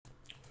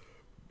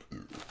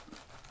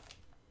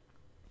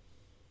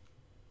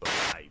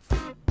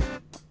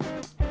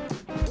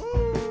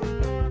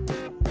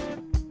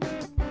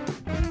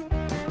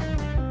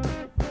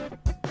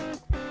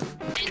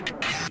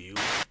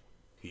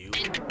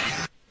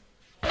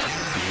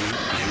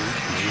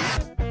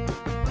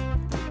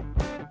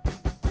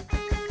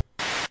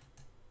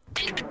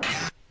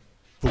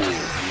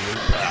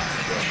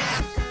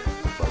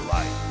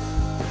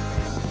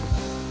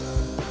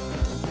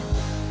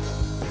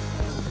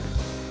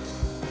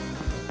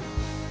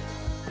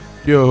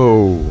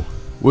Yo,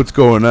 what's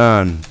going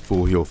on,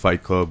 Full Heel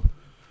Fight Club?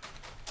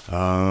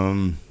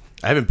 I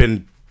haven't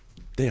been.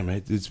 Damn,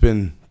 it's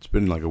been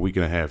like a week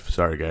and a half.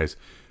 Sorry, guys.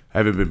 I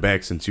haven't been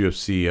back since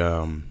UFC.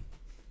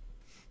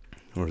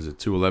 What is it?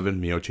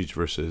 211 Miocic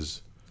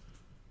versus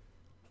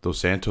Dos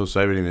Santos.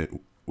 We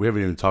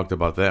haven't even talked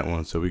about that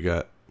one. So we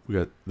got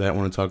that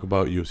one to talk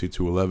about. UFC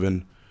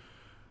 211.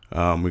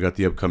 We got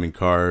the upcoming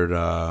card.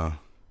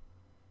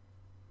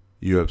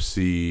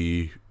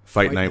 UFC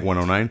Fight Night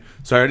 109.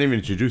 Sorry, I didn't even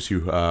introduce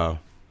you. Well,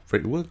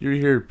 you're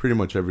here pretty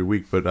much every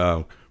week,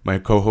 but my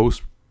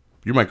co-host,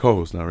 you're my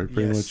co-host now, right?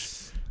 Pretty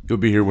much. You'll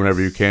be here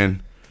whenever you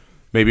can.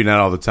 Maybe not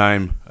all the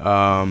time.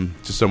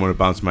 Just someone to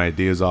bounce my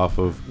ideas off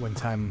of. When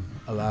time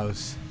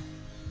allows.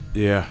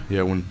 Yeah,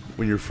 when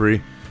you're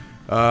free.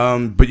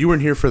 But you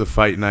weren't here for the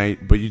fight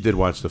night, but you did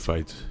watch the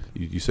fights.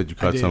 You said you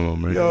caught some of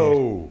them, right?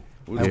 Yo!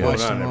 What's I watched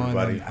going on, them all,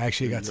 everybody? and I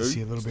actually got to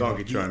see a little bit of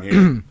Stonkitron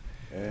here.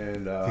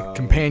 And the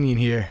companion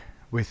here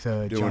with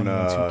doing John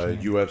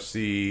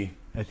UFC.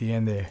 at the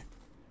end there.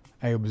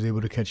 I was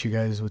able to catch you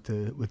guys with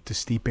the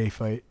Stipe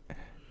fight.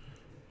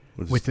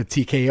 With the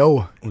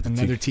TKO.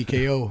 Another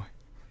TKO.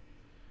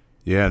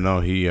 Yeah,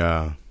 no, he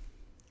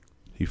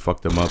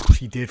fucked him up.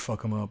 He did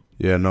fuck him up.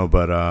 Yeah, no,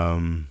 but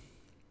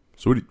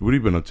so what have you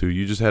been up to?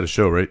 You just had a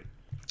show, right?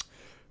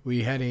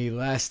 We had a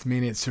last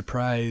minute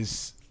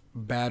surprise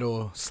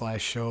battle /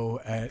 show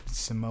at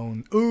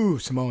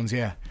Simone's,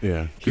 yeah.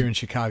 Yeah. Here in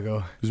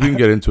Chicago. Because we can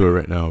get into it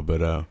right now,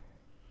 but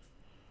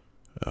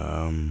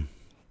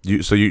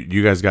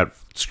you guys got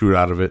screwed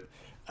out of it.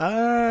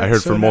 I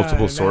heard from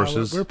multiple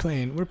sources. We're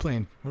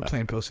playing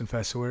Pilsen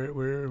Fest, so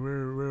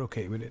we're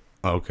okay with it.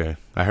 Oh, okay.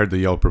 I heard the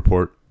Yelp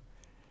report.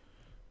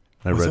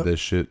 I read this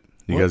shit.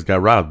 You guys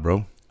got robbed,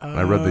 bro.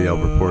 I read the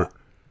Yelp report.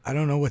 I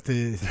don't know what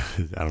the.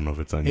 I don't know if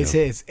it's on Yelp.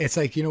 It's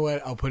like, you know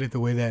what? I'll put it the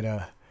way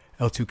that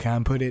L2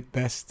 Khan put it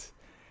best.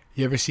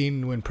 You ever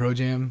seen when Pro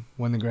Jam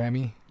won the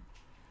Grammy?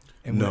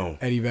 And no.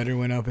 Eddie Vedder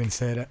went up and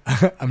said,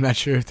 "I'm not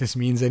sure if this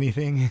means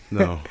anything."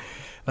 No.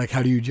 Like,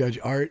 how do you judge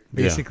art?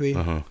 Basically,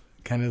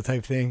 kind of the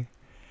type thing.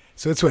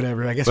 So it's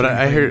whatever, I guess. But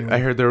I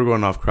heard they were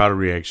going off crowd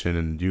reaction,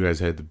 and you guys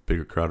had the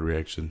bigger crowd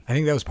reaction. I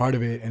think that was part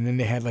of it, and then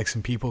they had like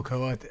some people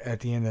go out at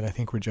the end that I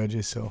think were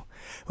judges. So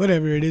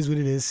whatever, it is what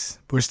it is.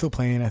 We're still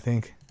playing, I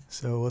think.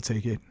 So we'll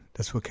take it.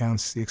 That's what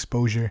counts. The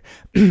exposure,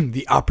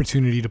 the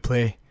opportunity to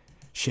play.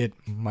 Shit,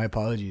 my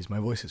apologies. My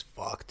voice is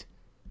fucked.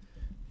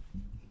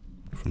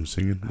 From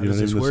singing? You're not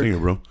even a singer,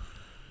 bro.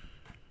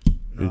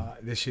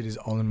 This shit is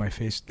all in my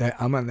face.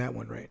 I'm on that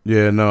one, right?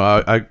 Yeah, no,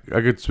 I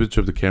could switch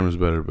up the cameras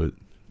better, but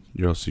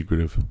you're all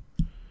secretive.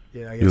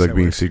 Yeah, I guess you like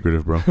being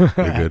secretive, bro. You're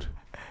good.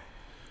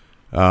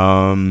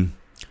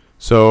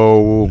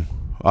 So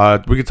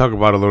we could talk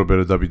about a little bit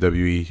of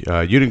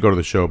WWE. You didn't go to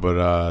the show,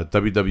 but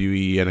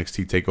WWE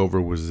NXT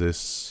Takeover was this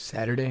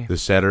Saturday.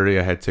 This Saturday,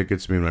 I had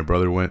tickets. Me and my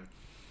brother went.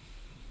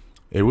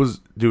 It was,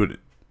 dude.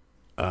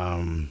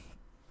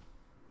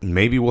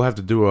 Maybe we'll have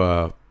to do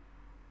a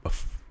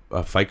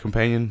fight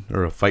companion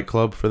or a fight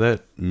club for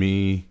that.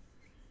 Me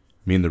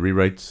and the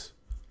rewrites,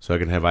 so I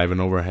can have Ivan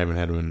over. I haven't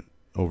had him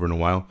over in a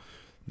while.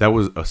 That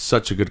was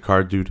such a good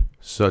card, dude.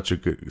 Such a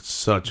good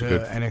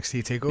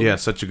NXT Takeover. Yeah,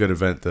 such a good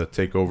event. The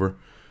Takeover.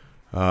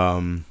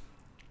 I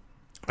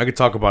could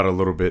talk about it a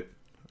little bit.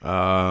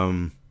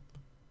 It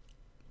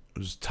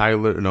was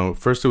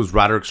first it was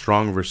Roderick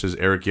Strong versus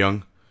Eric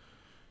Young.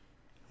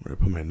 Where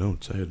did I put my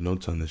notes? I had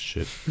notes on this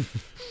shit.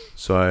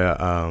 So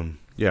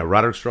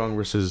Roderick Strong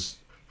versus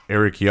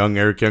Eric Young.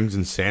 Eric Young's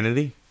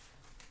Insanity.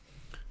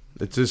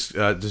 It's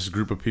this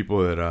group of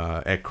people that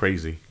act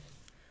crazy.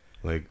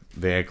 Like,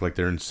 they act like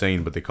they're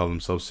insane, but they call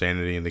themselves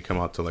Sanity, and they come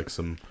out to like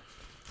some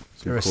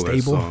cool ass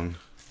song.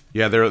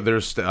 Yeah, they're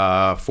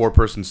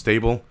 4-person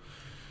stable.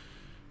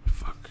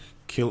 Fuck,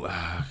 kill.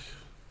 Let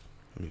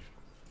me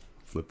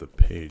flip the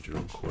page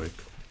real quick.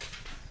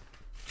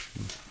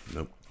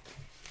 Nope.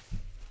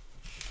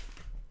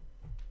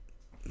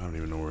 I don't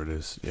even know where it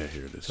is. Yeah,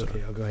 here it is. Okay,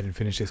 sorry. I'll go ahead and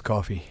finish this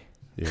coffee.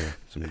 Yeah,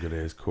 some good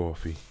ass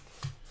coffee.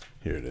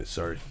 Here it is.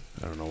 Sorry,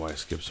 I don't know why I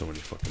skipped so many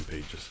fucking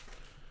pages.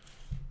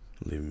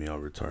 Leaving me all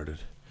retarded.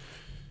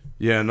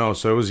 Yeah, no.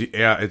 So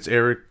it's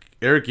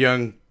Eric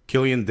Young,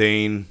 Killian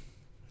Dane,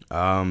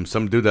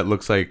 some dude that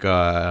looks like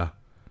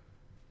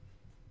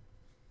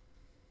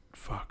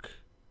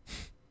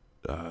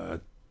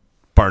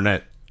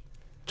Barnett,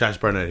 Josh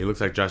Barnett. He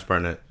looks like Josh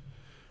Barnett,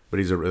 but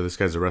this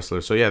guy's a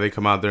wrestler. So yeah, they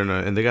come out there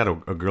and they got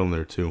a girl in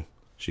there too.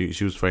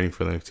 She was fighting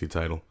for the NXT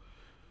title.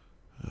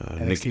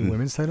 NXT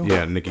Women's title?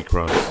 Yeah, Nikki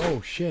Cross.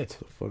 Oh shit!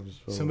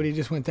 Somebody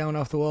just went down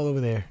off the wall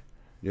over there.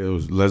 Yeah, it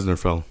was Lesnar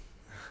fell.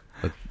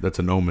 That's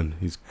an omen.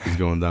 He's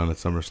going down at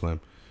SummerSlam.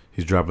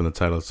 He's dropping the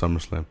title at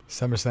SummerSlam.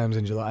 SummerSlam's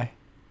in July.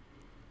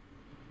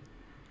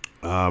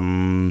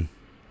 Or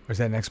is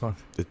that next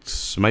month?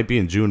 It might be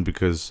in June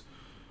because.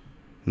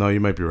 No, you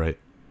might be right.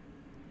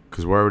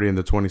 Because we're already in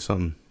the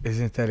 20-something.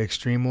 Isn't that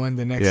Extreme one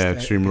the next? Yeah,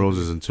 Extreme Rules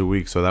is in 2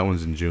 weeks, so that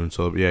one's in June.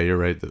 So yeah, you're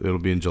right. It'll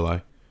be in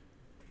July.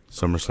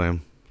 SummerSlam.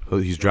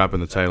 He's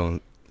dropping the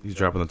title.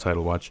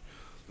 Watch.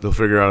 They'll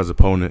figure out his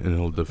opponent and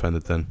he'll defend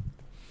it then.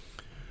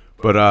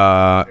 But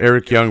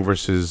Eric Young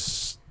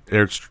versus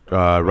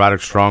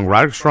Roderick Strong.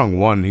 Roderick Strong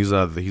won. He's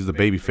the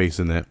baby face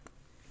in that.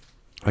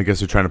 I guess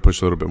they're trying to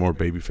push a little bit more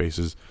baby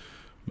faces.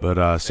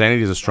 But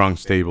Sanity is a strong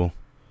stable.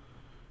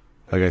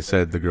 Like I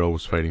said, the girl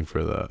was fighting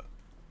for the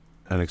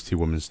NXT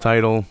Women's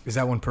title. Is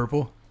that one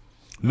purple?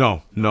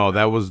 No,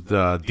 that was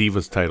the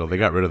Divas title. They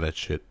got rid of that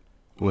shit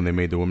when they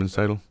made the women's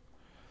title.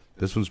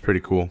 This one's pretty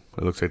cool.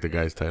 It looks like the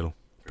guy's title,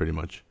 pretty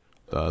much.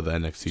 The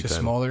NXT Just title.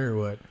 smaller or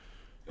what?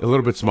 A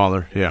little bit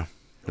smaller, yeah.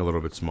 A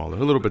little bit smaller.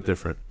 A little bit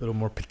different. A little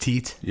more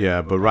petite.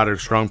 Yeah, but Roderick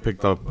Strong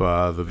picked up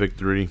the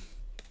victory.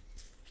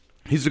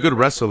 He's a good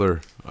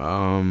wrestler.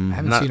 I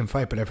haven't seen him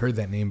fight, but I've heard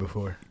that name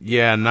before.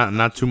 Yeah,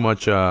 not too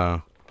much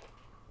of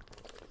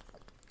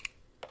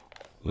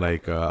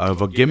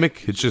a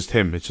gimmick. It's just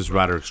him. It's just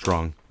Roderick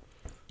Strong.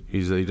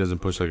 He doesn't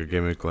push like a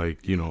gimmick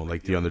like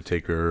the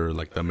Undertaker or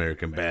like the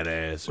American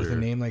Badass. With a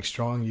name like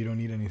Strong, you don't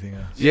need anything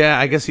else. Yeah,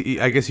 I guess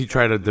he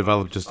tried to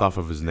develop just off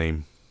of his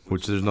name,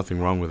 which there's nothing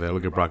wrong with that.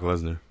 Look at Brock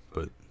Lesnar,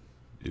 but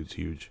dude's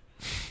huge.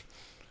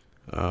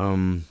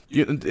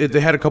 They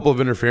had a couple of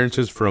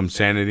interferences from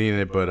Sanity in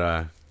it,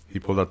 but he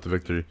pulled out the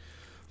victory.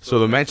 So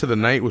the match of the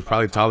night was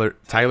probably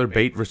Tyler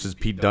Bate versus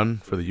Pete Dunne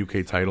for the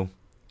UK title.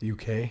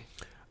 UK?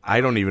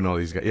 I don't even know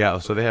these guys. Yeah,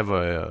 so they have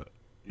a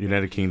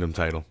United Kingdom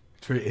title.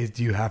 Do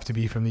you have to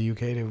be from the UK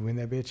to win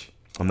that bitch?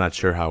 I'm not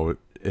sure how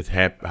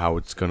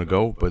it's gonna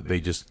go, but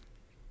they just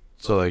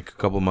like a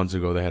couple of months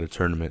ago they had a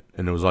tournament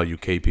and it was all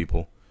UK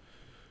people,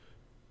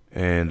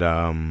 and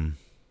I'm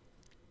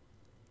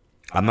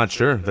not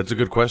sure. That's a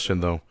good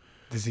question though.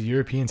 Does the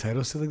European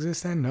title still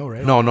exist then? No,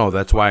 right? No.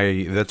 That's why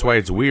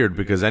it's weird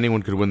because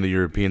anyone could win the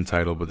European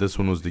title, but this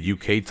one was the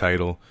UK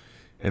title,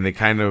 and they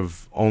kind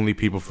of only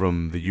people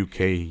from the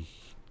UK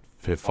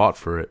have fought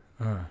for it.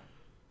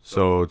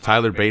 So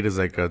Tyler Bate is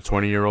like a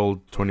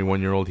 20-year-old,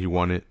 21-year-old. He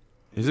won it.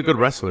 He's a good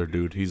wrestler,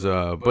 dude. He's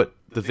but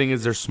the thing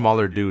is, they're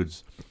smaller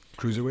dudes.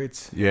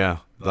 Cruiserweights? Yeah,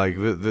 like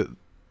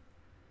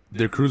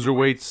they're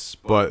cruiserweights,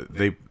 but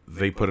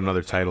they put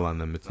another title on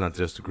them. It's not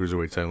just a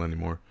cruiserweight title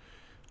anymore.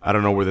 I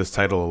don't know where this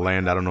title will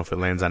land. I don't know if it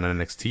lands on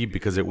NXT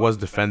because it was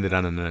defended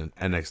on an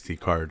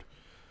NXT card.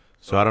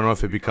 So I don't know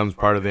if it becomes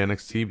part of the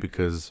NXT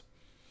because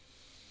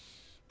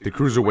the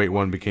cruiserweight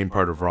one became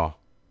part of Raw.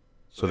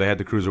 So they had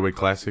the Cruiserweight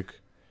Classic.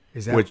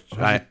 Is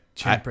that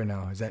champ right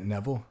now? Is that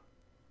Neville?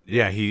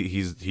 Yeah,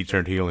 he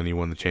turned heel and he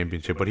won the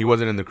championship, but he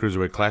wasn't in the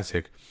Cruiserweight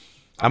Classic.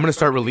 I'm gonna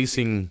start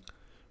releasing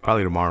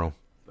probably tomorrow,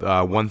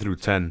 1 through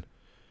 10.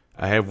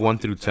 I have 1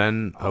 through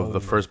 10 of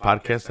the first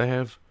podcast I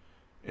have,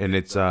 and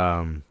it's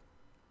of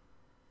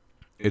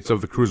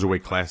the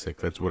Cruiserweight Classic.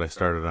 That's what I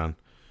started on.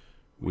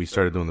 We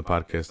started doing the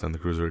podcast on the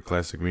Cruiserweight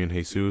Classic, me and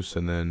Jesus,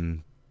 and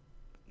then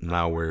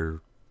now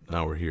we're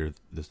here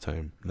this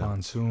time.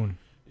 Monsoon.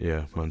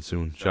 Yeah,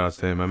 Monsoon. Shout out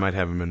to him. I might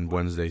have him in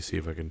Wednesday, see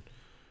if I can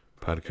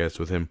podcast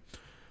with him.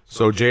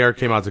 So JR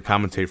came out to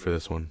commentate for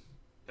this one.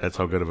 That's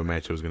how good of a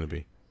match it was going to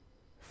be.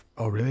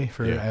 Oh, really?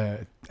 For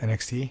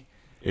NXT?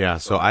 Yeah,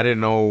 so I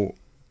didn't know.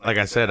 Like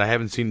I said, I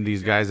haven't seen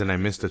these guys, and I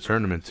missed the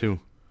tournament, too.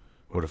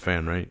 What a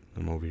fan, right?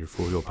 I'm over here,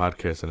 Full Heel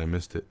Podcast, and I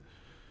missed it.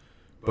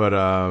 But,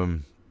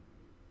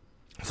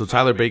 so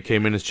Tyler Bate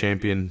came in as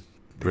champion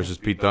versus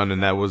Pete Dunne,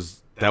 and that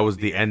was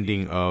the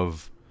ending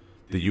of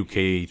the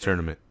UK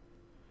tournament.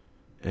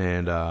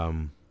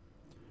 And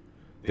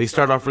they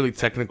start off really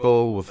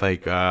technical with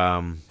like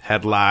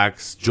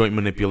headlocks, joint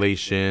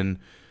manipulation,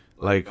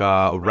 like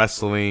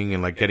wrestling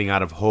and like getting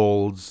out of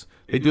holds.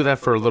 They do that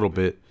for a little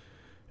bit,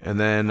 and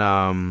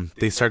then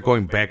they start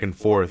going back and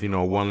forth. You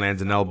know, one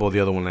lands an elbow,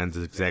 the other one lands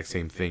the exact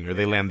same thing, or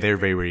they land their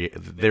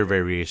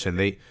variation.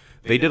 They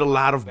did a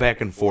lot of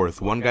back and forth.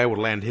 One guy would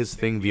land his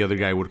thing, the other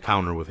guy would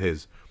counter with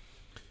his,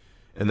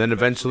 and then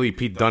eventually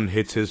Pete Dunne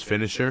hits his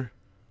finisher.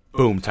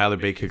 Boom, Tyler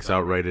Bate kicks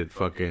out right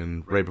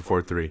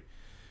before 3.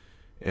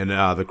 And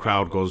the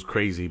crowd goes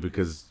crazy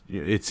because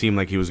it seemed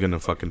like he was going to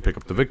fucking pick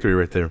up the victory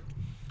right there.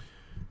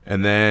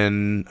 And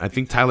then I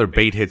think Tyler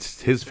Bate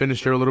hits his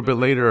finisher a little bit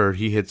later, or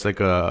he hits like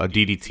a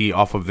DDT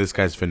off of this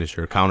guy's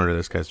finisher, counter to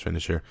this guy's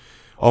finisher.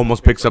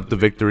 Almost picks up the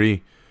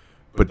victory,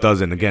 but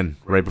doesn't. Again,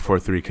 right before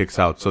 3, kicks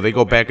out. So they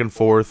go back and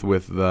forth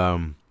with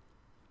the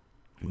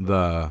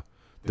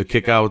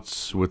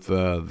kickouts, with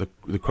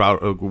the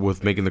crowd,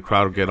 with making the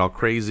crowd get all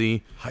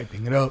crazy,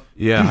 hyping it up.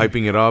 Yeah,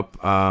 hyping it up.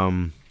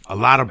 A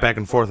lot of back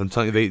and forth. I'm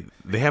telling you,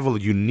 they have a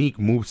unique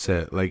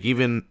moveset. Like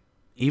even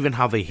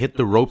how they hit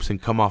the ropes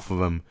and come off of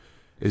them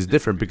is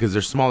different because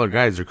they're smaller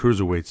guys. They're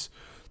cruiserweights.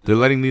 They're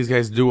letting these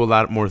guys do a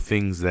lot more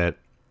things that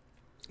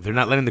they're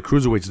not letting the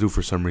cruiserweights do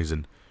for some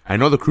reason. I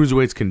know the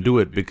cruiserweights can do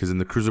it because in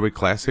the Cruiserweight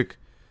Classic,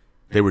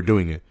 they were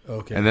doing it.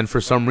 Okay. And then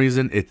for some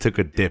reason, it took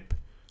a dip.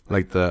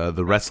 Like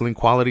the wrestling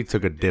quality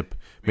took a dip.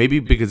 Maybe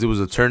because it was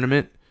a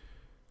tournament.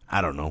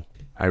 I don't know.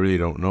 I really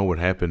don't know what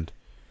happened.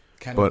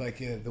 Kind of like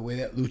the way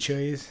that Lucha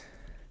is.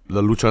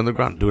 The Lucha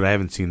Underground? Dude, I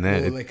haven't seen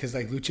that. Well, because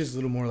Lucha's a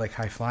little more like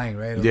high flying,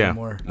 right? Yeah.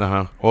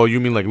 Uh-huh. Oh,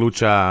 you mean like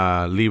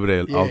Lucha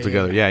Libre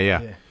altogether.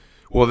 Yeah.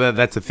 Well,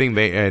 that's the thing.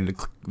 And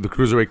the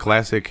Cruiserweight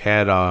Classic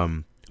had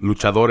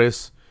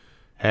luchadores,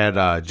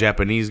 had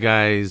Japanese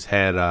guys,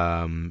 had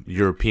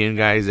European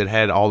guys. It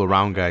had all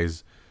around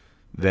guys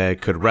that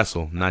could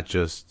wrestle, not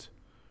just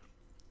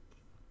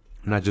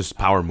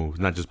power moves,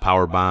 not just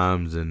power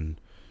bombs and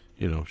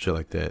shit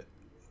like that.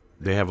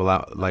 They have a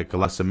lot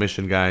of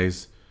submission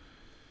guys,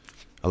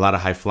 a lot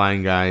of high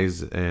flying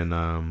guys,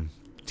 and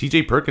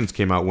T.J. Perkins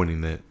came out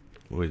winning that,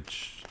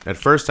 which at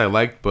first I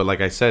liked, but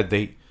like I said,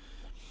 they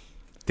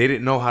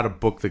didn't know how to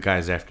book the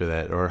guys after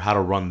that or how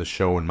to run the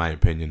show, in my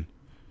opinion.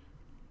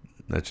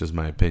 That's just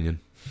my opinion.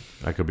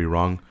 I could be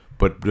wrong,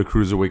 but the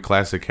Cruiserweight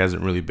Classic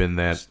hasn't really been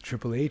that. It's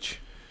Triple H.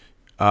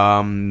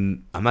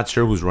 I'm not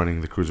sure who's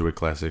running the Cruiserweight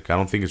Classic. I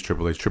don't think it's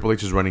Triple H. Triple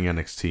H is running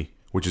NXT,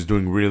 which is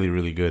doing really,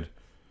 really good.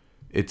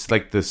 It's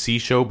like the C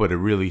show, but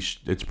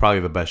it's probably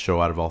the best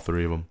show out of all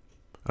three of them.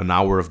 An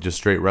hour of just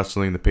straight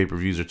wrestling. The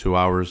pay-per-views are 2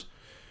 hours.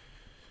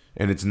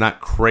 And it's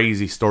not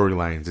crazy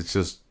storylines. It's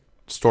just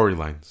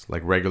storylines,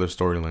 like regular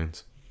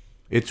storylines.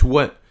 It's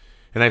and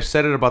I've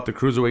said it about the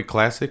Cruiserweight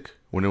Classic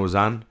when it was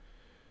on.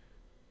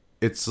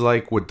 It's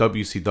like what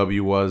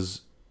WCW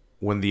was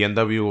when the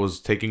NWO was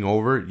taking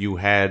over. You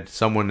had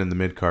someone in the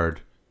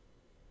mid-card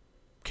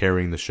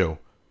carrying the show.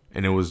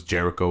 And it was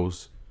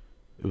Jericho's.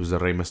 It was the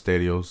Rey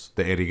Mysterios,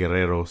 the Eddie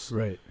Guerreros.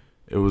 Right.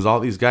 It was all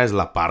these guys,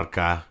 La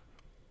Parca,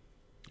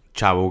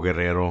 Chavo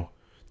Guerrero,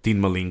 Dean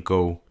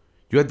Malenko.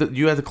 You had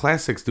the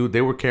classics, dude.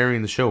 They were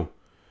carrying the show.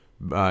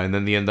 And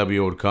then the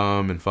NWO would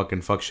come and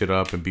fucking fuck shit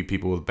up and beat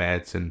people with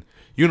bats. And,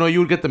 you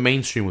would get the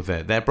mainstream with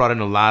that. That brought in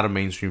a lot of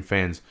mainstream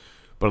fans.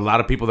 But a lot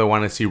of people that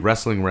want to see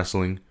wrestling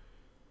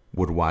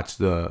would watch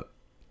the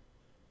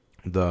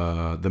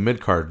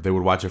mid-card. They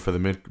would watch it for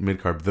the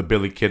mid-card. The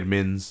Billy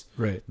Kidmans.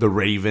 Right. The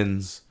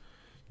Ravens.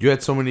 You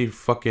had so many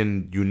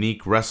fucking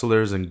unique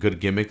wrestlers and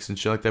good gimmicks and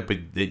shit like that. But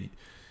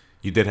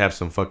you did have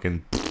some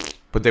fucking...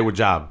 But they would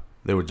job.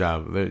 You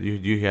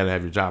had to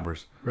have your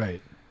jobbers.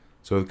 Right.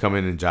 So they'd come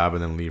in and job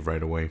and then leave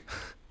right away.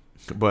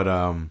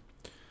 But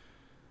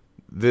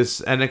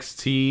this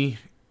NXT...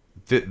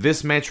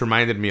 this match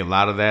reminded me a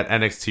lot of that.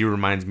 NXT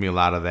reminds me a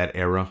lot of that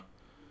era.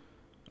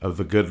 Of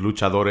the good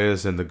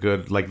luchadores and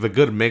the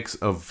good mix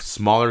of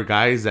smaller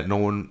guys that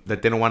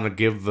they don't want to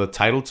give the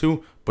title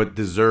to, but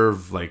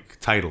deserve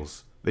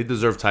titles. They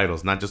deserve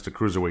titles, not just a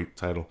cruiserweight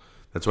title.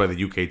 That's why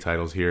the UK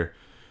title's here.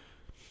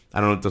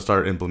 I don't know if they'll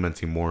start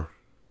implementing more.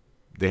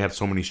 They have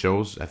so many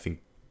shows. I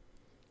think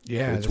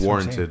it's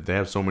warranted. They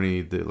have so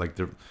many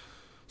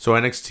so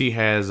NXT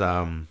has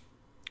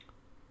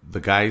the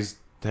guys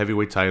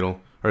heavyweight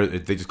title, or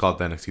they just call it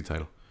the NXT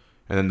title,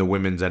 and then the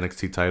women's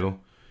NXT title,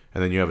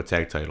 and then you have a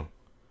tag title.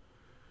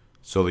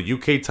 So the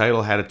UK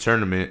title had a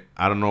tournament.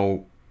 I don't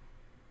know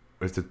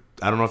if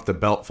the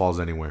belt falls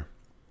anywhere.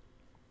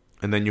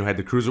 And then you had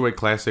the Cruiserweight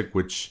Classic,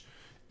 which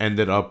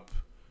ended up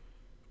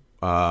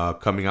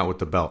coming out with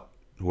the belt.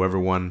 Whoever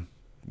won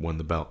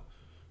the belt.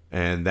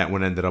 And that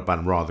one ended up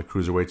on Raw. The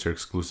Cruiserweights are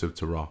exclusive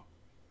to Raw.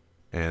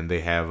 And they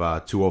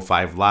have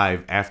 205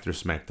 Live after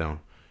SmackDown,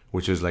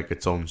 which is like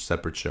its own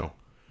separate show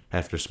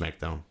after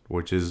SmackDown.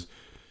 Which is,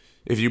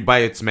 if you buy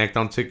a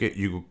SmackDown ticket,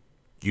 you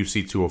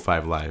see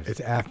 205 Live. It's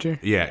after?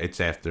 Yeah,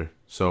 it's after.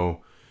 So,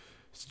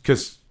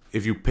 because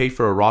if you pay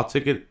for a Raw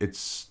ticket,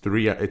 it's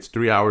 3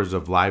 hours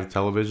of live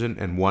television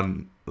and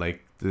one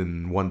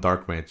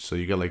dark match. So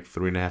you get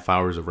 3.5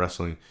 hours of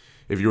wrestling.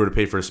 If you were to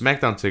pay for a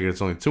SmackDown ticket,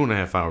 it's only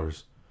 2.5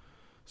 hours.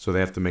 So they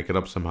have to make it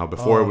up somehow.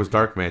 Before it was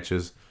dark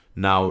matches.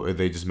 Now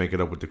they just make it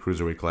up with the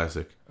Cruiserweight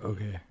Classic.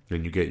 Okay.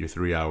 And you get your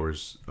 3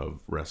 hours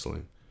of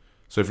wrestling.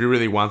 So if you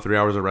really want 3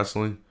 hours of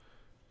wrestling,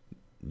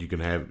 you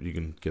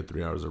can get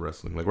 3 hours of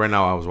wrestling. Like right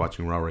now, I was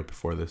watching Raw right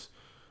before this.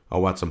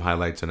 I'll watch some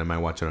highlights and I might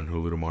watch it on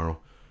Hulu tomorrow,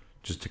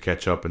 just to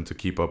catch up and to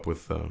keep up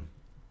with.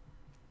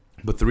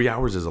 But 3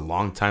 hours is a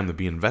long time to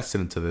be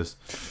invested into this.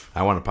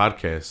 I want a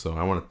podcast, so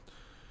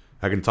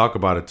I can talk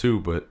about it too,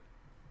 but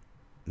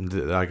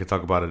I can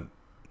talk about it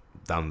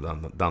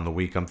down the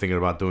week. I'm thinking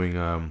about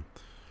doing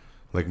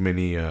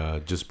mini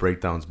just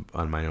breakdowns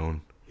on my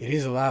own. It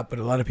is a lot, but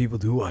a lot of people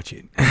do watch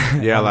it.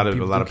 Yeah, a lot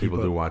of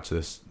people do watch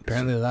this.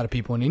 Apparently, a lot of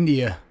people in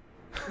India.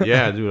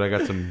 Yeah, dude, I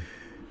got some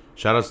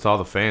shout outs to all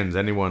the fans.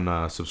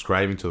 Anyone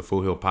subscribing to the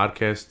Full Heel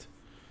Podcast.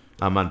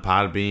 I'm on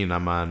Podbean.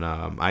 I'm on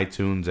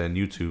iTunes and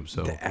YouTube.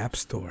 So the App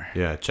Store.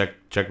 Yeah,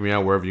 check me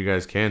out wherever you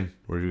guys can.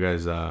 Where you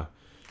guys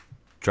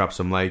drop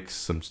some likes,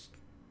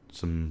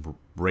 some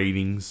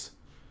ratings,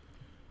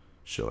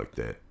 shit like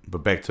that.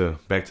 But back to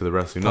the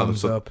wrestling.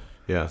 Thumbs up.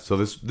 Yeah, so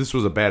this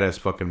was a badass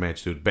fucking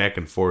match, dude. Back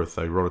and forth.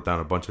 I wrote it down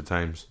a bunch of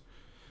times.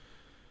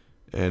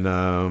 And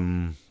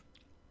I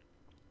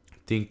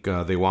think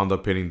they wound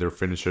up hitting their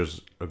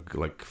finishers 2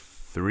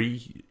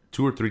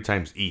 or 3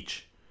 times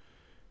each.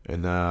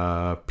 And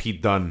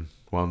Pete Dunne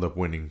wound up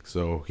winning.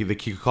 So he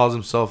calls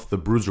himself the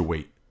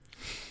Bruiserweight.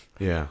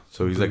 Yeah,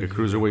 so he's like a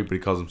cruiserweight, but he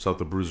calls himself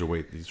the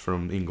Bruiserweight. He's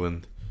from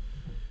England.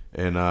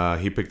 And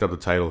he picked up the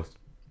title.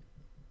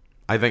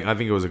 I think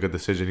it was a good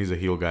decision. He's a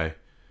heel guy.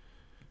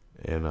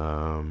 And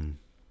I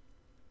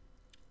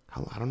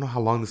don't know how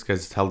long this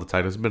guy's held the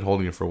title. He's been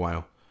holding it for a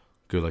while.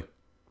 Good,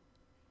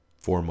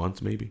 4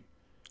 months maybe.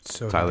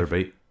 So Tyler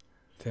Bate.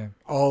 Damn.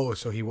 Oh,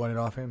 so he won it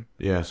off him?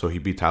 Yeah, so he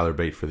beat Tyler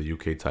Bate for the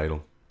UK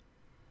title.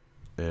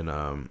 And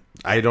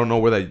I don't know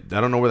where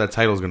that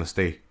title is gonna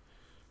stay.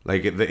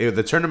 Like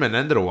the tournament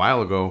ended a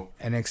while ago.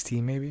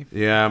 NXT maybe?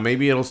 Yeah,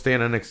 maybe it'll stay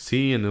in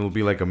NXT and it'll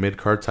be like a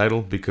mid-card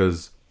title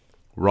because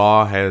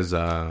Raw has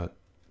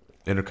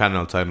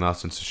Intercontinental title now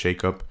since the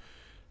shakeup,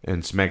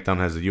 and SmackDown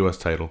has the US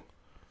title.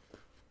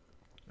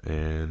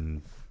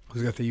 And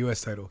Who's got the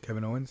US title?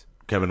 Kevin Owens?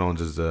 Kevin Owens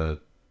is the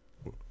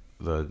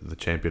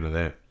champion of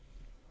that.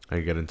 I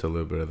can get into a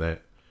little bit of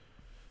that.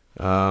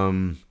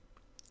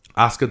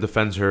 Asuka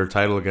defends her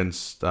title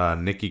against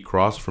Nikki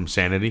Cross from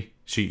Sanity.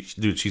 She's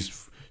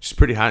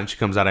pretty hot and she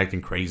comes out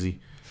acting crazy,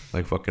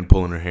 like fucking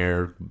pulling her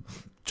hair,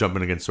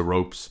 jumping against the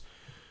ropes.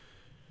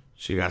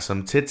 She got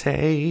some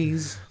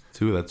titties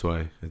too. That's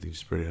why I think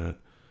she's pretty hot.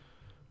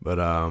 But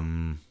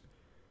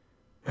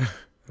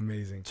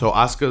amazing. So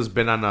Asuka's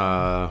been on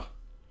a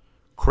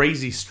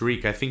crazy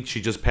streak. I think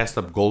she just passed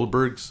up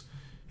Goldberg's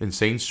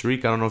insane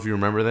streak. I don't know if you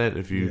remember that.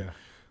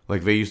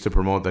 Like they used to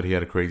promote that he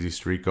had a crazy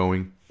streak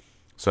going.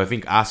 So I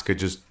think Asuka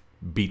just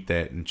beat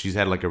that, and she's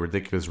had like a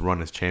ridiculous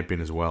run as champion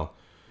as well.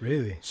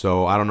 Really?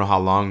 So I don't know how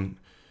long.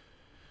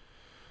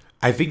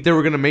 I think they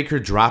were gonna make her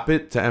drop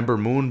it to Ember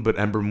Moon, but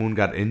Ember Moon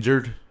got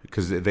injured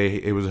because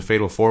it was a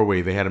fatal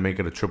 4-way. They had to make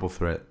it a triple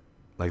threat.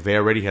 Like they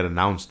already had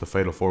announced the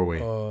fatal 4-way,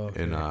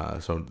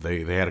 and so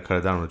they had to cut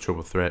it down to a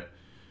triple threat.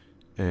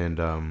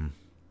 And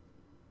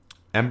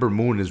Ember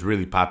Moon is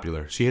really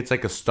popular. She hits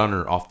like a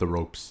stunner off the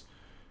ropes.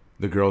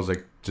 The girl's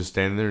like just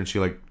standing there, and she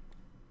like,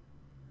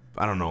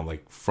 I don't know,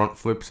 like front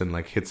flips and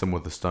like hits him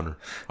with a stunner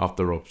off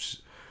the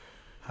ropes.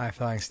 High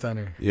flying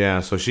stunner. Yeah,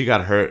 so she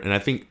got hurt, and I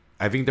think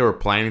they were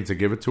planning to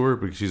give it to her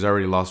because she's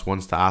already lost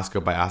once to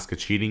Asuka by Asuka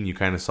cheating. You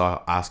kind of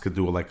saw Asuka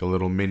do like a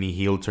little mini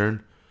heel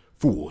turn.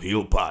 Full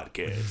heel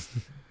podcast.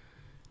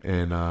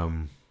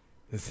 And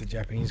That's the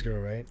Japanese girl,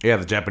 right? Yeah,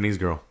 the Japanese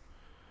girl.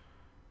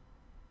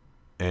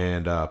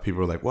 And people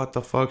were like, "What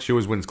the fuck?" She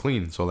always wins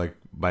clean. So like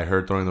by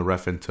her throwing the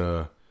ref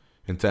into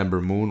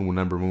Ember Moon when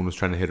Ember Moon was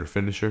trying to hit her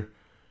finisher,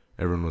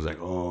 everyone was like,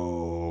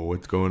 "Oh,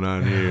 what's going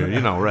on here?"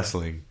 You know,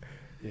 wrestling.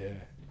 Yeah.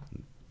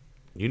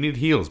 You need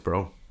heels,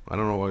 bro. I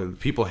don't know what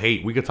people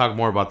hate. We could talk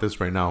more about this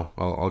right now.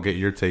 I'll get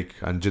your take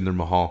on Jinder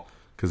Mahal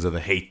because of the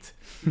hate.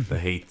 The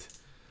hate.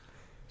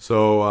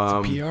 So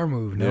it's a PR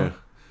move, no? Yeah.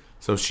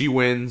 So she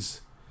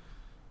wins,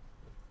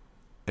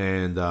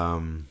 and I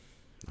don't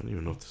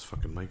even know if this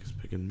fucking mic is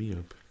picking me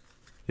up.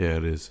 Yeah,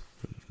 it is.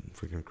 I'm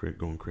freaking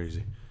going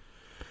crazy.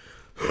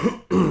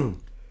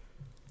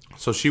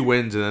 So she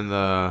wins, and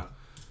then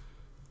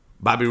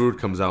Bobby Roode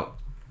comes out.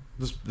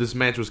 This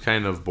match was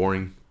kind of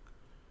boring.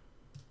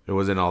 It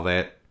wasn't all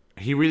that.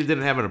 He really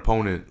didn't have an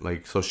opponent.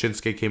 Like, so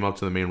Shinsuke came up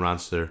to the main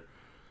roster.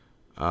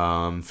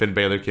 Finn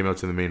Balor came up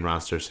to the main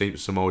roster.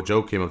 Samoa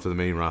Joe came up to the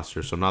main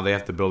roster. So now they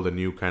have to build a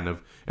new kind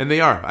of, and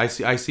they are. I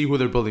see who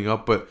they're building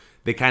up, but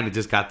they kind of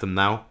just got them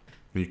now.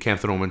 You can't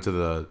throw them into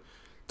the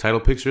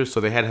title picture. So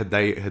they had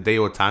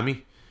Hideo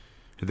Itami.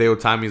 Hideo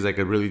Itami is like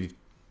a really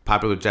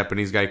popular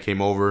Japanese guy.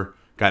 Came over,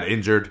 got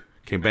injured,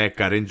 came back,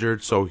 got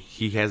injured. So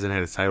he hasn't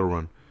had a title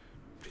run.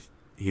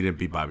 He didn't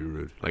beat Bobby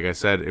Roode. Like I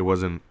said, it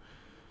wasn't.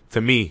 To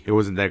me, it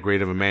wasn't that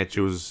great of a match.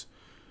 It was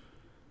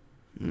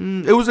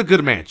a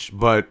good match,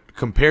 but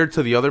compared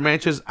to the other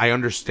matches, I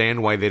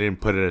understand why they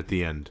didn't put it at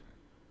the end.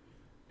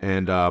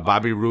 And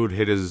Bobby Roode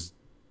hit his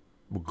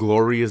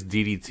glorious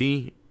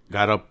DDT,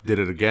 got up, did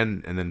it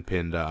again, and then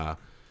pinned Hideo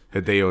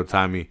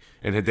Itami.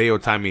 And Hideo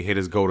Itami hit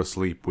his go to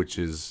sleep, which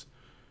is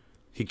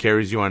he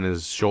carries you on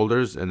his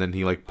shoulders, and then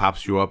he like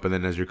pops you up, and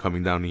then as you're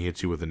coming down, he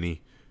hits you with a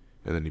knee,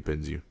 and then he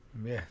pins you.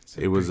 Yeah,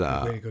 it was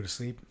way to go to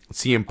sleep.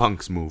 CM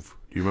Punk's move.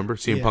 Do you remember?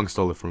 CM Punk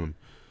stole it from him.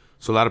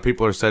 So a lot of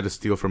people are said to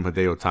steal from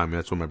Hideo Itami.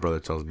 That's what my brother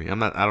tells me. I'm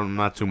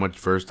not too much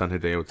versed on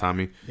Hideo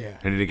Itami. Yeah.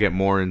 I need to get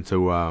more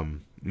into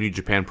New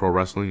Japan Pro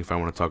Wrestling if I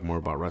want to talk more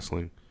about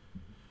wrestling.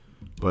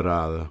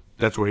 But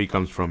that's where he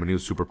comes from, and he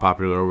was super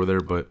popular over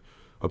there. But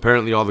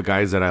apparently all the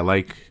guys that I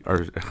like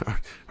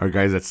are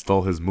guys that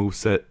stole his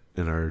moveset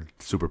and are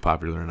super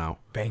popular now.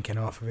 Banking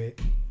off of it.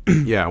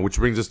 Yeah, which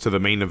brings us to the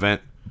main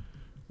event.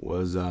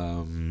 Was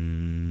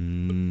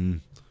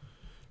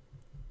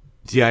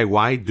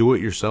DIY, do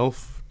it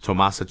yourself,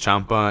 Tommaso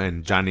Ciampa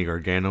and Johnny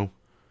Gargano.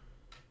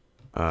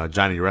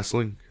 Johnny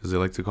Wrestling, as they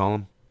like to call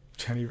him.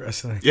 Johnny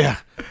Wrestling. Yeah.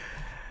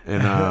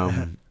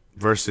 And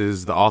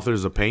versus the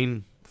Authors of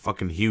Pain,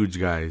 fucking huge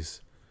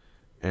guys.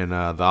 And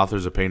the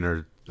Authors of Pain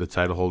are the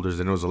title holders,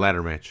 and it was a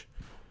ladder match.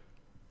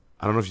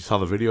 I don't know if you saw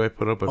the video I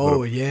put up. I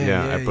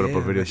put up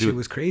a video. That shit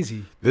was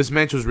crazy. This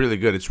match was really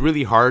good. It's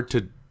really hard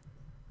to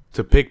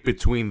pick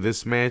between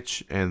this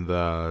match and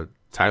the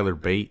Tyler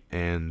Bate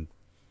and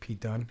Pete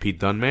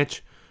Dunne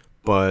match.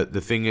 But the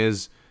thing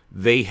is,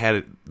 but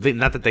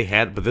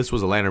this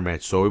was a ladder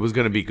match, so it was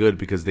going to be good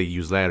because they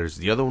used ladders.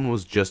 The other one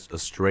was just a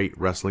straight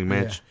wrestling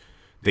match. Yeah.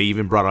 They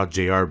even brought out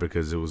JR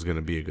because it was going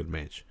to be a good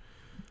match.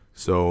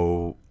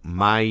 So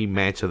my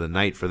match of the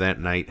night for that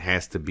night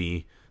has to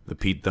be the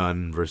Pete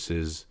Dunne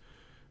versus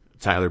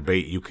Tyler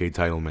Bate UK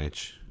title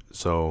match.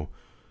 So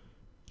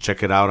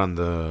check it out on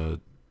the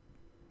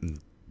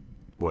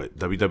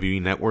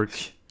WWE Network.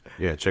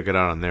 Yeah, check it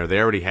out on there. They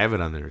already have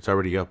it on there. It's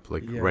already up,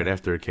 right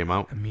after it came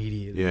out.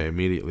 Immediately. Yeah,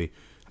 immediately.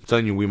 I'm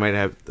telling you, we might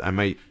have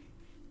to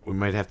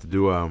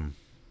do a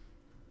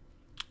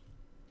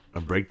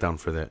breakdown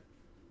for that,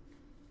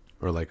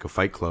 or like a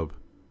Fight Club.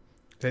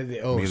 Me and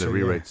the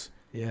rewrites.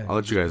 Yeah, I'll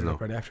let you guys know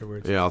right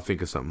afterwards. Yeah, I'll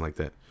think of something like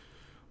that.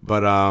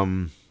 But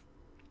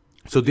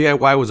so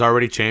DIY was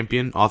already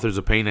champion. Authors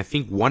of Pain, I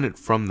think, won it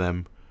from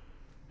them,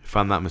 if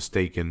I'm not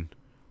mistaken,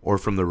 or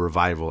from the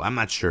Revival. I'm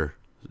not sure.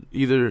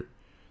 Either,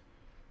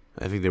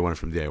 I think they won it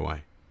from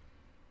DIY,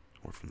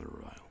 or from the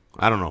Revival.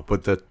 I don't know,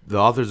 but the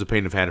Authors of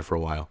Pain have had it for a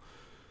while.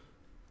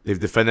 They've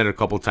defended it a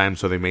couple times,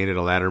 so they made it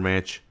a ladder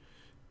match,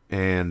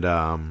 and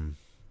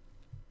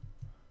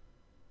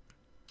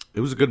it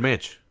was a good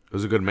match. It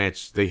was a good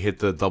match. They hit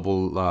the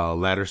double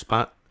ladder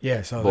spot.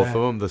 Yeah, so both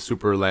of them. The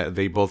super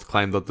they both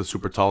climbed up the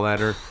super tall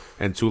ladder,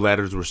 and 2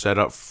 ladders were set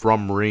up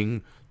from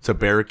ring to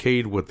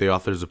barricade with the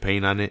Authors of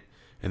Pain on it.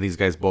 And these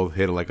guys both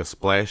hit like a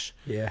splash.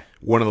 Yeah.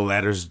 One of the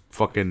ladders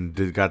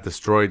got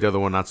destroyed. The other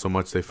one not so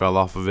much. They fell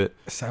off of it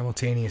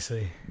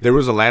simultaneously. There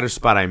was a ladder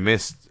spot I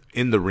missed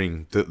in the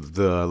ring.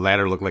 The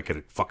ladder looked like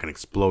it fucking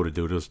exploded,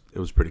 dude. It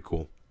was pretty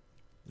cool.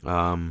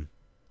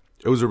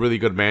 It was a really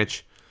good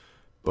match,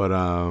 but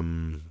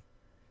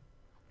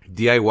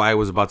DIY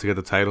was about to get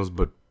the titles,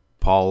 but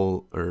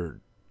Paul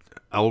or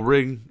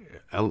Elrig,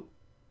 I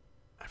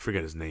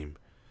forget his name.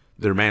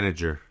 Their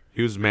manager.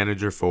 He was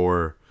manager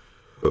for,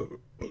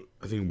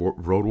 I think,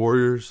 Road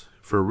Warriors,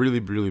 for a really,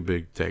 really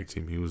big tag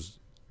team. He was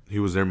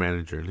their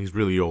manager, and he's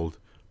really old.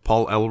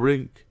 Paul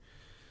Elrig.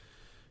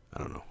 I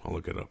don't know. I'll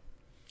look it up.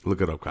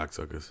 Look it up,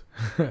 cocksuckers.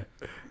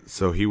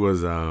 So he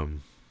was,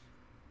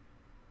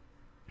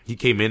 he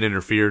came in,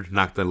 interfered,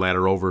 knocked the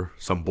ladder over,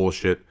 some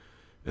bullshit,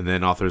 and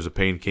then Authors of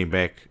Pain came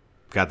back,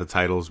 got the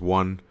titles,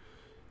 won.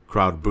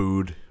 Crowd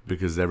booed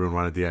because everyone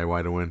wanted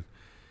DIY to win.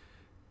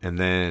 And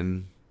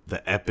then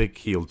the epic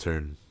heel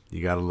turn.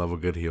 You gotta love a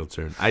good heel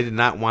turn. I did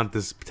not want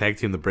this tag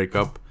team to break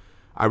up.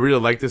 I really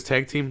like this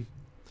tag team.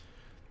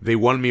 They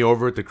won me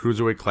over at the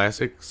Cruiserweight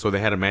Classic, so they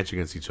had a match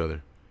against each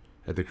other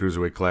at the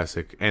Cruiserweight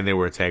Classic, and they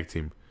were a tag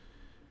team.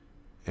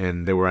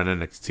 And they were on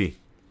NXT,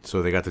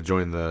 so they got to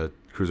join the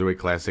Cruiserweight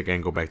Classic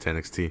and go back to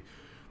NXT.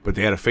 But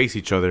they had to face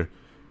each other.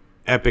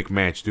 Epic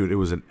match, dude. It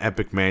was an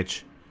epic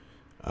match.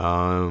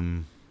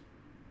 Johnny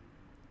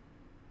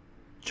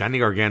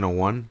Gargano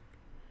won,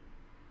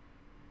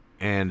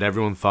 and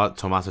everyone thought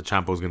Tommaso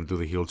Ciampa was going to do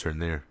the heel turn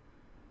there.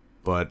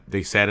 But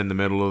they sat in the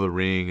middle of the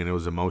ring, and it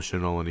was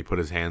emotional, and he put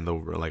his hand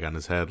over, like, on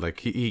his head. Like,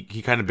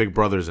 he kind of big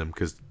brothers him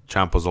because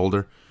Ciampa's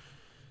older.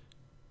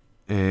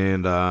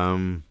 And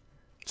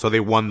so they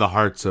won the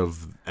hearts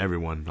of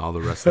everyone, all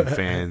the wrestling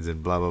fans,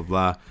 and blah, blah,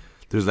 blah.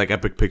 There's, like,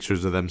 epic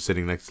pictures of them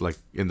sitting next to, like,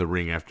 in the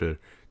ring after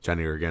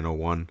Johnny Gargano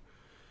won.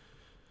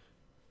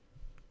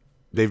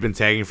 They've been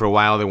tagging for a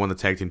while. They won the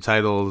tag team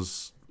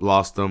titles,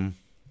 lost them,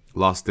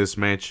 lost this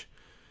match.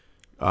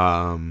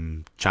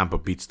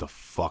 Ciampa beats the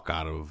fuck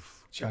out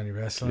of Johnny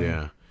Wrestling.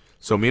 Yeah.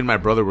 So me and my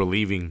brother were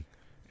leaving,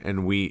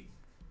 and we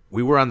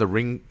were on the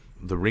ring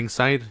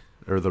side,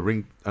 or the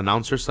ring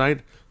announcer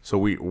side. So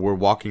we're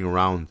walking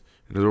around,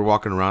 and as we're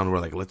walking around, we're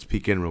like, let's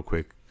peek in real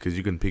quick, because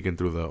you can peek in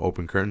through the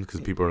open curtains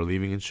because people are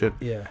leaving and shit.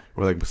 Yeah.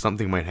 We're like,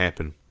 something might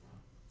happen,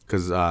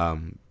 because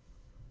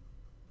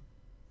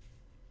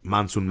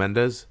Monsoon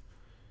Mendez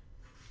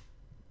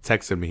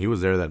texted me. He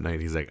was there that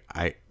night. He's like,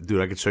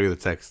 dude, I could show you the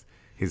text.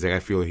 He's like, I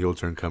feel a heel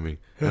turn coming.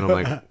 And I'm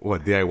like,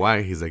 what,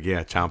 DIY? He's like,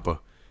 yeah, Ciampa.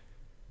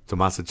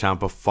 Tommaso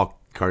Ciampa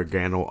fucked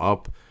Gargano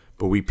up.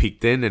 But we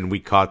peeked in, and we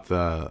caught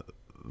the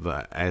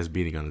ass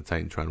beating on the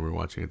Titantron. We were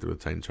watching it through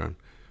the Titantron.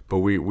 But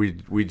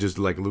we just,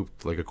 like,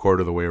 looped, like, a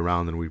quarter of the way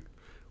around, and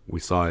we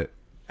saw it.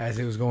 As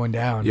it was going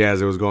down. Yeah,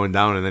 as it was going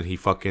down, and then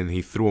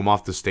he threw him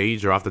off the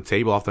stage, or off the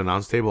table, off the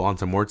announce table,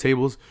 onto more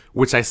tables,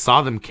 which I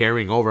saw them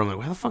carrying over. I'm like,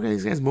 why the fuck are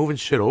these guys moving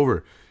shit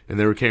over? And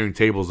they were carrying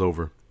tables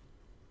over.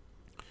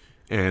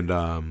 And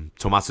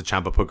Tommaso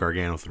Ciampa put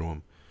Gargano through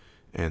him,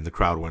 and the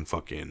crowd went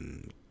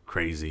fucking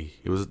crazy.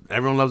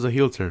 Everyone loves a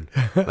heel turn.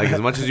 Like, as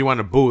much as you want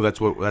to boo,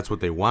 that's what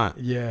they want.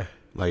 Yeah.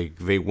 Like,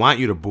 they want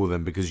you to boo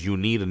them because you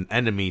need an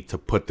enemy to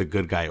put the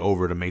good guy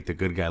over, to make the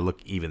good guy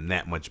look even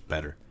that much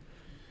better.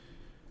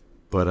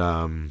 But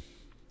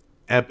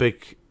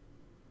epic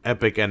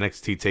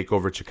NXT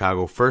takeover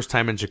Chicago. First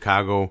time in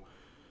Chicago,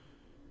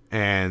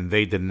 and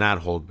they did not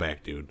hold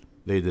back, dude.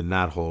 They did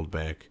not hold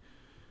back.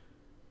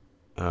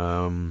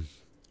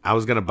 I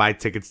was going to buy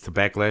tickets to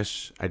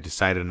Backlash. I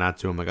decided not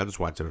to. I'm like, I'll just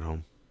watch it at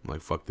home. I'm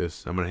like, fuck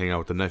this. I'm going to hang out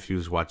with the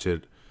nephews, watch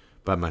it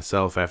by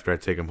myself after I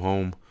take them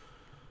home.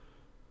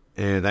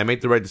 And I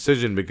made the right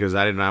decision because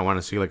I did not want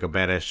to see, like, a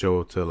badass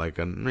show to, like,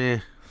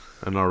 an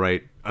all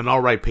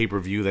right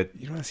pay-per-view that...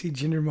 You don't want to see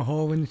Jinder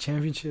Mahal win the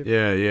championship?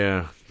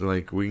 Yeah.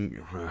 Like,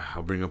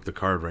 I'll bring up the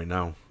card right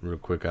now real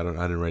quick. I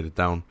didn't write it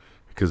down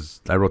because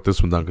I wrote this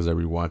one down because I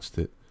rewatched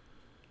it.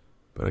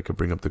 But I could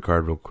bring up the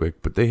card real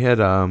quick. But they had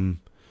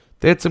some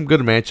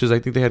good matches. I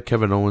think they had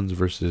Kevin Owens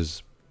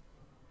versus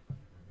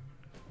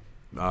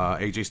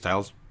AJ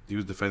Styles. He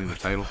was defending the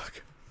title.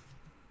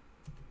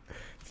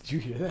 Did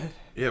Did you hear that?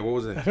 Yeah, what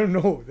was I that? don't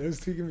know. That was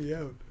tweaking me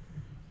out.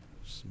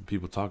 Some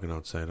people talking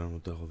outside. I don't know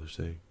what the hell they're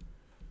saying.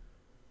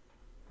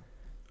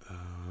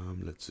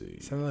 Let's see.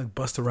 Sounded like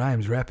Busta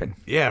Rhymes rapping.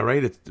 Yeah,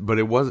 right. But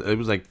it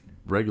was like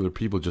regular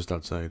people just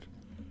outside.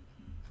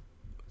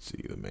 Let's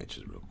see the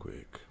matches real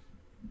quick.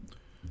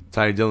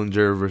 Ty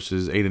Dillinger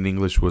versus Aiden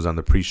English was on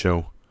the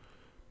pre-show.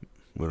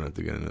 We don't have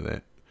to get into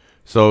that.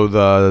 So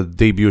the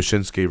debut of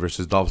Shinsuke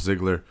versus Dolph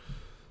Ziggler.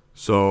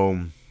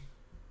 So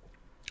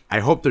I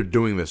hope they're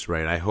doing this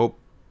right. I hope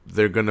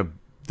they're gonna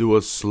do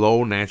a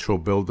slow, natural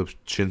build of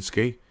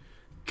Shinsuke,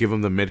 give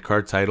him the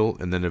mid-card title,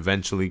 and then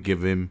eventually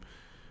give him.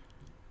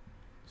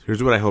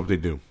 Here's what I hope they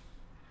do.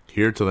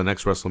 Here till the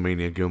next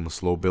WrestleMania, give him a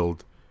slow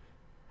build.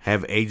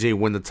 Have AJ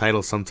win the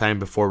title sometime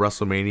before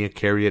WrestleMania,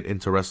 carry it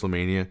into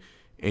WrestleMania,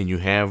 and you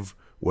have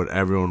what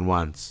everyone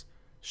wants.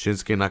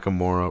 Shinsuke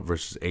Nakamura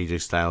versus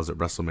AJ Styles at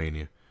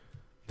WrestleMania.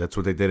 That's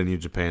what they did in New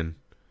Japan.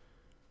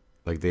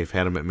 Like they've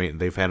had them at main.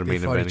 They've had a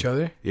main event. They fought each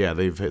other. Yeah,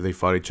 they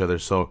fought each other.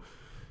 So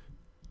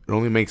it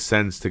only makes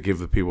sense to give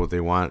the people what they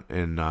want,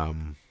 and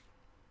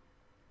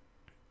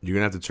you're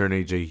gonna have to turn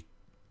AJ.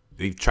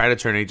 They try to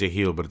turn AJ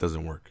heel, but it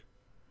doesn't work.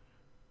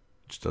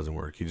 It just doesn't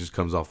work. He just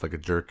comes off like a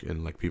jerk,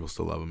 and like people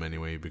still love him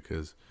anyway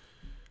because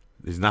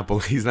he's not.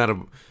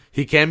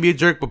 He can be a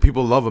jerk, but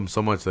people love him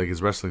so much, like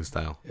his wrestling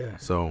style. Yeah.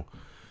 So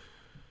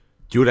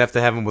you would have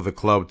to have him with a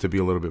club to be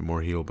a little bit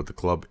more heel, but the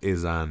club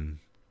is on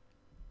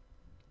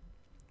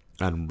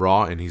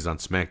Raw and he's on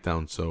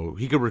SmackDown, so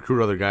he could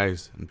recruit other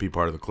guys and be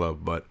part of the club.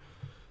 But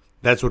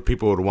that's what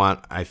people would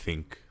want, I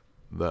think.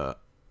 The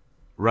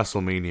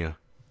WrestleMania,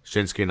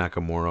 Shinsuke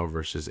Nakamura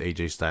versus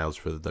AJ Styles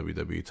for the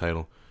WWE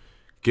title.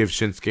 Give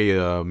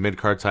Shinsuke a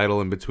mid-card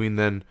title in between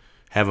then.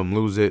 Have him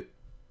lose it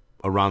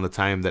around the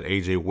time that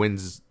AJ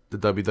wins the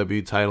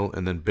WWE title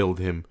and then build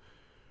him.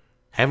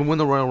 Have him win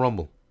the Royal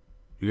Rumble.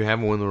 You can have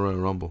him win the Royal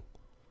Rumble.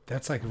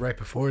 That's like right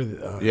before the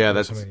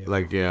that's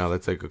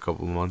that's like a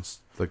couple of months,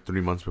 like 3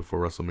 months before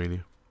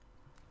WrestleMania.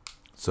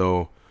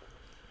 So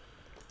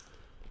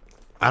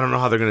I don't know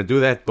how they're gonna do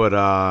that,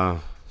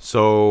 but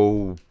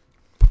so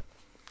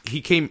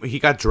he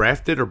got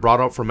drafted or brought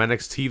up from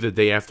NXT the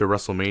day after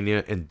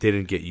WrestleMania and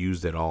didn't get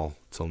used at all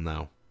till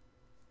now.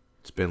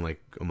 It's been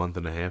like a month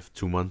and a half,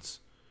 2 months,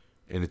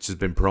 and it's just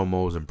been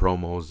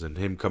promos and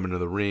him coming to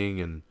the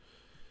ring and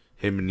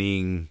him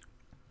kneeing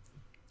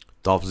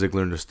Dolph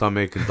Ziggler in the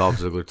stomach and Dolph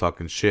Ziggler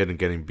talking shit and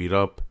getting beat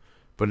up,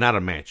 but not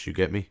a match. You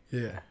get me?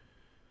 Yeah.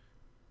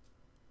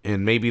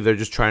 And maybe they're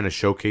just trying to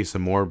showcase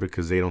him more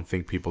because they don't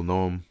think people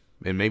know him,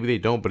 and maybe they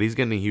don't. But he's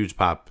getting a huge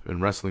pop,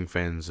 and wrestling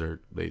fans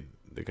they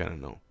kind of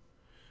know.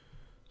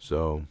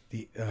 So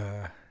he's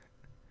not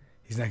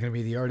going to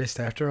be the artist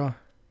after all.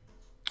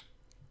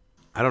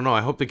 I don't know.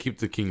 I hope they keep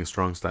the King of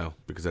Strong style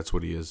because that's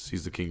what he is.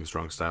 He's the King of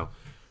Strong style.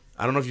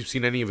 I don't know if you've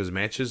seen any of his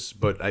matches,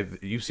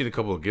 but you've seen a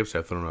couple of gifs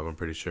I've thrown up. I'm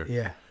pretty sure.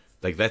 Yeah.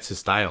 Like, that's his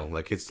style.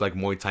 Like, it's like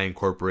Muay Thai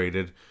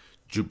incorporated,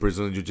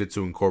 Brazilian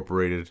Jiu-Jitsu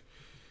incorporated.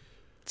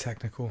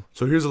 Technical.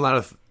 So here's a lot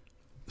of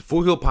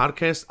Full Heel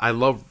podcast. I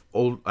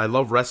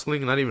love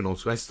wrestling, not even old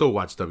school. I still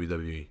watch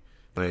WWE.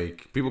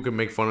 Like, people can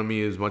make fun of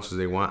me as much as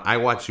they want. I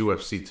watch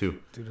UFC too.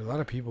 Dude, a lot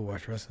of people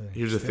watch wrestling.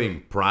 Here's the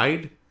thing.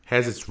 Pride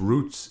has its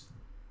roots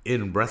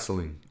in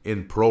wrestling,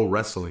 in pro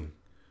wrestling.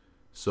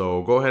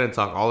 So go ahead and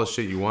talk all the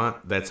shit you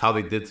want. That's what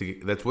they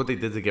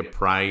did to get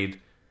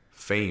Pride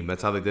fame.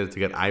 That's how they did it to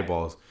get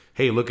eyeballs.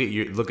 Hey, look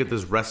at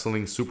this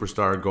wrestling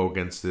superstar go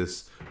against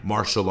this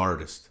martial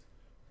artist.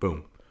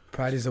 Boom.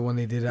 Pride is the one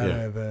they did out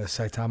of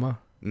Saitama.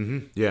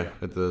 Mm-hmm. Yeah,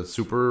 at the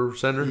Super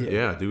Center.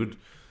 Yeah, dude.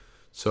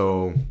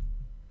 So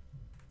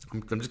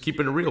I'm just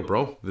keeping it real,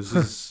 bro. This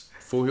is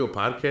Full Heel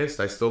Podcast.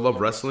 I still love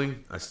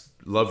wrestling. I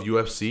love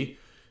UFC.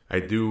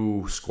 I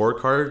do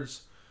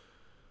scorecards.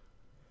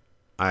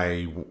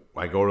 I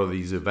go to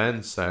these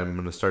events. I'm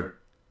gonna start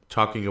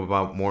talking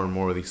about more and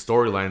more of these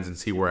storylines and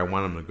see where I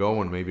want them to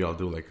go, and maybe I'll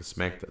do like a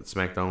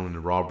SmackDown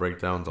and Raw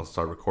breakdowns. I'll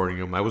start recording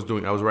them. I was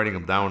writing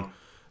them down.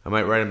 I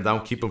might write them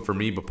down, keep them for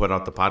me, but put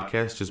out the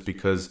podcast just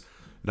because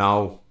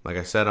now, like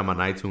I said, I'm on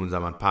iTunes,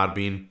 I'm on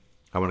Podbean.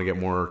 I want to get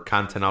more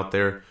content out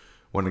there.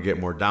 Want to get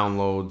more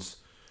downloads.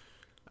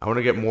 I want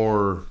to get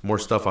more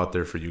stuff out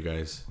there for you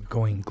guys.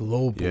 Going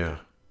global.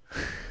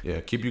 Yeah.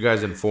 Keep you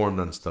guys informed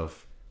on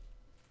stuff.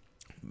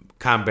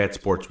 Combat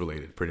sports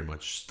related, pretty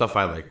much stuff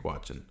I like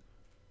watching.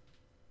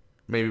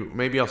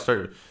 Maybe I'll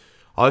start.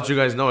 I'll let you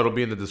guys know. It'll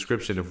be in the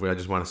description if I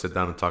just want to sit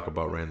down and talk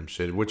about random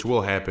shit, which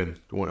will happen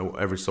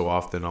every so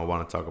often. I'll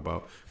want to talk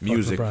about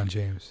music. LeBron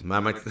James. I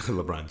might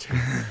LeBron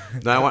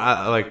James. No,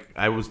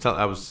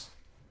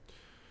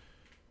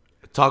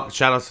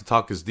 shout outs to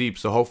Talk is Deep.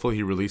 So hopefully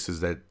he releases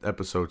that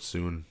episode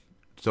soon.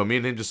 So me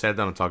and him just sat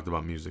down and talked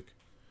about music.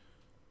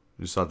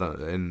 We saw that,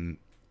 and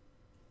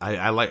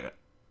I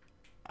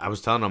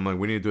was telling him, like,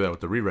 we need to do that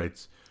with the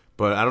rewrites,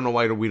 but I don't know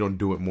why we don't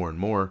do it more and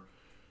more.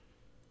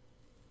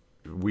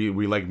 We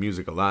like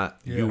music a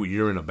lot. Yeah.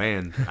 You're in a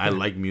band. I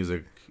like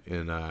music,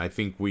 and I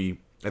think we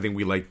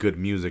like good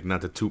music. Not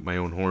to toot my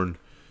own horn,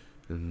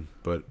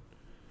 but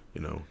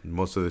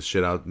most of this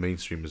shit out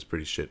mainstream is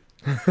pretty shit.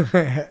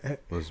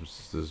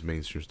 This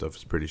mainstream stuff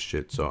is pretty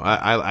shit. So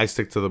I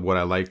stick to what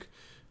I like.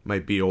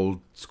 Might be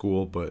old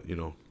school, but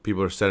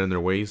people are set in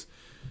their ways,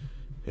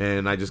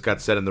 and I just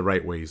got set in the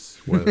right ways.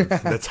 Well,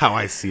 that's how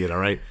I see it. All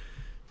right,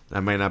 I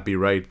might not be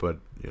right, but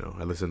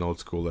I listen to old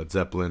school, Led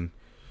Zeppelin,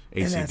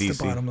 AC/DC. And that's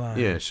the bottom line.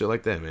 Yeah, shit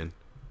like that, man.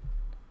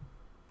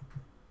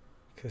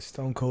 Because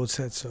Stone Cold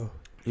said so.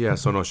 Yeah,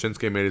 so no,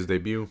 Shinsuke made his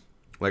debut.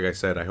 Like I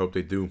said, I hope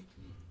they do.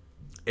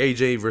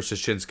 AJ versus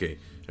Shinsuke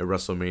at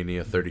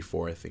WrestleMania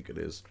 34, I think it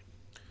is.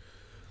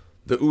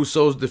 The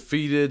Usos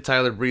defeated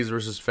Tyler Breeze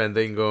versus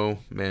Fandango.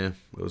 Man,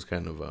 it was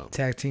kind of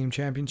Tag Team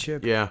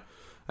Championship. Yeah.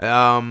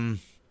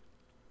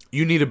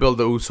 You need to build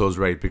the Usos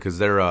right because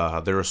they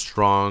were a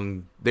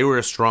strong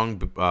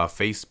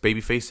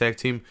babyface tag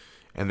team,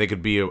 and they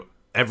could be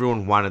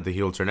everyone wanted the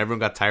heel turn. Everyone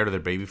got tired of their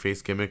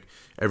babyface gimmick.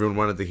 Everyone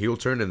wanted the heel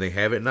turn, and they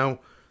have it now.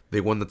 They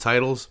won the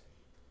titles,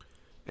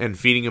 and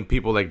feeding them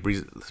people like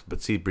Breeze.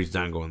 But see,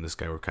 Breezango and this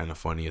guy were kind of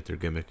funny at their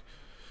gimmick.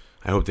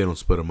 I hope they don't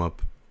split them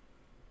up.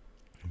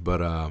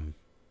 But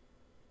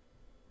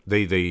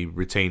they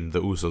retained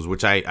the Usos,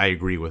 which I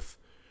agree with.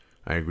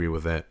 I agree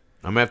with that.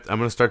 I'm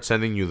gonna start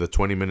sending you the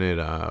 20-minute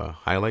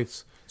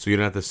highlights, so you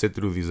don't have to sit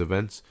through these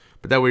events.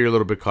 But that way you're a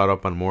little bit caught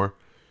up on more.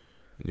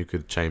 You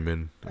could chime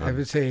in. I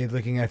would say,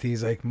 looking at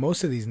these, like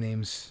most of these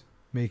names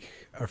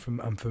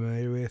I'm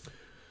familiar with.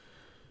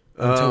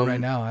 Until right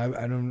now,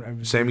 I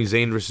don't. Sami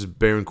Zayn versus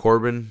Baron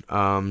Corbin.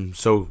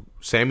 So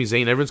Sami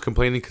Zayn, everyone's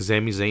complaining because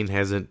Sami Zayn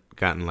hasn't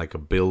gotten like a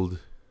build,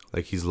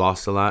 like he's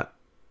lost a lot.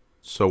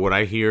 So what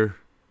I hear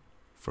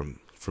from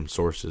my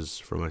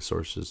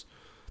sources,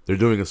 they're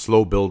doing a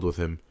slow build with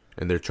him,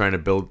 and they're trying to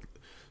build.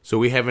 So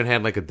we haven't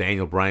had like a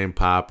Daniel Bryan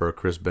pop or a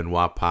Chris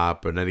Benoit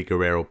pop or an Eddie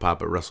Guerrero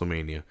pop at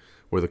WrestleMania,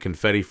 where the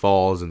confetti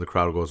falls and the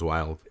crowd goes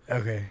wild.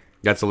 Okay.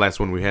 That's the last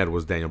one we had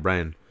was Daniel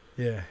Bryan.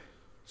 Yeah.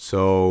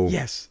 So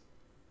yes.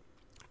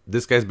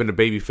 This guy's been a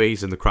baby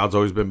face, and the crowd's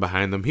always been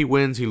behind him. He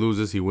wins, he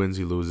loses, he wins,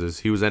 he loses.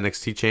 He was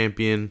NXT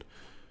champion.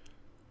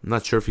 I'm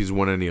not sure if he's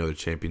won any other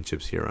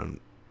championships here on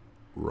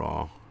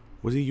Raw.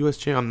 Was he U.S.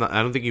 champ?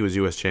 I don't think he was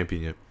U.S.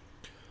 champion yet.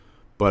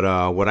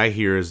 But what I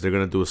hear is they're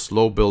going to do a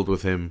slow build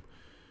with him,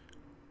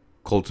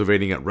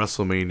 cultivating at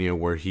WrestleMania,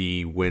 where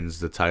he wins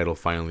the title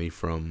finally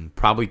from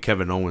probably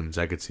Kevin Owens.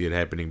 I could see it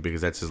happening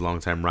because that's his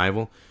longtime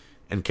rival.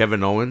 And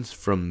Kevin Owens,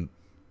 from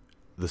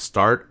the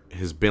start,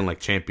 has been like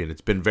champion.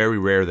 It's been very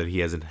rare that he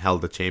hasn't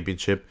held a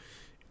championship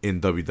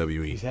in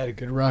WWE. He's had a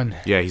good run.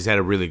 Yeah, he's had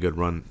a really good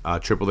run.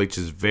 Triple H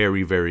is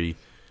very, very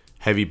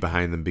heavy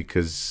behind him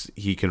because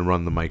he can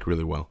run the mic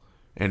really well.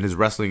 And his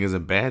wrestling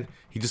isn't bad.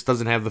 He just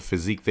doesn't have the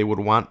physique they would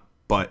want.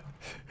 But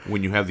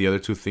when you have the other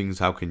two things,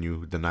 how can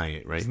you deny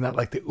it, right? He's not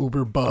like the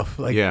uber buff,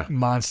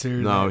 monster.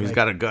 No, he's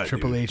got a gut.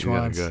 Triple H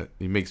wants. Got a gut.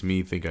 He makes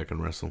me think I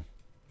can wrestle.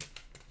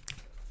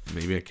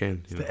 Maybe I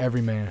can. The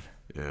everyman.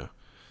 Yeah.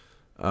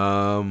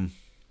 What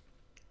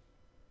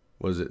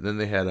was it? Then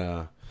they had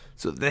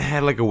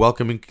like a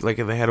welcoming, like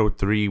they had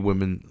 3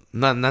 women.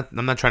 I'm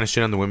not trying to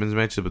shit on the women's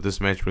matches, but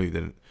this match really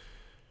didn't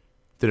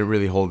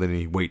really hold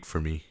any weight for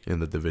me in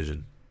the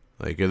division.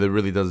 Like it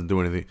really doesn't do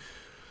anything.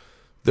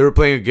 They were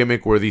playing a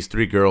gimmick where these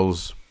 3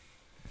 girls,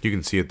 you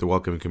can see it, the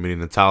welcoming committee,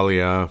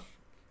 Natalya,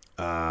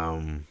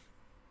 Tamina,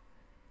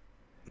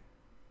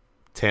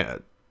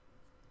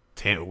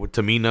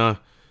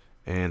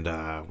 and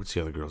what's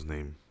the other girl's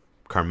name?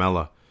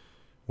 Carmella.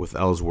 With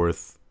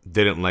Ellsworth,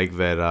 didn't like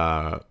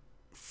that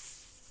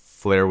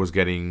Flair was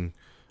getting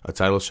a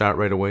title shot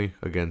right away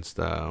against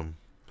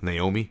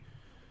Naomi,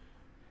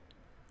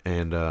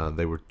 and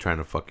they were trying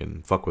to fuck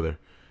with her,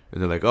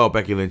 and they're like, "Oh,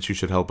 Becky Lynch, you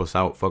should help us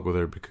out, fuck with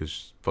her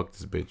because fuck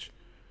this bitch."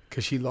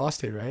 Because she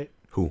lost it, right?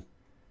 Who?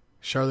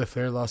 Charlotte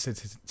Flair lost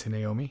it to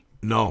Naomi.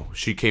 No,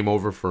 she came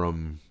over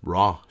from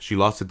Raw. She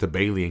lost it to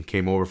Bayley and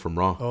came over from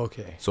Raw.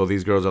 Okay. So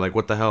these girls are like,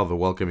 "What the hell?" The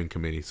welcoming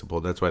committee. So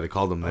that's why they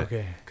called them that.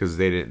 Okay. Because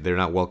they're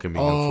not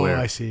welcoming Oh, Flair.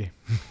 I see.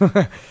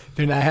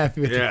 They're not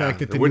happy with the fact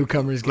that the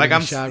newcomers getting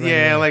a shot.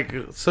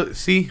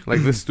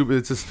 This stupid.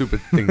 It's a stupid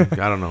thing. I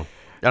don't know.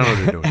 I don't know what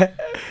they're doing.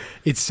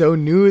 It's so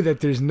new that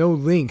there's no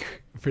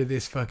link for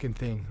this fucking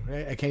thing.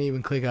 Right? I can't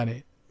even click on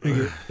it.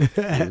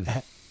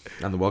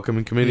 On the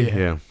welcoming committee,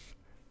 yeah.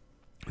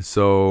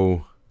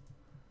 So.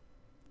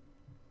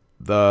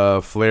 The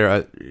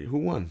Flair, who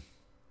won?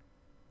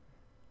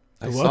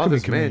 The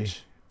welcoming committee.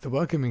 The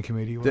welcoming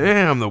committee. Won.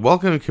 Damn, the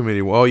welcoming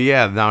committee. Well,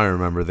 yeah, now I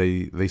remember.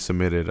 They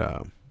submitted.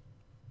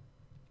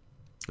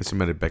 They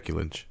submitted Becky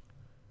Lynch.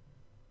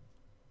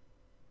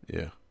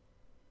 Yeah,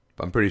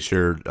 I'm pretty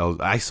sure.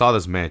 I saw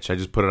this match. I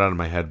just put it out of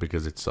my head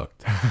because it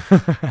sucked.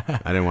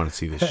 I didn't want to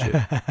see this shit.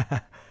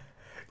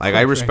 Like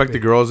I respect the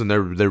girls, and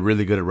they're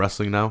really good at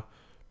wrestling now.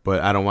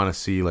 But I don't want to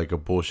see like a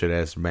bullshit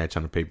ass match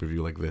on a pay per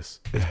view like this.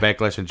 It's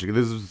Backlash and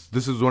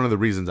this is one of the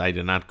reasons I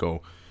did not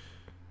go.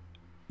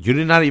 You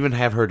did not even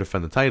have her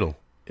defend the title.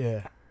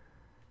 Yeah.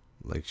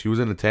 Like she was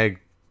in a tag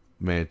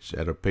match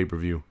at a pay per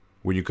view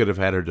when you could have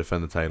had her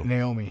defend the title.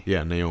 Naomi.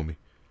 Yeah, Naomi.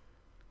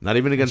 Not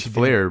even against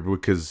Flair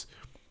because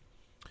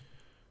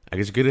I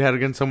guess you could have had it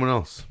against someone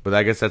else. But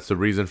I guess that's the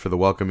reason for the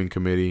welcoming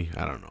committee.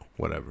 I don't know.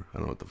 Whatever. I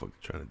don't know what the fuck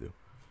they're trying to do.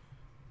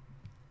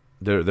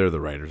 They're the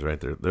writers, right?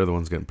 They're the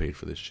ones getting paid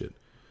for this shit.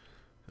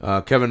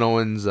 Kevin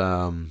Owens,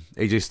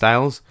 AJ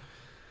Styles,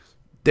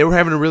 they were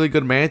having a really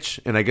good match,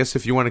 and I guess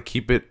if you want to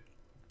keep it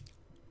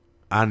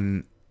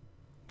on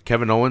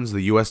Kevin Owens,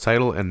 the U.S.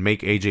 title, and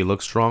make AJ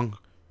look strong,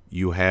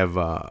 you have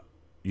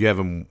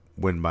Kevin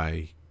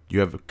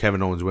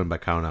Owens win by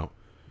count out.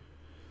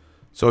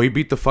 So he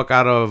beat the fuck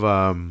out of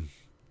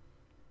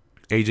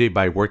AJ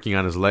by working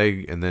on his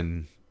leg, and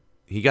then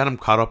he got him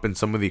caught up in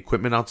some of the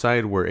equipment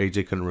outside where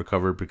AJ couldn't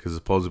recover because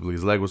supposedly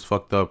his leg was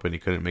fucked up and he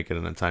couldn't make it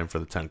in time for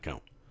the 10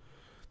 count.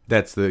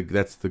 That's the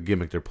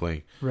gimmick they're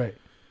playing. Right.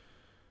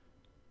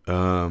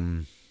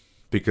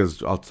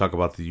 Because I'll talk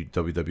about the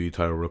WWE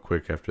title real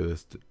quick after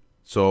this.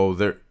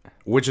 So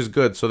which is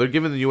good. So they're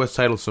giving the US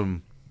title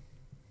some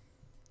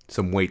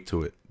weight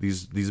to it.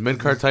 These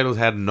mid-card titles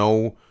had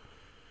no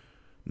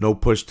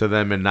push to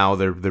them, and now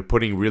they're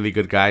putting really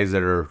good guys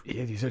that are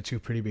these are two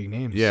pretty big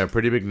names. Yeah,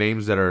 pretty big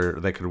names that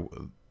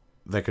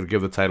could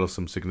give the title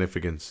some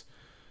significance.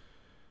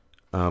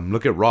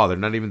 Look at Raw; they're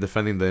not even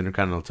defending the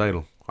Intercontinental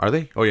title, are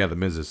they? Oh yeah, the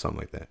Miz is something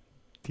like that.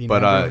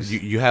 But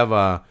you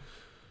have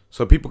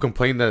so people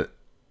complain that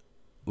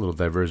little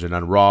diversion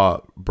on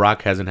Raw.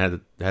 Brock hasn't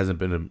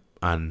been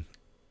on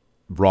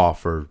Raw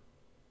for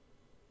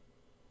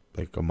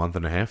like a month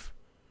and a half.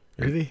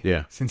 Really?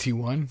 Yeah. Since he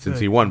won,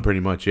 pretty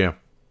much, yeah.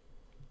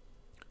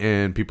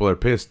 And people are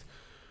pissed.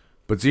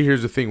 But see,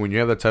 here's the thing. When you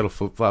have that title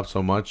flip-flop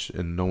so much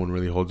and no one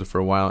really holds it for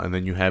a while, and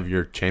then you have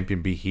your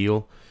champion be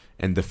heel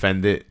and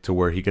defend it to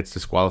where he gets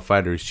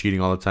disqualified or he's cheating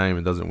all the time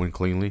and doesn't win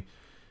cleanly,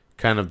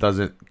 kind of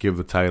doesn't give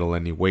the title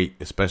any weight,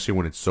 especially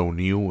when it's so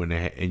new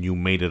and you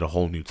made it a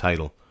whole new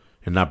title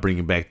and not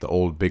bringing back the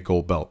old big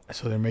gold belt.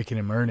 So they're making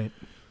him earn it.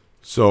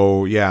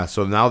 So, yeah.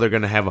 So now they're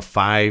going to have a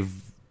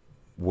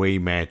 5-way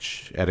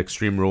match at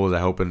Extreme Rules. I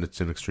hope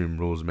it's an Extreme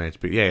Rules match.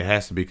 But yeah, it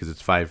has to be because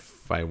it's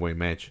five-way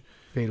match.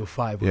 Fatal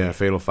 5-way. Yeah,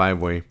 Fatal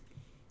 5-way.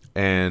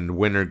 And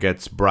winner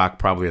gets Brock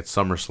probably at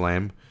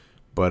SummerSlam.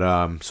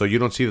 But so you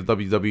don't see the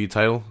WWE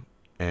title,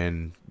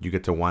 and you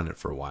get to want it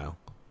for a while.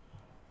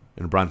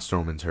 And Braun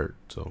Strowman's hurt,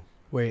 so.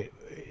 Wait,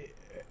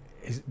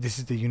 this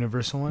is the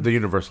Universal one? The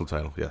Universal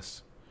title,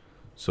 yes.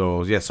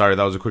 So yeah, sorry,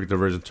 that was a quick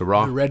diversion to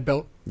Raw. The red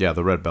belt. Yeah,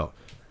 the red belt.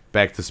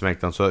 Back to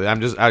SmackDown. So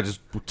I just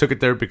took it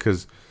there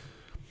because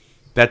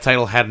that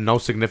title had no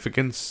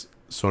significance.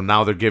 So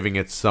now they're giving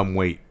it some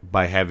weight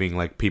by having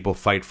like people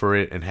fight for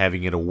it and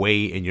having it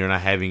away, and you're not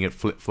having it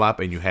flip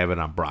flop, and you have it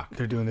on Brock.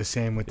 They're doing the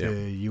same with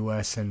the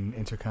U.S. and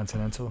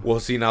Intercontinental.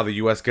 We'll see now the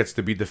U.S. gets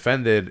to be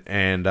defended,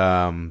 and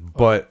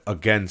but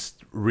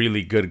against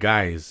really good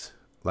guys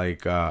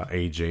like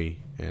AJ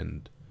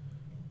and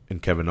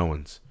Kevin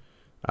Owens.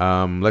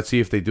 Let's see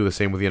if they do the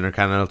same with the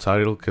Intercontinental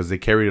title because they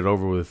carried it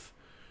over with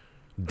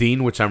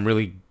Dean, which I'm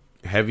really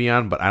heavy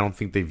on, but I don't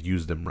think they've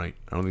used him right.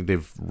 I don't think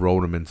they've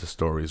rolled him into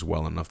stories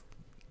well enough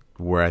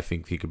where I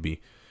think he could be.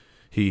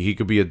 He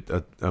could be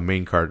a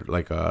main card,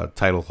 like a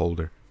title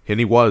holder. And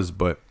he was,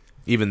 but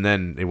even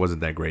then, it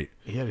wasn't that great.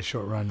 He had a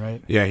short run,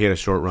 right? Yeah, he had a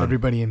short run.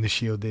 Everybody in the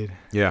Shield did.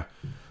 Yeah.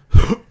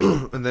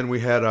 And then we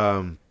had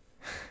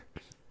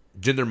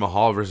Jinder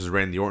Mahal versus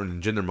Randy Orton,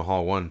 and Jinder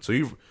Mahal won. So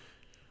you've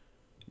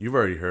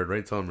already heard,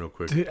 right? Tell him real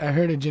quick. Dude, I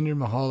heard of Jinder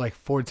Mahal like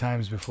 4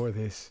 times before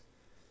this.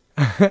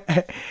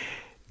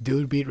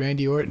 Dude beat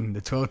Randy Orton,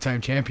 the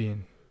 12-time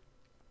champion.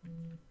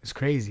 It's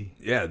crazy.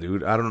 Yeah,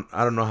 dude. I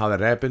don't know how that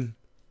happened.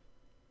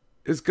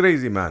 It's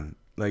crazy, man.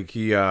 Like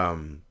he I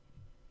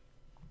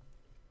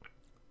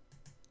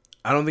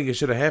don't think it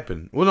should have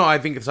happened. Well, no, I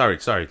think sorry.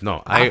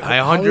 No. I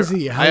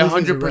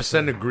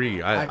 100%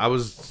 agree. I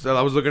was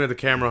looking at the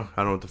camera.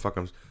 I don't know what the fuck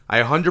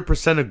I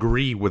 100%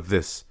 agree with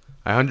this.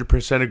 I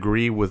 100%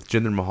 agree with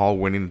Jinder Mahal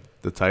winning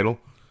the title.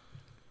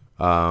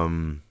 I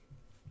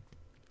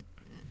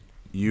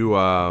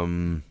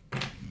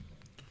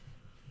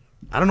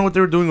don't know what they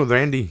were doing with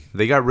Randy.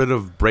 They got rid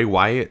of Bray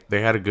Wyatt.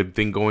 They had a good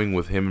thing going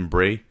with him and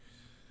Bray.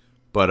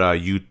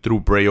 But you threw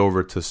Bray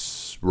over to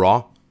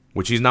Raw,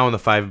 which he's now in the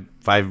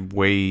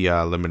five-way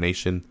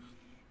elimination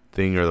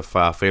thing, or the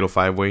Fatal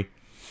 5-way.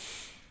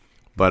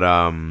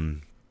 But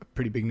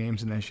pretty big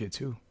names in that shit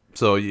too.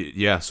 So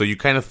yeah, so you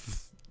kind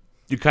of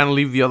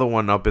leave the other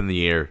one up in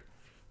the air,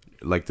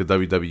 like the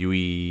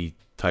WWE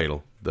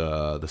title,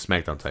 the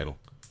SmackDown title,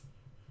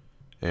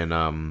 and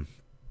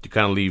you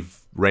kind of leave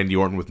Randy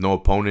Orton with no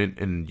opponent,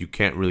 and you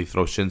can't really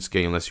throw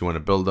Shinsuke unless you want to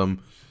build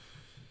him.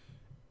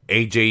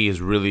 AJ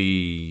is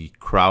really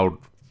crowd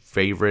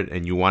favorite,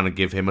 and you want to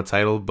give him a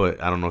title, but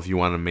I don't know if you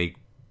want to make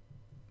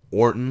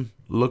Orton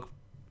look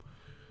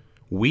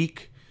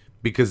weak,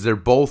 because they're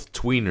both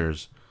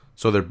tweeners,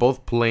 so they're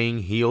both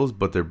playing heels,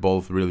 but they're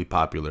both really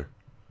popular.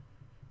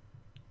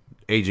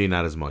 AJ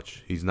not as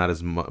much. He's not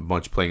as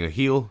much playing a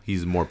heel.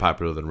 He's more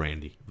popular than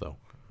Randy, though.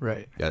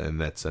 Right. Yeah, in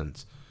that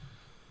sense.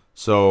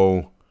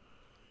 So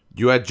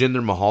you had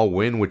Jinder Mahal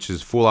win, which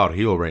is full out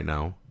heel right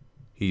now.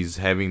 He's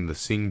having the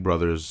Singh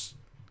brothers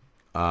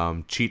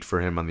cheat for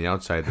him on the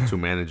outside, the two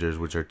managers,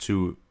 which are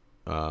two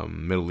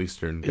Middle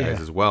Eastern guys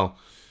Yeah. as well,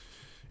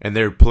 and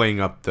they're playing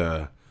up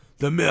the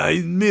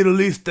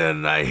Middle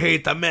Eastern. I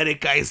hate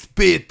America. I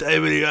spit.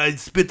 I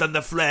spit on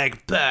the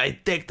flag. I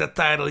take the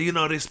title.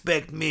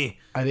 Respect me.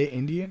 Are they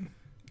Indian?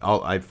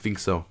 I think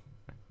so.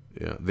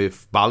 Yeah, they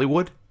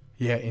Bollywood.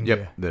 Yeah, India.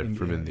 Yep, they're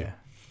from India.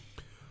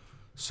 Yeah.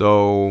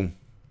 So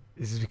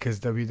This is because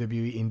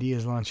WWE India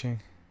is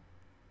launching.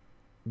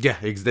 yeah,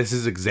 this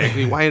is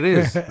exactly why it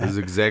is. This is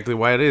exactly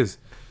why it is.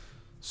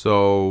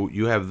 So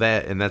you have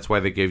that, and that's why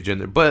they gave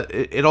Jinder. But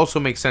it also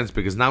makes sense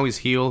because now he's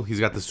heel. He's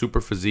got the super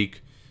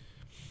physique,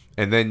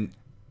 and then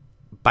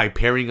by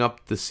pairing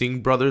up the Singh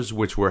brothers,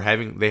 which were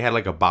they had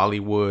like a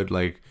Bollywood,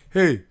 like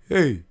hey,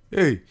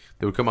 they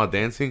would come out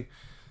dancing.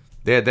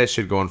 They had that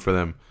shit going for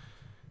them,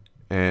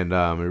 and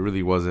it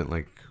really wasn't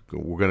like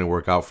we're gonna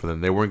work out for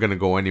them. They weren't gonna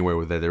go anywhere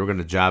with that. They were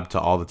gonna job to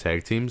all the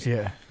tag teams.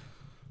 Yeah.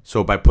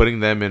 So by putting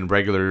them in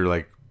regular,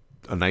 like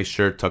a nice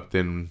shirt tucked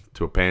in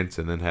to a pants,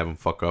 and then have them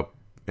fuck up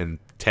and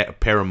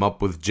pair them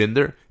up with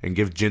Jinder and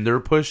give Jinder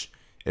a push,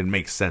 it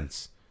makes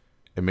sense.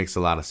 It makes a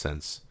lot of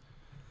sense.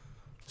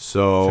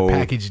 So It's a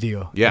package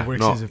deal. yeah, It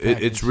works no, as a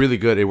package. it's really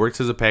good. It works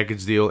as a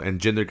package deal, and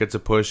Jinder gets a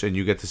push, and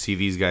you get to see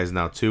these guys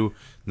now too,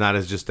 not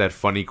as just that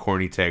funny,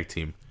 corny tag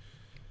team.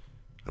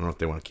 I don't know if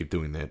they want to keep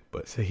doing that,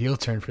 but It's a heel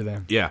turn for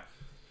them. yeah.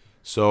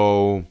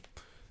 So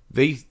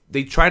they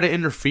try to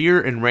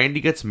interfere, and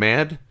Randy gets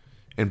mad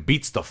and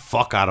beats the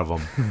fuck out of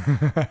him.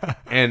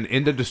 And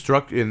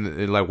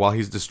like while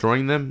he's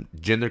destroying them,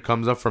 Jinder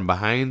comes up from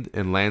behind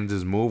and lands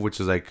his move, which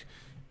is like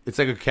it's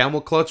like a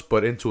camel clutch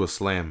but into a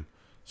slam.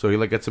 So he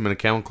like gets him in a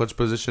camel clutch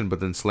position, but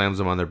then slams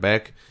them on their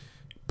back,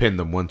 pin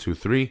them 1, 2,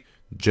 3.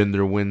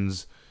 Jinder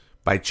wins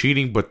by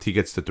cheating, but he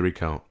gets the 3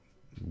 count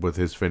with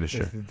his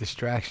finisher. It's the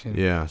distraction.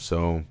 Yeah,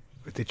 so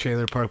With the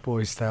Trailer Park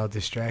Boys style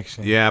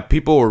distraction. yeah,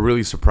 people were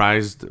really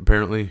surprised.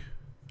 Apparently,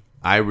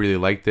 I really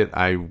liked it.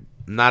 I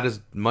not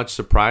as much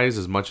surprised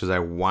as much as I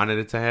wanted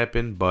it to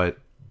happen, but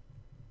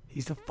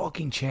He's the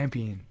fucking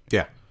champion.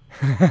 yeah,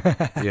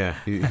 yeah,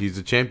 he's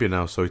a champion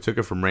now. So he took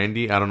it from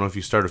Randy. I don't know if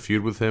you start a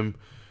feud with him,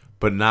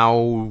 but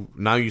now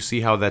you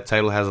see how that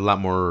title has a lot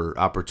more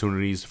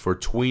opportunities for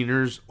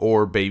tweeners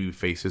or baby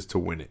faces to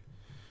win it.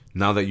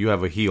 Now that you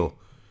have a heel,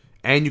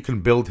 and you can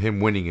build him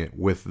winning it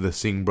with the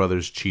Singh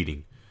brothers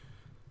cheating.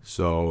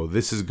 So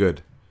this is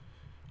good.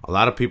 A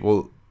lot of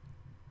people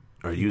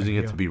are using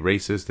it to be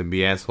racist and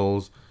be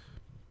assholes.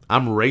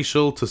 I'm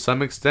racial to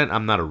some extent.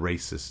 I'm not a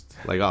racist.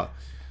 Like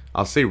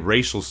I'll say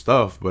racial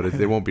stuff, but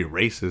it won't be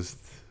racist.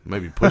 It might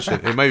be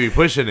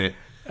pushing it.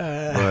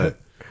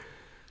 But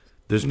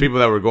there's people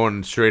that were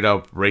going straight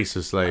up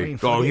racist,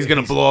 like, oh, he's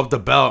gonna blow up the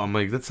belt. I'm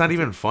like, that's not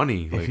even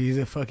funny. If Like, he's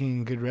a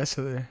fucking good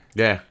wrestler.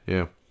 yeah.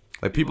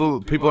 Like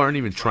people aren't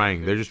even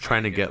trying. They're just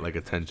trying to get like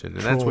attention,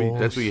 and that's what you yeah.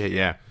 That's what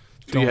you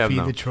Don't have feed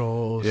now. the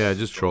trolls. Yeah,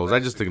 just trolls. I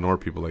just ignore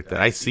people like that.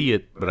 I see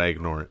it, but I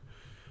ignore it.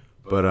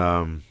 But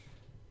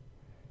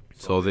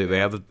so they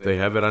have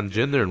it on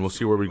Jinder, and we'll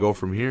see where we go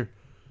from here.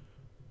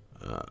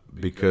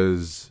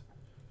 Because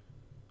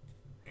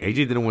AJ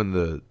didn't win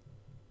the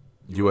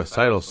U.S.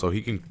 title, so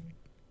he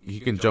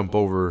can jump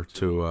over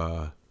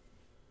to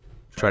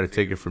try to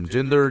take it from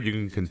Jinder. You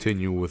can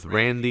continue with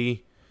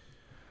Randy.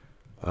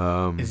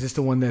 Is this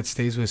the one that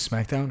stays with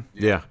SmackDown?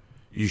 Yeah,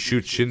 you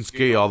shoot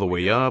Shinsuke all the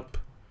way up.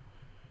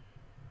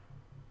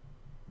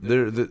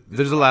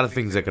 There's a lot of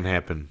things that can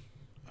happen.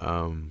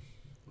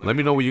 Let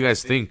me know what you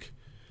guys think.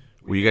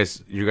 You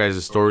guys'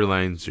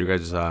 storylines, your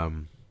guys'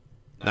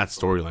 not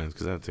storylines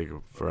because that'll take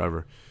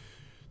forever.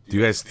 Do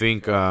you guys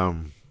think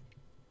Jinder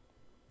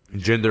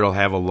will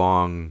have a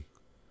long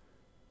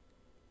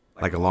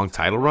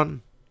title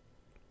run?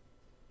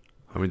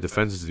 How many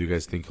defenses do you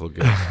guys think he'll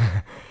get?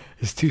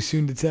 It's too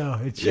soon to tell.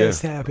 It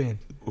just happened.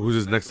 Who's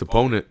his next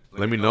opponent?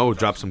 Let me know.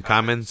 Drop some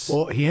comments.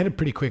 Well, he had a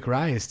pretty quick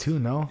rise too,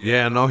 no?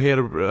 Yeah, no,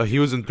 he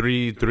was in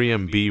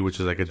 3MB, which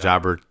is like a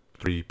jobber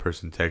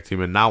 3-person tag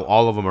team, and now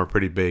all of them are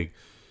pretty big.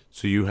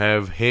 So you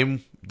have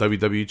him,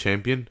 WWE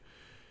champion.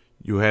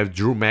 You have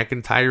Drew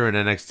McIntyre in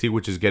NXT,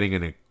 which is getting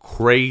a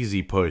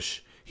crazy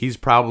push. He's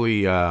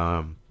probably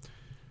taking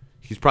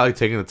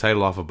the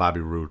title off of Bobby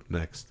Roode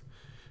next.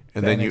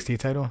 And then NXT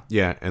title?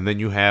 Yeah, and then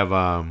you have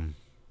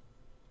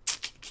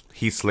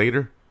Heath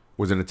Slater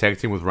was in a tag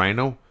team with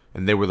Rhino,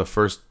 and they were the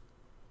first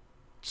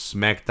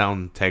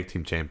SmackDown tag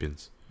team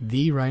champions.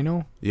 The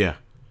Rhino? Yeah.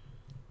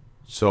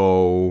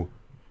 So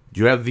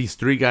you have these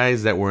 3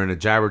 guys that were in a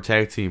jobber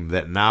tag team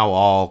that now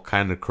all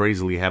kind of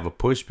crazily have a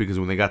push because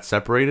when they got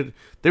separated,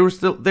 they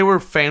were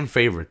fan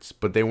favorites,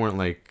 but they weren't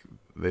like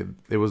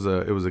it was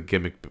a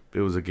gimmick.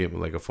 It was a gimmick,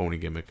 like a phony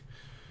gimmick.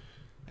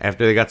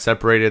 After they got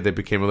separated, they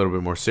became a little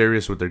bit more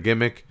serious with their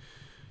gimmick,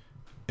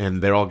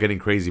 and they're all getting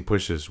crazy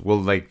pushes. Well,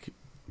 like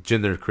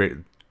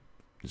Jinder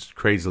is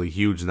crazily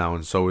huge now,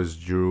 and so is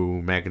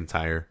Drew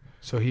McIntyre.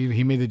 So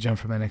he made the jump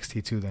from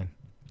NXT too then?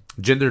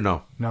 Jinder,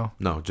 no. No?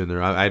 No,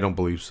 Jinder, I don't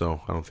believe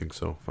so. I don't think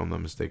so. If I'm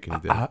not mistaken, he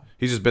did.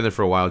 He's just been there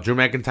for a while. Drew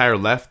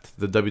McIntyre left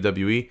the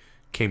WWE,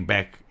 came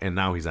back, and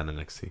now he's on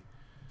NXT.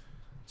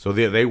 So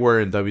they were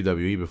in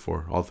WWE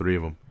before, all 3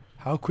 of them.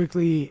 How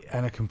quickly,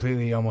 on a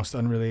completely almost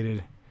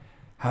unrelated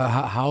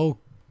How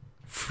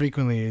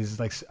frequently is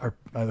are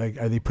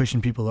they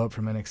pushing people up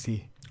from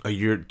NXT? A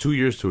year, 2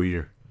 years to a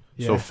year.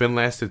 Yeah. So Finn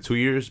lasted 2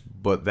 years,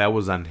 but that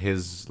was on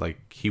his,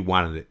 like, he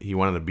wanted it. He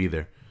wanted to be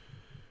there.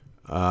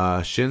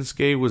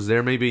 Shinsuke was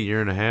there maybe a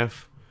year and a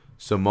half.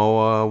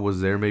 Samoa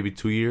was there maybe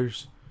 2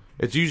 years.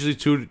 It's usually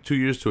 2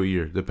 years to a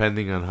year,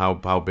 depending on how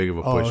big of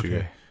a push you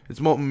get. It's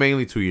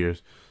mainly 2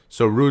 years.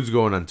 So Rude's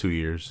going on 2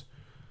 years.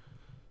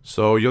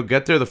 So you'll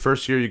get there the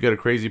first year, you get a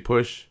crazy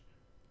push.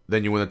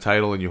 Then you win the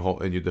title and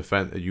you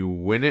defend. You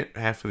win it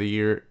half of the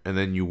year, and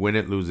then you win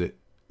it, lose it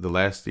the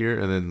last year,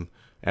 and then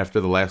after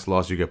the last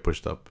loss, you get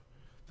pushed up.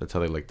 That's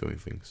how they like doing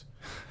things.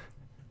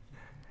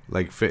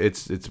 Like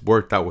it's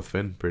worked out with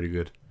Finn pretty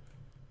good.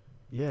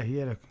 Yeah, he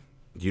had a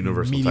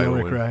universal title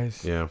win.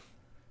 Rise. Yeah.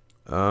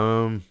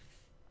 I'll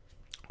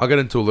get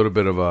into a little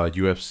bit of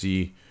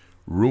UFC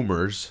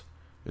rumors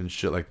and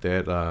shit like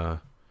that. Well,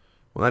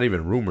 not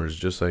even rumors,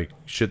 just like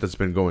shit that's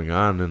been going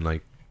on and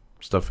like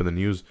stuff in the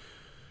news.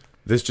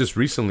 This just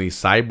recently,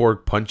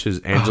 Cyborg punches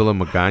Angela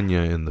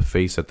Magana in the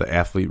face at the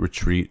athlete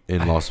retreat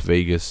in Las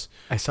Vegas.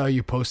 I saw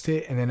you post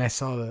it, and then I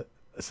saw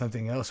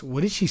something else.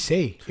 What did she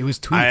say? It was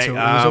tweets. It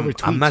was over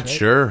tweets. I'm not right?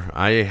 sure.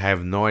 I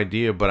have no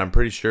idea, but I'm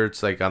pretty sure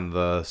it's like on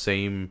the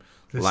same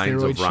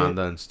lines of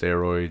Ronda and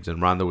steroids,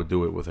 and Ronda would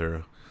do it with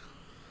her.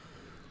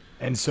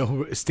 And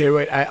so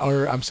steroids.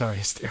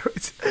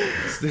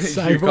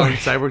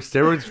 Cyborg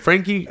steroids.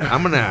 Frankie,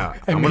 I'm gonna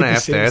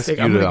have to ask you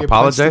to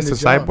apologize to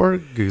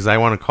Cyborg because I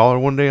want to call her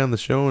one day on the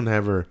show and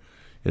have her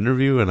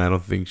interview, and I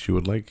don't think she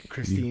would like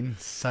Christine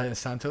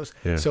Santos.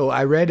 Yeah. So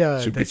I read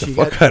that she beat the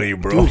fuck out of you,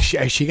 bro. Dude,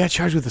 she got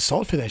charged with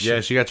assault for that shit. Yeah,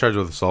 she got charged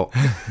with assault.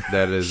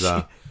 That is,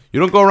 you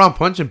don't go around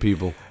punching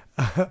people.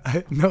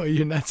 No,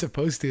 you're not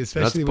supposed to,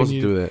 especially when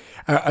you do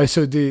that.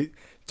 So do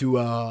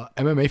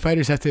MMA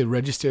fighters have to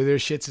register their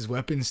shits as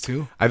weapons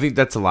too? I think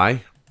that's a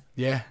lie.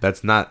 Yeah,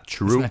 that's not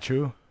true. It's not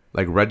true.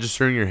 Like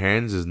registering your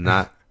hands is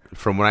not.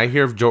 From what I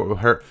hear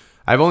of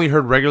I've only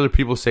heard regular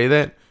people say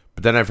that,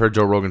 but then I've heard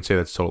Joe Rogan say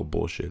that's total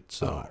bullshit.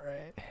 So, all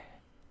right.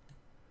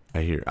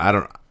 I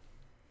don't.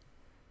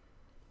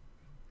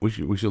 We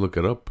should look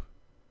it up.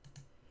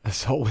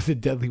 Assault with a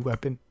deadly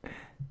weapon.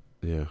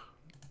 Yeah,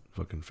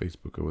 fucking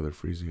Facebook over there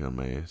freezing on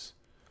my ass.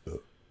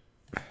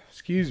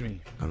 Excuse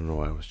me. I don't know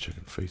why I was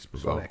checking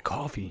Facebook. All that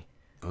coffee.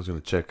 I was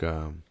gonna check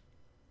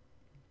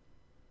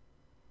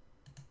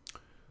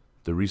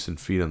the recent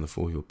feed on the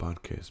Full Heel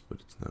podcast, but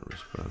it's not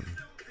responding.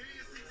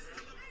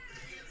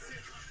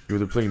 You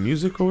were playing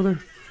music over there?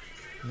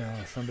 No,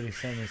 somebody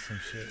sent me some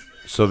shit.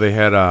 So they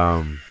had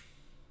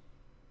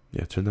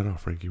yeah, turn that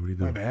off, Frankie. What are you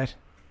doing? My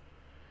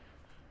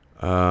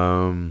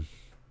bad.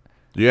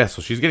 Yeah,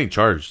 so she's getting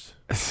charged.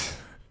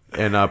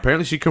 And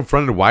apparently she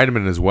confronted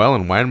Weidman as well,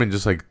 and Weidman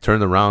just like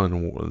turned around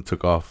and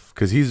took off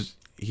because he's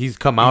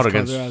come out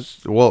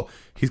against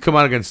he's come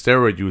out against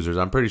steroid users.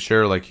 I'm pretty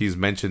sure like he's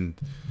mentioned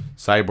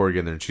Cyborg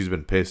in there, and she's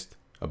been pissed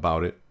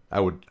about it.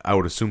 I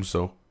would assume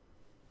so.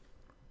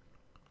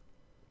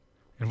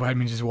 And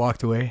Weidman just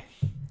walked away.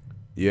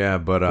 Yeah,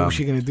 but what was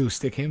she gonna do?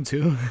 Stick him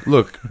too?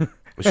 Look,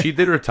 she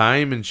did her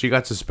time and she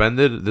got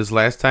suspended. This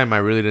last time, I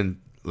really didn't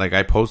like.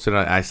 I posted.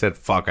 I said,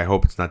 "Fuck." I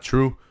hope it's not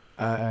true.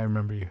 I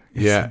remember you.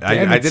 Yeah,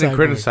 I didn't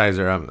criticize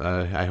her.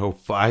 I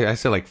hope I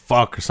said like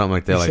 "fuck" or something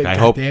like that. Like I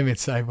hope. Damn it,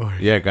 Cyborg.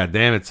 Yeah, God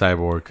damn it,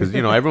 Cyborg. Because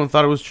everyone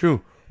thought it was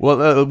true.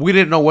 Well, we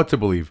didn't know what to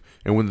believe,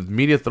 and when the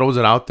media throws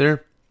it out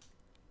there,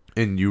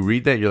 and you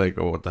read that, you're like,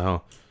 "Oh, what the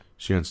hell?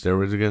 She on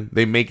steroids again?"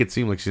 They make it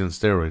seem like she's on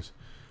steroids.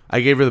 I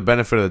gave her the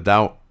benefit of the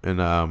doubt,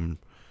 and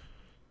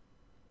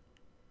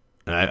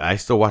I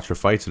still watch her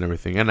fights and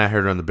everything. And I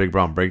heard her on the Big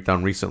Brown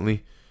Breakdown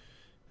recently,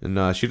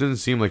 and she doesn't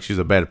seem like she's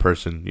a bad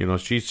person.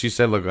 She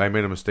said, "Look, I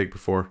made a mistake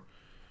before."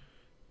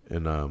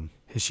 And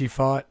has she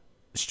fought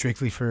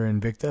strictly for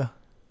Invicta?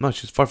 No,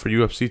 she's fought for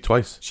UFC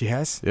twice. She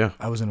has? Yeah,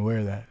 I wasn't aware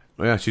of that.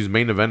 Oh, yeah, she's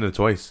main evented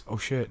twice. Oh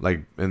shit!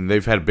 Like, and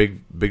they've had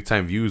big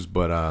time views,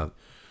 but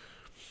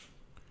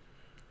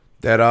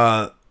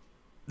that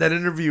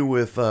interview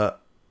with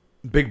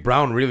Big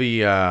Brown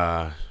really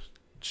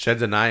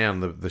sheds an eye on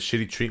the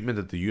shitty treatment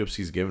that the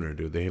UFC's given her,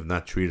 dude. They have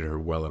not treated her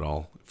well at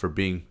all for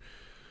being,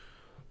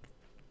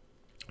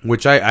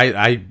 which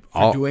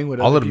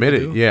I'll admit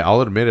it. Yeah,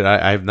 I'll admit it.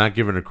 I have not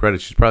given her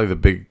credit. She's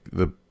probably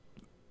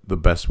the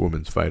best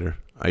women's fighter.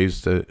 I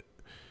used to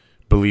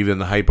believe in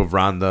the hype of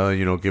Ronda,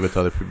 give it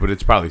to other people, but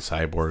it's probably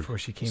Cyborg. Before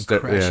she came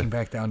crashing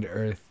back down to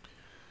earth.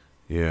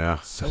 Yeah.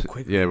 So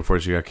quickly. Yeah, before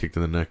she got kicked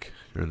in the neck.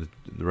 Or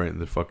right in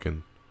the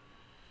fucking...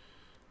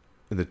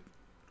 what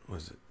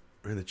was it?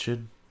 Right in the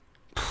chin?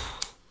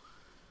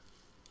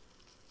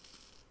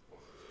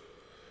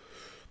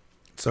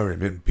 Sorry, I'm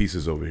hitting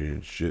pieces over here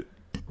and shit.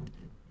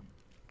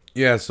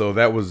 Yeah, so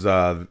that was...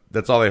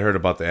 that's all I heard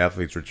about the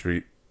athletes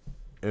retreat.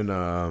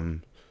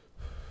 And,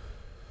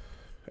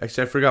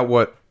 actually, I forgot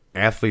what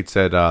athlete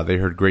said they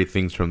heard great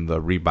things from the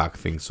Reebok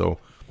thing, so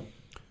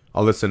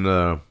I'll listen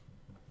to...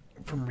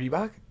 From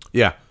Reebok?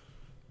 Yeah.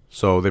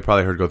 So they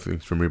probably heard good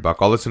things from Reebok.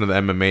 I'll listen to the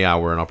MMA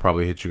Hour, and I'll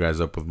probably hit you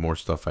guys up with more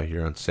stuff I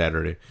hear on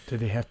Saturday.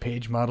 Did they have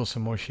Paige model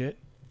some more shit?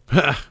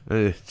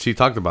 She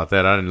talked about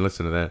that. I didn't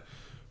listen to that.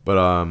 But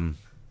I'm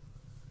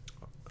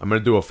gonna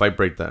do a fight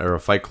break or a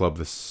fight club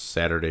this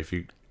Saturday if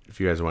you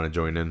guys want to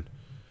join in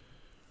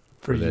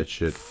for that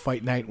shit.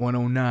 Fight Night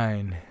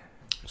 109.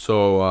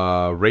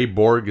 So Ray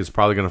Borg is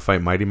probably gonna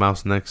fight Mighty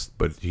Mouse next,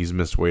 but he's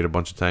missed weight a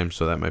bunch of times,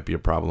 so that might be a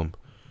problem.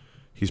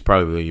 He's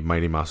probably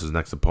Mighty Mouse's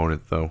next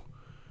opponent though.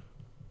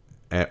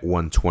 At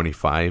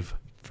 125.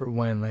 For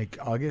when, like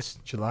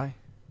August, July?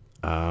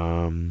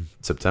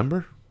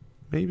 September,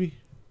 maybe.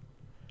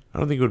 I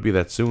don't think it would be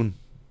that soon.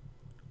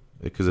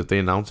 Because if they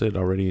announce it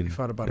already in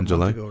July,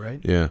 month ago, right?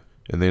 Yeah,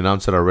 and they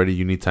announced it already.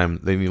 You need time.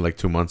 They need like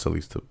 2 months at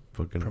least to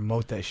fucking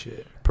promote that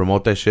shit,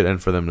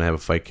 and for them to have a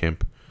fight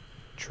camp,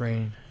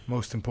 train.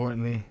 Most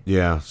importantly,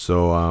 yeah.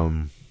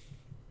 So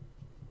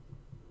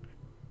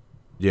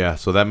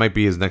so that might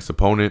be his next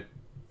opponent.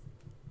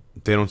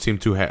 They don't seem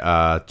too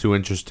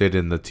interested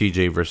in the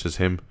TJ versus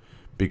him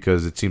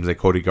because it seems like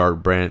Cody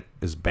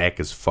Garbrandt's back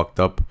is fucked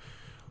up.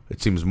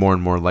 It seems more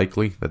and more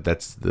likely that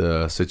that's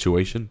the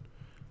situation.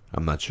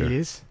 I'm not sure. He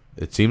is?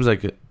 It seems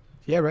like it.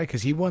 Yeah, right.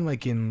 Because he won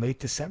like in late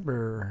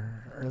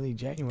December, early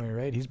January,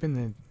 right?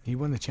 He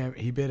won the champ.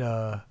 He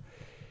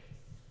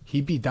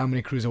beat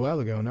Dominic Cruz a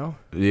while ago. No.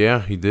 Yeah,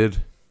 he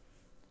did.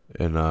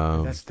 And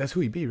that's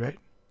who he beat, right?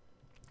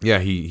 Yeah,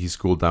 he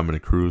schooled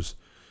Dominic Cruz,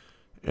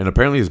 and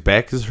apparently his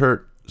back is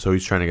hurt, so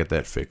he's trying to get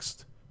that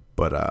fixed.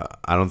 But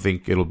I don't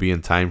think it'll be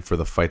in time for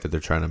the fight that they're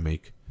trying to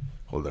make.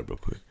 Hold that real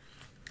quick.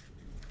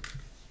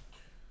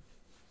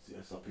 See,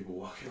 I saw people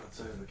walking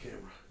outside of the camera.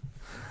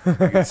 You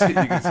can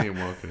see him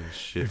walking and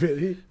shit.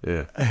 Really?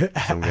 Yeah.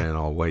 Some guy in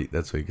all white.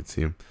 That's why you can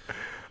see him.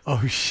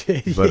 Oh,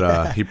 shit.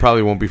 But he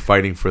probably won't be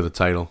fighting for the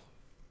title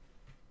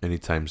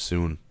anytime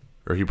soon.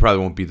 Or he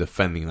probably won't be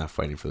defending, not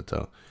fighting for the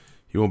title.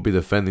 He won't be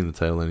defending the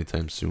title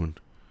anytime soon.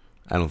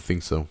 I don't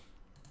think so.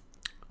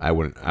 I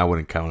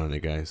wouldn't count on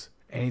it, guys.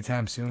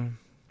 Anytime soon.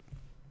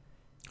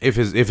 If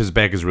his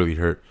back is really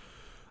hurt.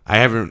 I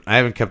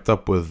haven't kept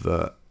up with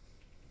the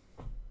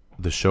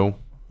show.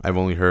 I've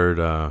only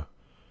heard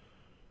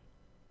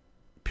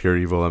Pure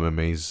Evil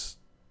MMA's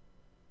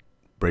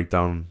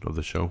breakdown of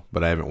the show,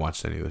 but I haven't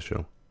watched any of the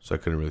show, so I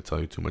couldn't really tell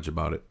you too much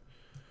about it.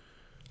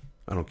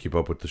 I don't keep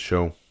up with the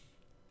show.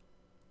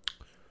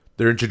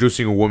 They're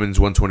introducing a women's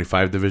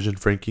 125 division,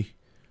 Frankie.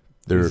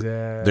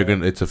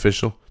 It's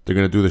official. They're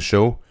gonna do the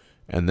show,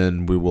 and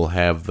then we will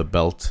have the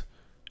belt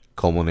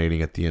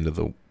culminating at the end of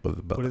the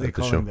belt. What are they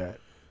calling that?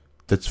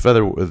 That's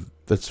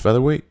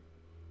featherweight.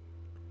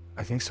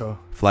 I think so.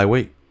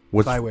 Flyweight.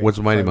 What's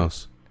Mighty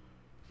Mouse?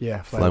 Yeah,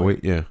 flyweight.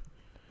 Yeah.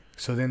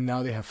 So then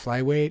now they have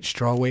flyweight,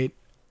 strawweight,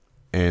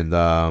 and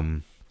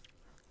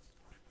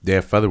they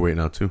have featherweight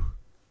now too.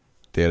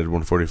 They added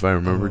 145.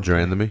 Remember,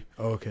 Durandamy?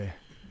 Oh, okay.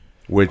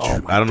 Which I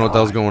don't know what the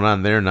hell's going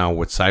on there now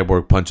with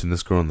Cyborg punching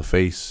this girl in the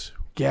face.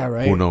 Yeah,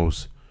 right. Who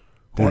knows?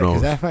 Who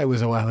knows? Because that fight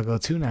was a while ago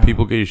too. Now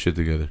people get your shit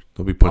together.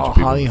 Don't be punching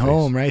people Holly in the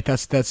Holm, face. right?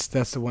 That's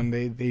the one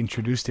they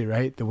introduced it,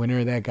 right? The winner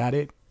of that got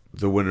it.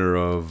 The winner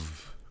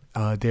of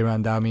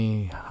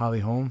Durandamy, Holly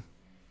Holm.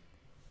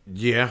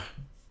 Yeah.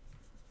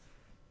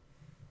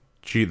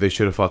 They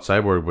should have fought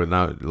Cyborg, but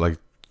now like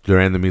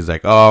Durandamy's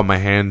like, oh, my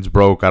hand's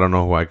broke. I don't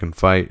know who I can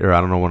fight, or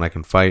I don't know when I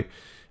can fight.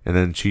 And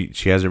then she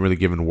hasn't really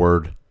given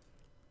word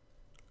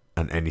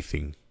on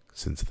anything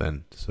since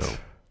then. So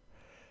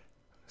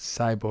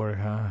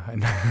Cyborg,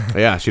 huh?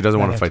 Yeah, she doesn't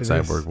want to fight this.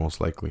 Cyborg most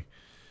likely.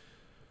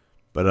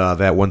 But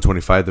that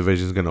 125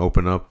 division is going to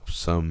open up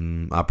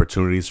some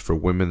opportunities for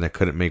women that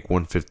couldn't make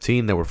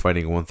 115, that were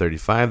fighting at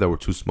 135, that were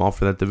too small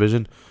for that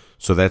division.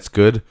 So that's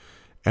good.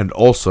 And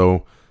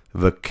also,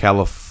 the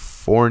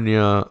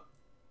California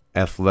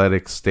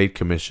Athletics State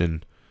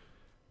Commission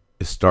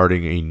is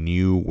starting a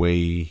new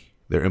way.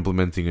 They're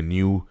implementing a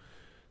new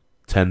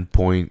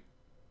 10-point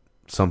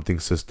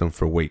something system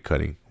for weight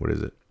cutting. What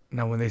is it?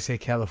 Now, when they say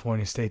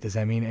California State, does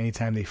that mean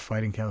anytime they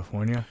fight in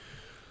California?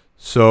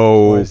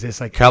 So, or is this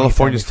like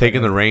California's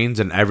taking the reins,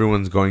 and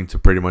everyone's going to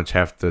pretty much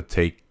have to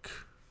take...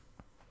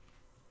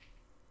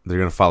 They're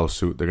going to follow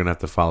suit. They're going to have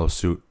to follow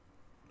suit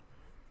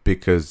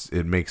because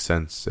it makes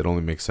sense. It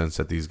only makes sense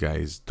that these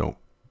guys don't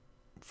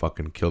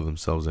fucking kill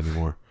themselves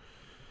anymore.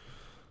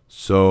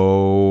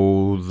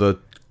 So, the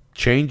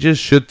changes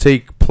should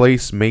take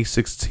place May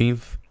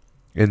 16th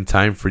in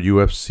time for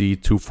UFC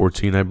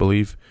 214, I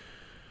believe,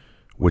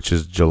 which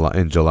is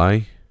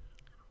July.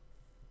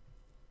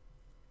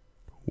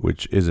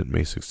 Which isn't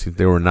May 16th.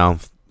 They were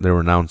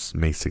announced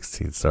May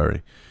 16th,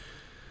 sorry.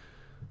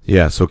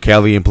 Yeah, so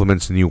Cali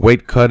implements new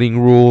weight cutting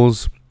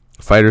rules.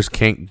 Fighters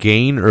can't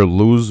gain or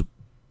lose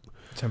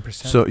 10%.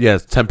 So, yeah,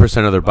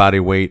 10% of their body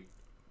weight.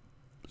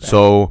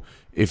 So,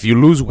 if you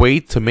lose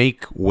weight to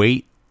make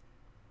weight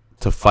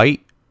to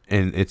fight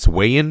and it's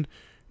weigh-in,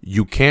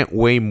 you can't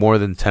weigh more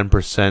than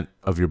 10%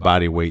 of your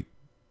body weight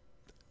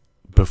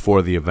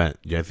before the event.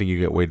 Yeah, I think you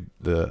get weighed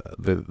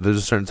there's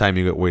a certain time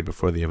you get weighed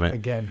before the event.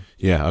 Again.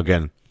 Yeah,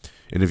 again.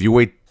 And if you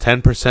weigh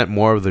 10%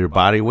 more of your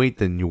body weight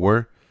than you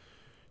were,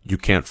 you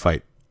can't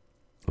fight.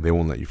 They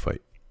won't let you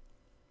fight.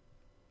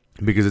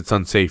 Because it's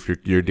unsafe.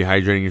 You're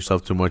dehydrating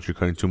yourself too much, you're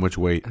cutting too much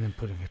weight. And then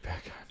putting it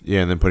back on.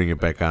 Yeah, and then putting it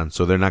back on.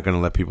 So they're not going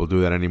to let people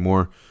do that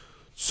anymore.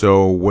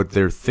 So what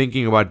they're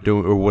thinking about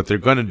doing, or what they're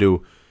going to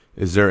do,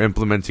 is they're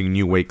implementing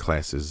new weight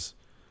classes.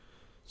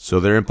 So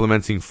they're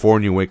implementing 4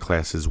 new weight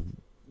classes.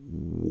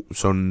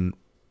 So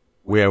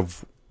we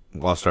have,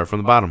 well, I'll start from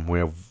the bottom. We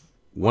have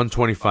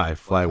 125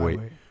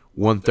 flyweight,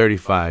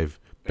 135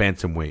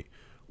 bantamweight,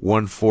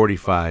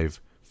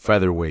 145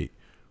 featherweight,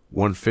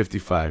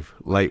 155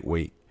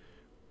 lightweight,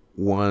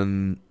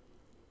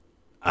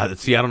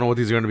 see, I don't know what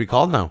these are going to be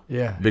called now.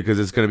 Yeah. Because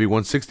it's going to be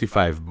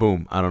 165.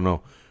 Boom. I don't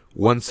know.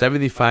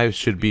 175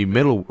 should be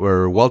middle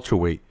or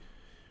welterweight.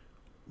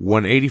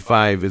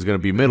 185 is going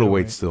to be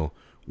middleweight still.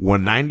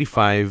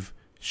 195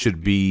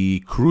 should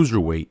be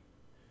cruiserweight.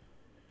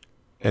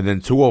 And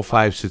then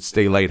 205 should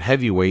stay light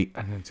heavyweight.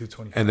 And then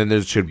 225. And then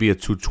there should be a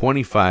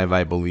 225,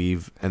 I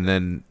believe. And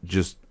then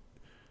just,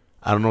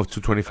 I don't know if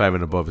 225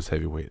 and above is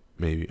heavyweight.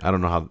 Maybe. I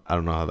don't know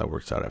how that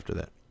works out after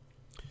that.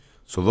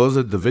 So those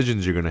are the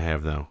divisions you're going to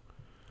have now.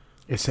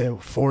 It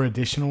said 4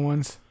 additional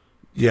ones?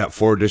 Yeah,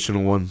 4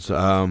 additional ones.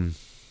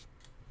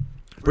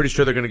 Pretty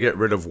sure they're going to get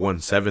rid of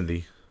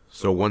 170.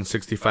 So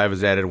 165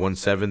 is added,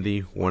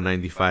 170,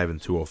 195,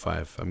 and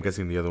 205. I'm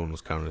guessing the other one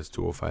was counted as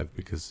 205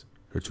 because,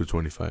 or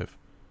 225.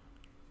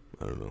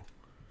 I don't know.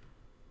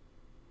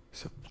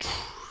 So,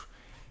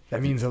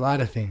 that means a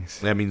lot of things.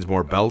 That means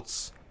more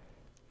belts.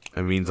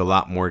 That means a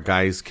lot more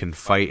guys can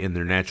fight in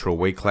their natural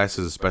weight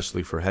classes,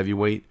 especially for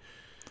heavyweight.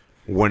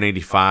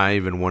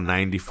 185 and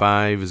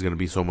 195 is going to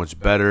be so much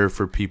better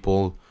for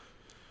people.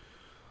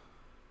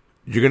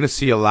 You're going to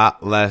see a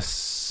lot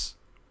less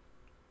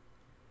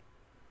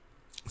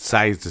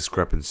size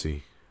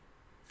discrepancy,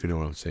 if you know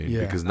what I'm saying.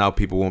 Yeah. Because now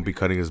people won't be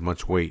cutting as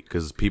much weight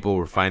because people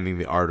were finding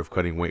the art of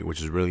cutting weight, which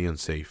is really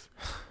unsafe.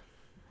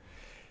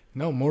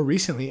 No, more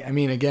recently, I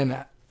mean,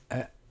 again,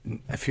 I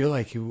feel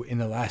like in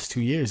the last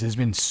 2 years, there's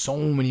been so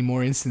many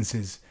more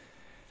instances.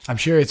 I'm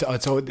sure it's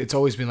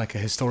always been like a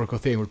historical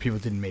thing where people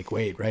didn't make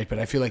weight, right? But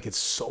I feel like it's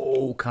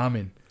so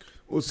common.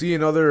 We'll see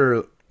in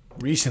other...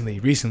 Recently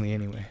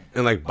anyway.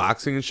 In like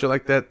boxing and shit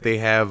like that, they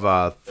have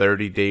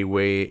 30-day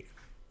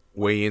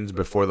weigh-ins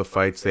before the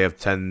fights. They have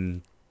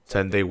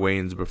 10-day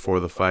weigh-ins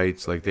before the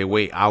fights. Like they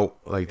weigh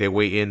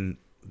in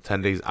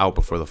 10 days out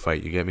before the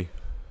fight. You get me?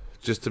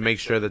 Just to make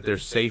sure that they're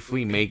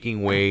safely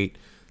making weight,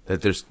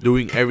 that they're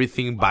doing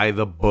everything by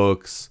the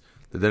books,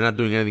 that they're not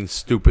doing anything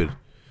stupid.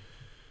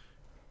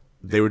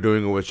 They were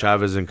doing it with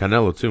Chavez and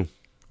Canelo too,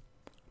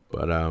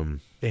 but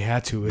they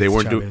had to. They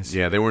weren't doing.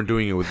 Yeah, they weren't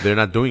doing it. They're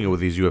not doing it with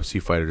these UFC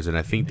fighters, and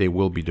I think they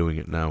will be doing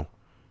it now.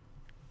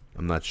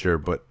 I'm not sure,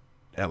 but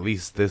at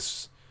least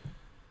this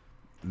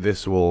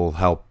will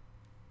help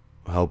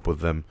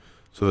with them.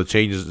 So the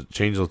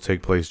change will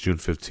take place June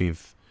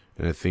 15th,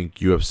 and I think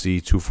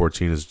UFC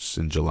 214 is just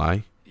in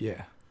July.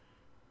 Yeah,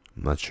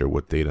 I'm not sure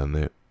what date on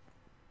that,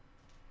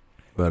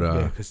 but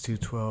yeah, because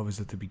 212 is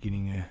at the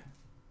beginning.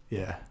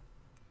 Yeah.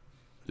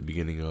 The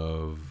beginning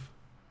of...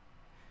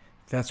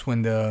 That's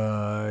when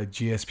the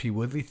GSP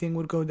Woodley thing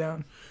would go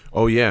down?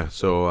 Oh, yeah.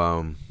 So,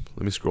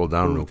 let me scroll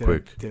down real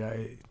quick. Did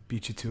I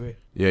beat you to it?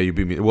 Yeah, you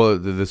beat me. Well,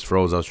 this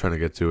froze. I was trying to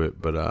get to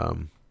it. But,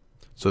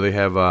 so they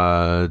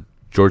have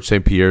George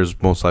St. Pierre's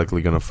most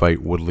likely going to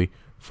fight Woodley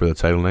for the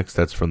title next.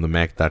 That's from the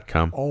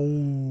Mac.com.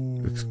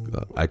 Oh.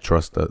 I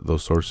trust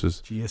those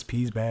sources.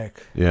 GSP's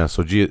back. Yeah,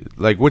 so,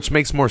 which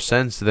makes more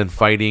sense than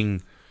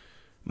fighting...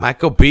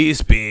 Michael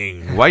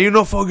Bisping. Why you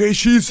no forget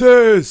she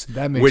says?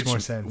 That makes more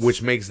sense.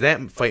 Which makes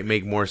that fight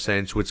make more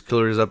sense, which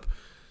clears up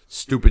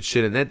stupid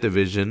shit in that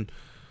division.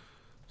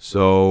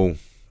 So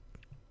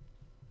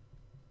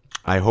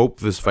I hope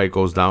this fight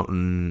goes down.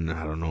 And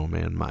I don't know,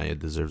 man. Maia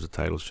deserves a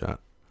title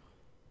shot.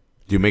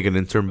 Do you make an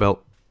interim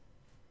belt?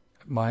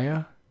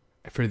 Maia?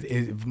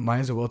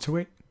 Maia's a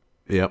welterweight?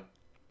 Yep.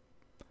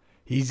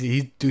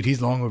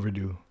 He's long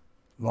overdue.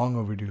 Long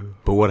overdue.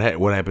 But what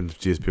happens if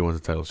GSP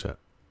wants a title shot?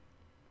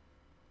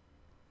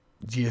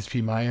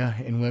 GSP Maia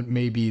in what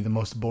may be the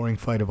most boring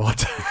fight of all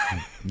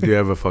time. Do you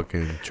have a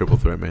fucking triple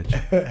threat match?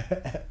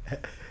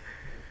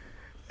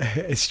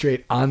 It's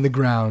straight on the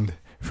ground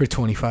for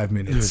 25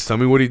 minutes. Tell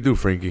me what do you do,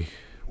 Frankie?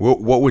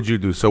 What would you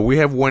do? So we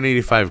have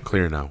 185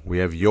 clear now. We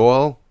have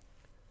Yoel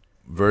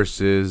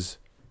versus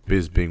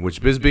Bisping,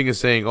 which Bisping is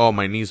saying, oh,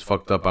 my knee's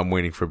fucked up. I'm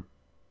waiting for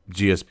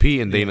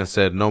GSP. And Dana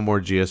said, no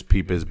more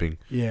GSP Bisping.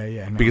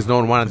 Yeah. No, because no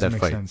one wanted that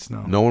fight. Sense,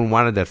 no one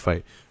wanted that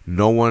fight.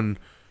 No one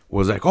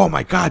was like, oh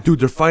my God,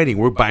 dude, they're fighting.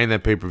 We're buying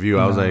that pay-per-view.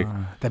 I was like...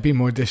 That'd be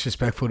more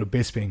disrespectful to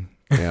Bisping.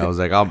 Yeah, I was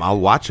like, I'll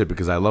watch it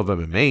because I love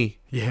MMA.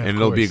 Yeah, and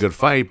it'll be a good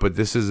fight, but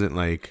this isn't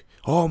like,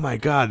 oh my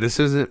God, this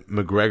isn't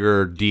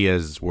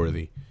McGregor-Diaz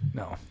worthy.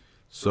 No.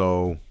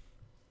 So,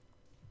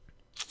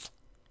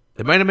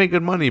 it might have made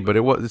good money, but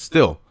it's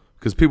still,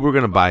 because people were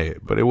going to buy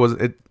it, but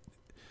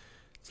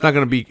it's not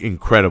going to be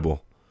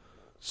incredible.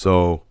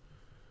 So,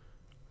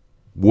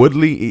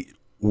 Woodley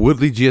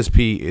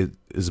GSP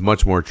is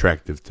much more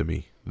attractive to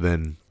me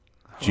than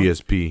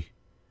GSP.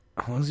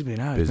 How long has he been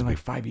out? It's been like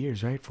 5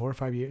 years, right? 4 or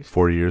 5 years?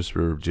 4 years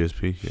for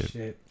GSP. Yeah.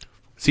 Shit.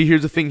 See,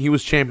 here's the thing. He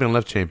was champion,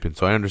 left champion,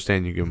 so I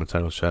understand you give him a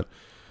title shot.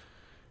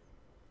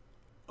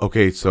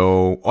 Okay,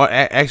 so...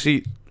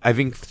 actually, I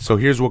think... So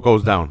here's what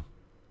goes down.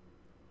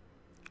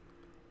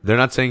 They're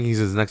not saying he's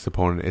his next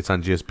opponent. It's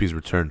on GSP's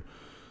return.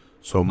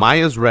 So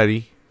Maia's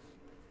ready.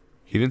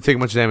 He didn't take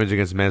much damage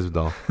against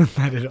Masvidal.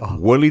 Not at all.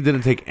 Woodley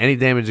didn't take any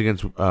damage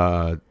against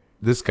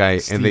this guy, and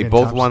they Steven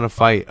both Thompson. want to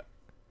fight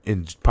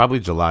in probably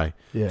July.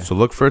 Yeah. So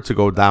look for it to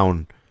go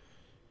down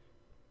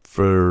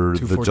for the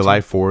 214 July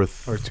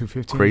 4th or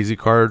 215. crazy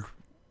card,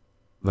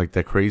 like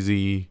that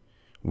crazy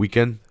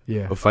weekend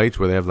Yeah. of fights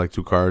where they have like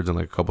 2 cards and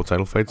like a couple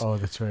title fights. Oh,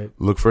 that's right.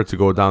 Look for it to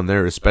go down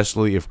there,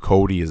 especially if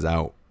Cody is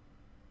out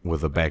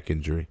with a back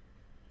injury.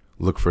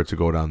 Look for it to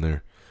go down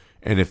there.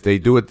 And if they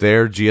do it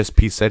there,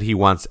 GSP said he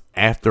wants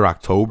after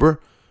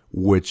October,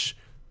 which,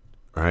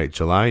 all right,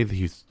 July,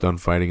 he's done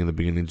fighting in the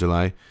beginning of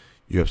July.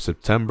 You have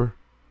September,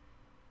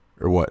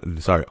 or what?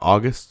 Sorry,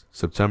 August,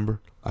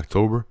 September,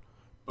 October.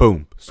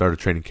 Boom, start a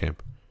training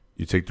camp.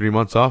 You take 3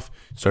 months off,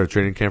 start a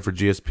training camp for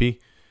GSP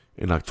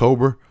in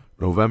October,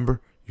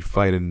 November. You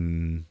fight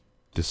in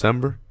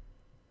December.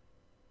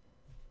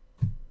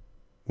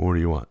 What do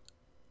you want?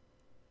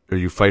 Or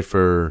you fight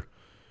for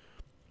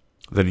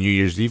the New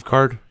Year's Eve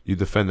card. You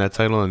defend that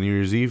title on New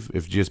Year's Eve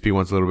if GSP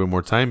wants a little bit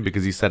more time,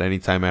 because he said any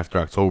time after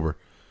October.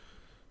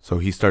 So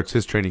he starts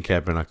his training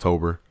camp in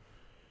October.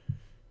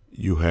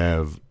 You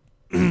have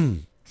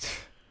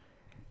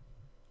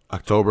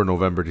October,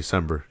 November,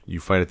 December. You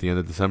fight at the end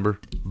of December.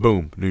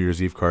 Boom, New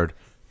Year's Eve card.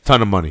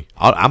 Ton of money.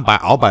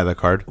 I'll buy that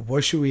card.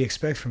 What should we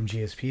expect from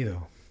GSP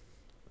though?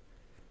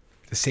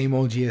 The same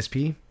old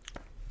GSP?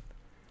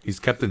 He's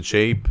kept in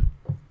shape.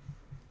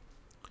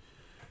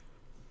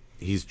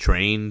 He's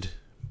trained,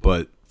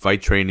 but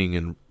fight training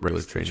and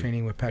regular Still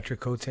training with Patrick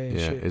Cote and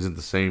shit. isn't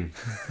the same.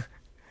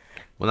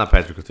 Well, not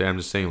Patrick Cote. I'm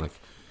just saying, like,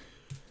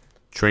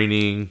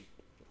 training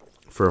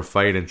for a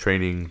fight and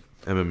training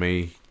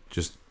MMA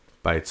just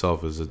by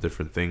itself is a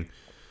different thing.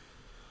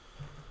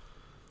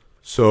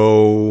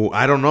 So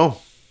I don't know.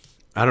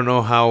 I don't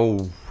know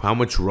how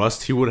much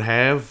rust he would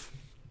have.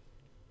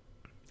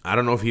 I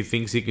don't know if he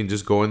thinks he can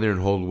just go in there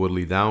and hold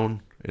Woodley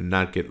down and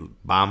not get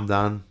bombed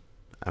on.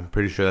 I'm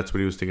pretty sure that's what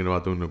he was thinking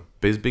about doing to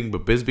Bisping,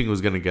 but Bisping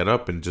was going to get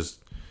up and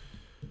just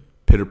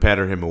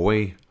pitter-patter him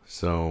away.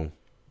 So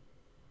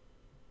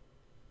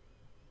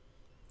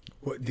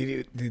What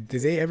did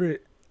they ever?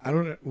 I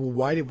don't know. Well,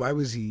 why did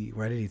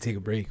he take a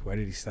break? Why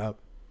did he stop?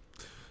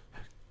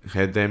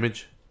 head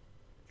damage.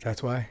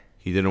 That's why.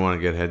 He didn't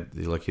want to get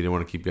he didn't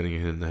want to keep getting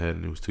hit in the head,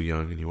 and he was too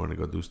young, and he wanted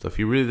to go do stuff.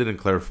 He really didn't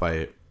clarify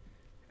it.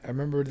 I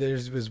remember there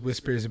was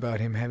whispers about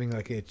him having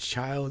like a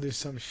child or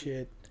some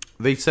shit.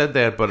 They said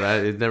that, but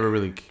it never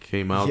really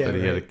came out Yeah, that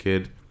he had a right.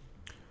 kid.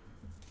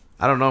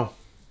 I don't know.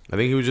 I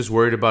think he was just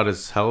worried about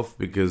his health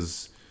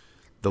because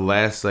the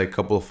last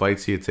couple of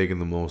fights he had taken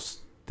the most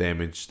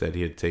damage that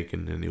he had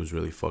taken, and he was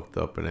really fucked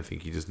up. And I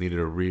think he just needed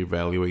to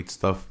reevaluate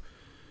stuff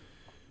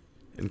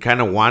and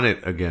kind of want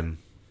it again.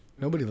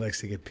 Nobody likes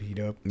to get beat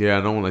up. Yeah,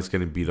 no one likes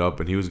getting beat up,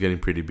 and he was getting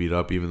pretty beat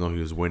up even though he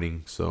was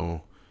winning.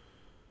 So,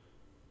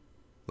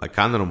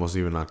 Condon almost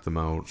even knocked him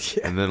out.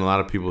 Yeah. And then a lot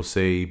of people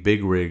say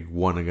Big Rig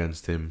won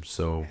against him.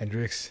 So,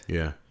 Hendricks.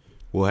 yeah.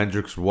 Well,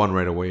 Hendricks won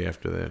right away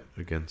after that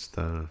against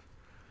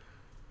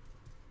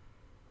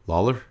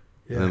Lawler.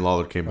 Yeah. And then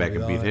Lawler came back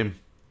and Robbie beat Lawler. him.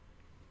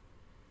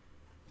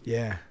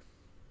 Yeah.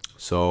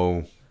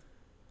 So,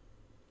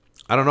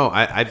 I don't know.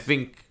 I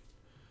think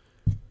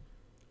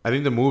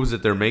the moves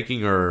that they're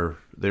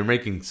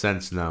making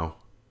sense now.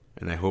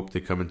 And I hope they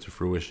come into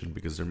fruition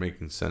because they're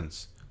making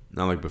sense.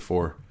 Not like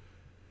before.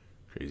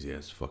 Crazy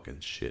ass fucking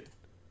shit.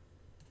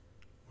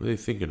 What are they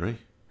thinking, right?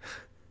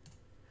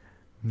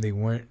 They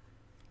weren't.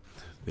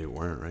 They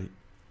weren't, right?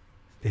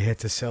 They had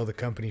to sell the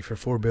company for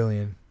 $4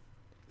 billion.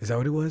 Is that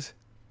what it was?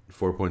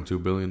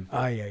 4.2 billion.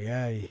 Ay, ay,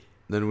 ay.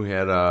 Then we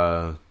had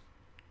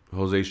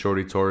Jose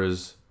Shorty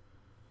Torres.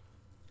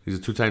 He's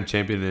a 2-time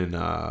champion in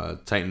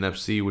Titan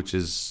FC, which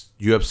is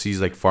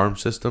UFC's farm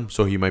system.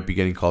 So he might be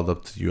getting called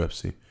up to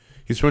UFC.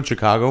 He's from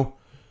Chicago.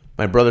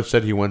 My brother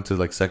said he went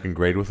to second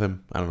grade with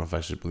him. I don't know if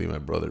I should believe my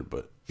brother,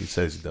 but he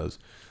says he does.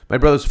 My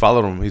brother's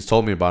followed him. He's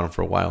told me about him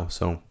for a while.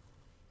 So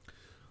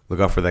look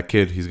out for that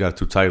kid. He's got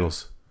 2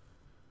 titles.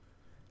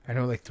 I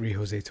know 3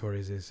 Jose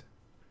Torres is.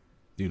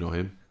 Do you know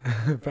him?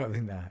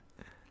 Probably not.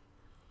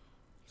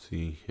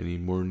 See, any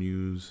more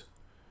news?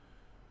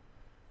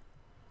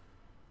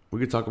 We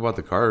could talk about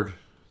the card.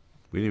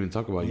 We didn't even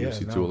talk about Yeah,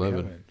 UFC no, 211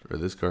 we haven't. or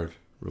this card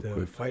real The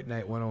quick. Fight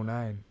Night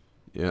 109.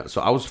 Yeah,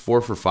 so I was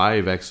 4 for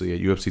 5 actually at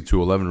UFC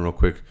 211 real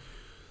quick.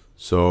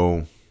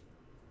 So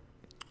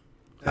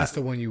That's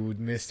the one you would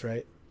miss,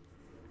 right?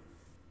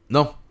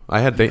 no,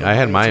 I had You know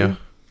Maya. Maya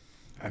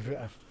too?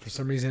 For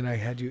some reason, I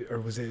had you, or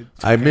was it?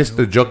 I missed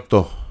the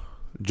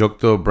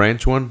Jokto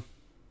branch one,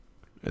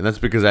 and that's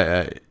because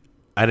I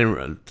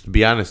didn't. To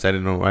be honest, I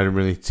didn't know. I didn't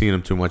really see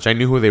them too much. I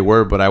knew who they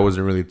were, but I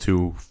wasn't really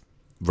too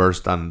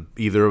versed on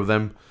either of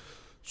them.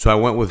 So I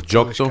went with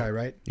Polish Jokto. guy,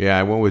 right? Yeah,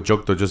 I went with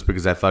Jokto just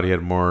because I thought he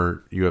had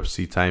more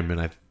UFC time,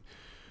 and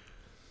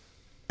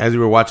as we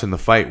were watching the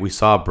fight, we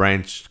saw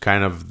Branch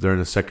kind of during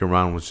the second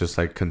round was just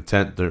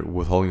content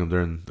with holding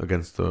him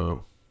against the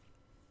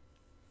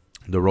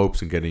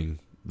ropes and getting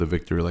the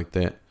victory like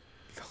that.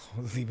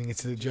 Leaving it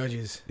to the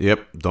judges.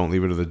 Yep, don't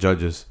leave it to the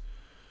judges.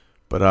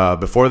 But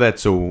before that,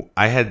 so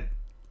I had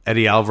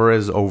Eddie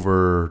Alvarez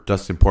over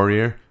Dustin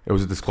Poirier. It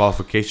was a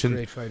disqualification.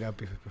 Great fight out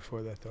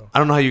before that, though. I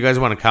don't know how you guys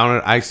want to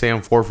count it. I say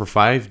I'm 4 for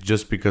 5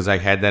 just because I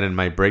had that in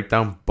my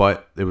breakdown,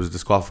 but it was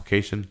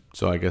disqualification.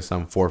 So I guess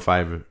I'm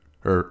 4-5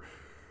 or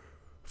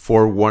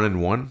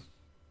 4-1-1,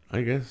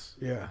 I guess.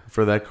 Yeah.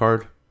 For that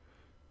card.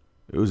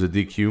 It was a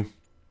DQ.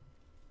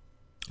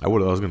 I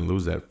was going to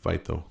lose that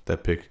fight though,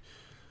 that pick.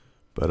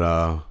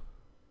 But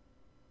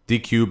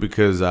DQ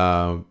because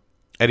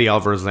Eddie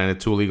Alvarez landed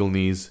 2 illegal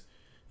knees.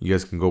 You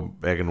guys can go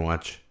back and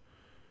watch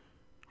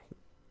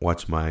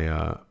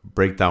my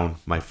breakdown,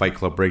 my Fight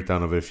Club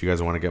breakdown of it if you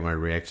guys want to get my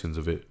reactions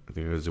of it. I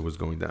think as it was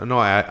going down. No,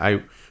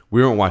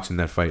 we weren't watching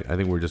that fight. I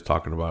think we were just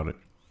talking about it.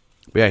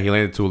 But yeah, he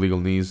landed 2 illegal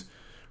knees.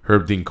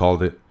 Herb Dean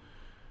called it.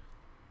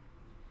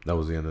 That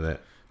was the end of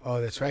that. Oh,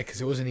 that's right,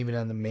 because it wasn't even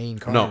on the main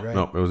card, right?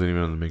 No, it wasn't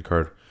even on the main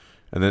card.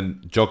 And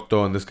then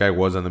Jotko, and this guy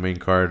was on the main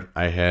card.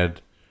 I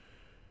had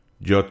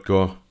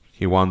Jotko.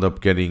 He wound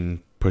up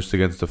getting pushed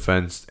against the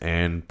fence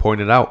and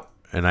pointed out.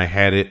 And I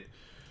had it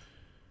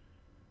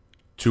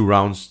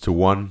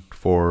 2-1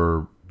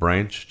 for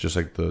Branch, just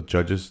like the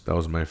judges. That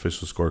was my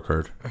official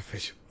scorecard.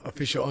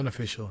 Official,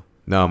 unofficial.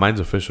 No, mine's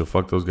official.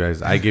 Fuck those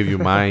guys. I give you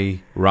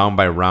my round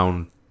by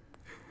round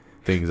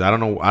things. I don't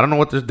know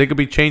what they could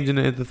be changing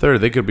it at the third.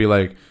 They could be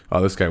like,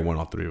 oh, this guy won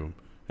all 3 of them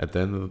at the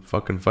end of the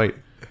fucking fight.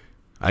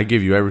 I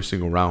give you every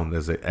single round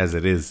as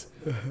it is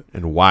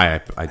and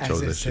why I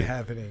chose that shit.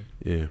 Happening.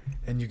 Yeah.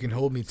 And you can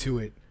hold me to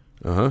it.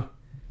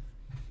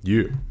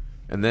 Yeah.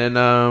 And then,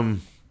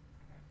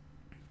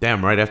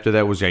 damn, right after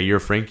that was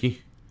Yair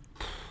Frankie.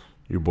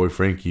 Your boy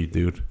Frankie,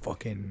 dude.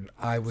 Fucking,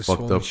 I was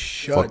fucked up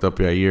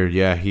Yair.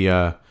 Yeah, he,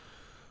 a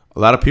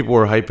lot of people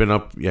were hyping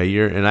up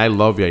Yair, and I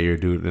love Yair,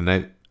 dude.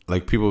 And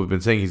like people have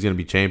been saying he's going to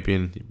be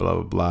champion, blah,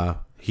 blah, blah.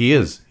 He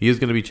is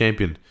going to be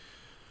champion.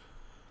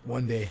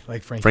 One day,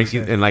 like Frankie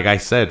said. And like I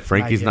said,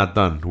 Frankie's not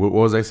done. What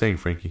was I saying,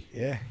 Frankie?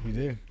 Yeah, you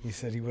did. He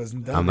said he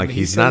wasn't done. I'm like,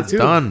 he's not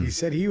done. He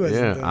said he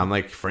wasn't done. I'm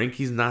like,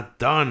 Frankie's not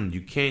done. You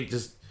can't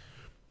just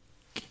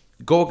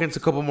go against a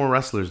couple more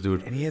wrestlers,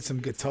 dude. And he had some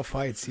good, tough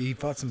fights. He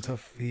fought some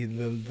tough.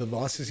 The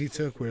losses he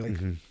took were like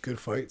good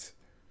fights.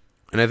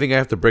 And I think I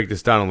have to break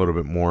this down a little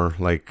bit more.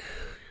 Like,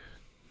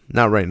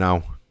 not right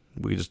now.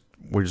 We're just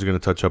gonna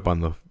touch up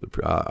on the.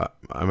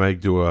 I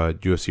might do a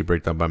UFC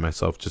breakdown by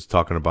myself, just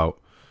talking about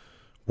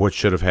what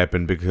should have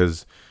happened,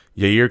 because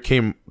Yair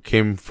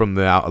came from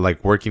the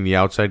working the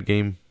outside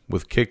game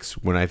with kicks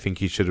when I think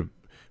he should have,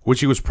 which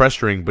he was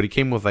pressuring, but he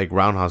came with like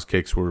roundhouse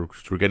kicks where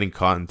we're getting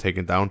caught and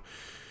taken down.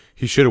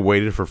 He should have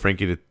waited for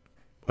Frankie to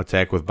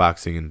attack with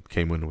boxing and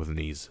came in with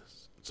knees.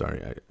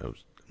 Sorry, I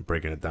was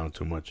breaking it down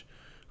too much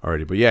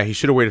already, but yeah, he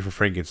should have waited for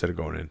Frankie instead of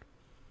going in.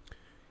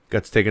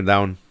 Gets taken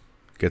down,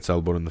 gets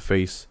elbowed in the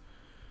face.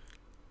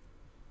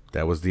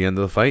 That was the end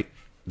of the fight.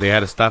 They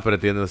had to stop it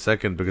at the end of the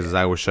second because his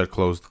eye was shut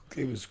closed.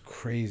 It was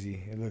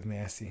crazy. It looked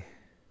nasty.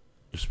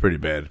 It was pretty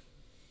bad.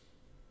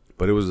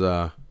 But it was,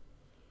 like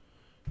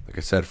I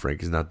said,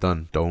 Frankie's not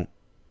done. Don't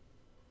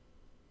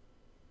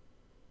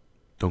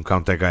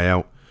count that guy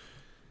out.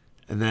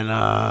 And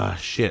then,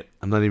 shit.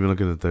 I'm not even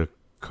looking at the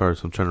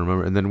cards. I'm trying to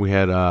remember. And then we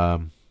had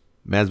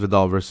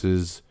Masvidal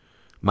versus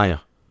Maia.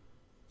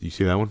 Do you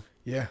see that one?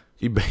 Yeah.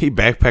 He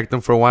backpacked him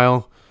for a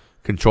while,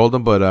 controlled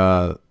him,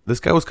 but this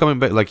guy was coming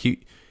back. Like, he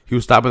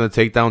was stopping the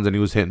takedowns and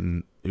he was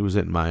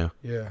hitting Maia.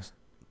 Yeah.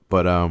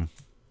 But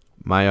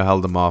Maia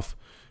held him off,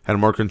 had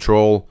more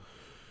control,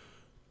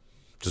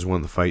 just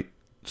won the fight.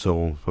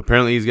 So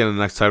apparently he's getting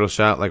the next title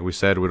shot. Like we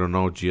said, we don't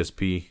know.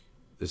 GSP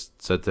is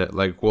said that.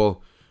 Like,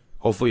 well,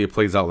 hopefully it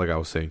plays out like I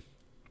was saying.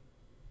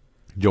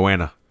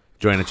 Joanna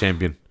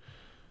champion.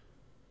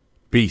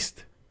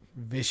 Beast.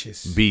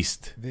 Vicious.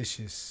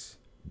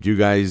 You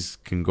guys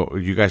should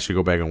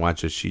go back and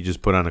watch it. She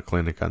just put on a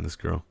clinic on this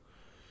girl.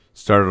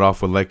 Started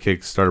off with leg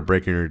kicks, started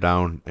breaking her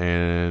down,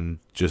 and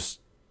just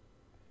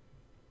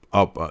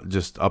up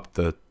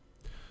the.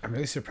 I'm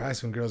really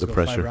surprised when girls go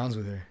pressure. 5 rounds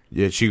with her.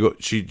 Yeah,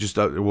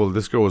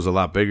 this girl was a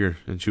lot bigger,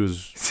 and she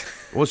was,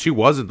 well, she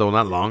wasn't though,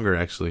 not longer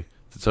actually,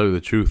 to tell you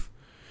the truth.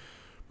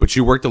 But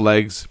she worked the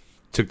legs,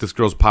 took this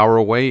girl's power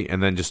away,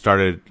 and then just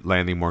started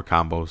landing more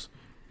combos.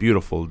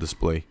 Beautiful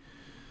display.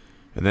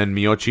 And then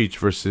Miocic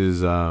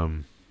versus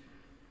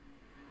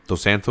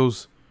Dos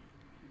Santos,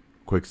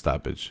 quick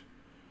stoppage.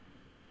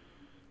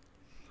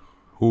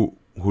 Who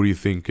do you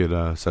think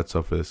it sets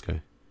up for this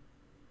guy?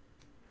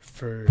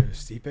 For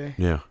Stipe?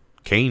 Yeah.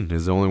 Kane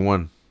is the only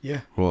one.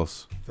 Yeah. Who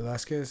else?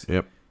 Velasquez?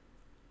 Yep.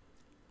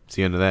 It's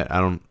the end of that.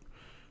 I don't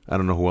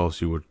know who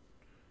else you would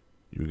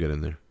get in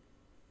there.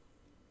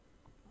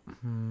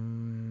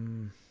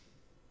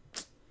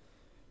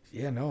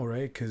 Yeah, no,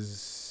 right?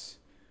 Because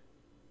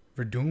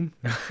Verdum?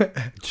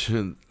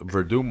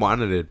 Verdum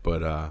wanted it,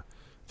 but I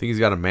think he's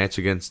got a match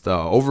against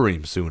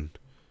Overeem soon,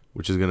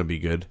 which is going to be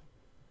good.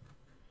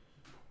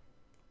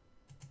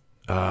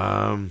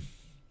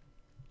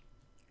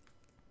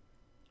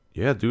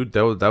 Yeah, dude,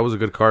 that was a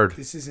good card.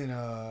 This isn't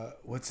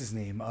what's his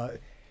name?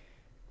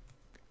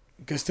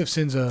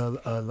 Gustafson's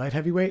a light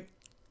heavyweight,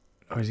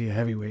 or is he a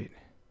heavyweight?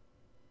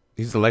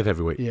 He's the light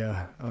heavyweight.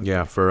 Yeah. Okay.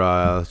 Yeah,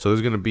 so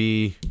there's gonna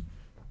be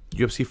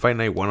UFC Fight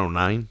Night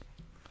 109,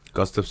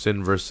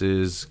 Gustafsson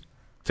versus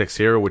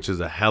Teixeira, which is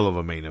a hell of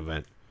a main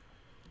event.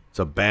 It's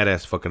a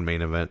badass fucking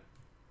main event.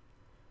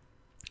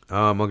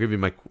 We'll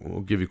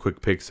give you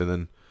quick picks and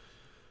then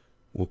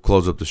we'll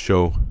close up the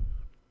show,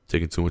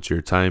 taking too much of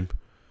your time.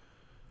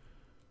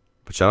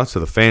 But shout out to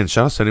the fans,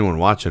 shout out to anyone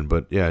watching.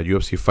 But yeah,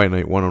 UFC Fight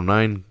Night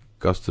 109,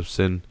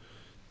 Gustafsson,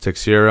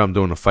 Teixeira. I'm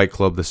doing a Fight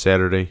Club this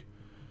Saturday,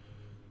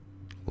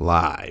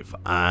 live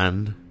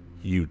on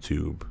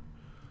YouTube.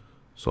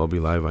 So I'll be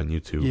live on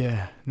YouTube.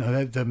 Yeah,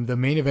 no, that the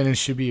main event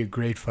should be a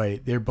great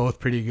fight. They're both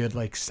pretty good.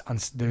 Like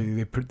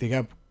they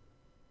got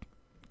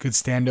good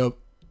stand up.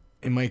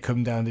 It might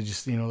come down to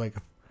just like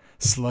a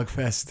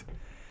slugfest.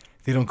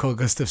 They don't call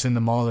Gustafsson the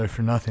Mauler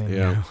for nothing.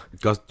 Yeah,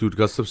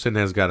 Gustafsson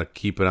has got to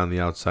keep it on the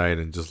outside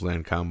and just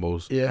land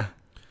combos. Yeah,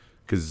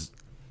 because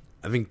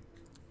I think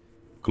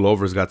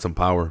Glover's got some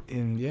power.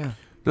 And yeah,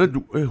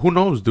 who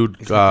knows, dude?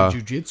 He's got the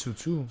jiu-jitsu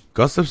too.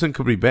 Gustafsson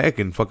could be back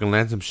and fucking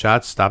land some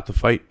shots, stop the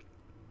fight.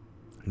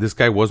 This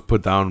guy was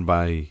put down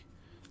by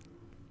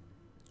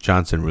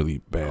Johnson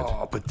really bad.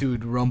 Oh, but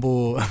dude,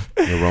 Rumble.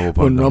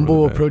 When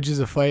Rumble approaches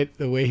a fight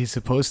the way he's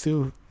supposed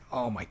to,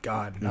 oh my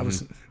god,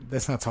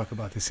 let's not talk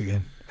about this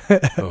again.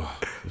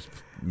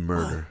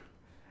 Murder.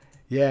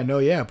 Yeah, no,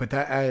 yeah, but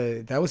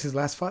that was his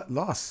last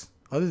loss.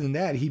 Other than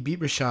that, he beat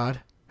Rashad.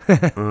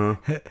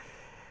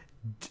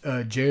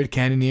 Jared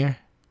Cannonier.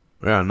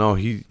 Yeah, no,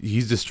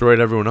 he's destroyed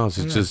everyone else.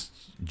 It's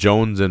just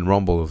Jones and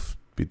Rumble have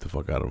beat the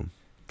fuck out of him.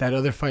 That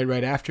other fight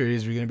right after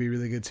is going to be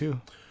really good too.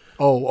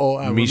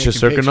 Misha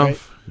Serkinov,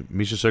 right?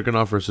 Misha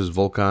Serkinov versus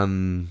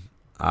Volkan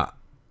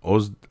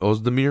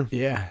Ozdemir.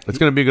 Yeah, it's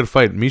going to be a good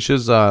fight.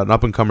 Misha's an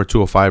up and comer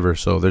 205er,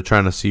 so they're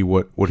trying to see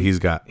what he's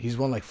got. He's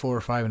won like 4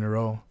 or 5 in a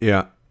row.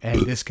 Yeah,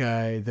 and this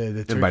guy, the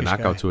Turkish and by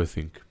knockout guy, too, I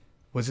think.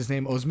 What's his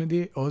name?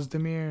 Ozdemir.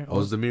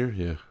 Ozdemir,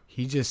 yeah.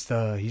 He just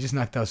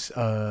knocked out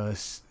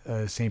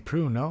St.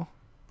 Preux, no?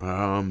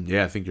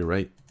 Yeah, I think you're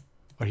right.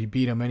 Or he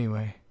beat him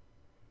anyway.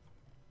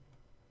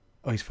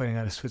 Oh, he's fighting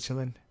out of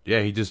Switzerland.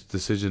 Yeah, he just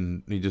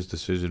decision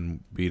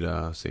beat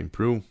St.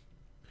 Preux.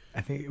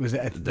 I think it was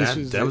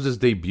that was his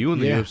debut in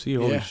the UFC.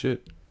 Holy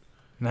shit!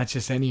 Not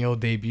just any old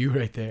debut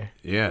right there.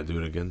 Yeah,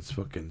 dude, against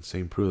fucking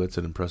St. Preux. That's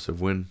an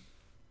impressive win.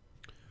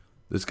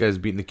 This guy's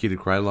beating Nikita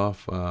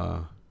Krylov.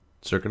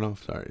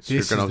 Serkinov, sorry.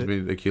 Serkinov's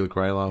beating Nikita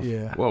Krylov.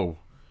 Yeah. Whoa.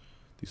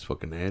 These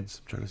fucking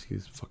ads. I'm trying to see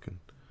these fucking...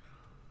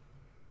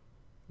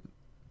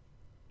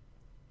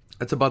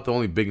 That's about the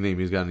only big name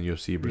he's got in the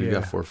UFC, but he's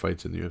got 4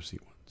 fights in the UFC.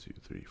 1, 2,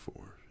 3, 4.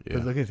 Yeah.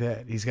 But look at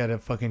that. He's got a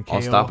fucking KO.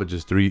 All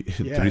stoppages, 3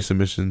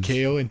 submissions.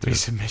 KO and 3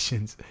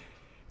 submissions.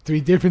 3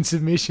 different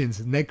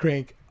submissions. Neck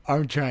crank,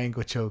 arm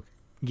triangle choke,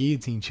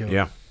 guillotine choke.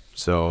 Yeah.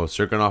 So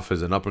Serkinov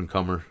is an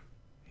up-and-comer.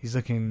 He's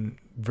looking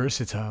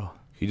versatile.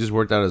 He just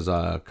worked out his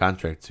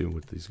contract, too,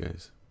 with these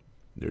guys.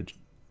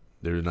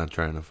 They're not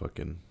trying to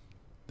fucking...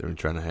 They're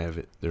trying to have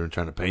it. They're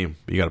trying to pay him.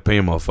 You got to pay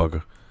him,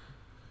 motherfucker.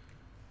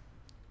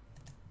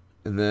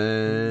 And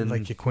then...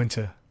 Like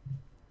Yaquinta.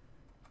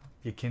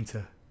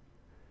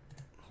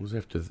 Who's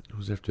after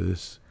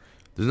this?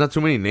 There's not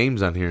too many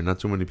names on here. Not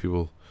too many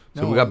people.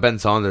 So No. we got Ben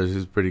Saunders.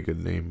 He's a pretty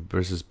good name.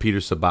 Versus Peter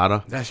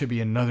Sabata. That should be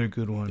another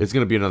good one. It's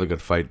going to be another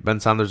good fight. Ben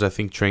Saunders, I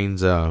think,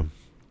 trains at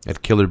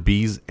Killer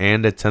Bees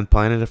and at 10th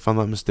Planet, if I'm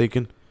not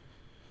mistaken.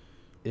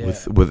 Yeah.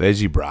 With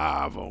Edgy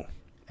Bravo.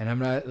 And I'm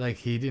not like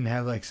he didn't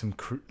have like some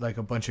like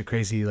a bunch of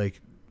crazy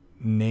like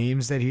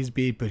names that he's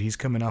beat, but he's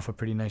coming off a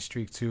pretty nice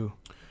streak too.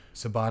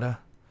 Sabata,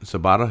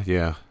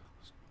 yeah.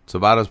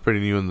 Sabata's pretty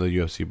new in the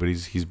UFC, but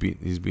he's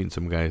beaten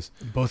some guys.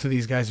 Both of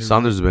these guys are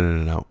Saunders has been in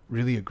and out.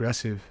 really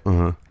aggressive,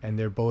 Uh-huh. and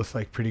they're both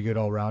like pretty good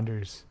all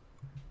rounders.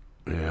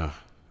 Yeah.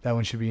 That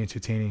one should be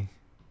entertaining.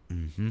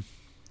 Mm-hmm.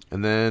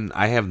 And then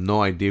I have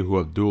no idea who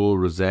Abdul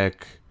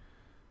Razak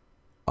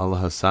Al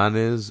Hassan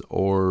is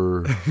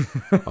or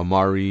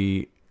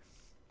Amari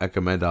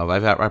Akhmedov.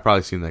 I've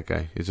probably seen that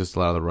guy. It's just a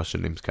lot of the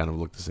Russian names kind of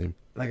look the same.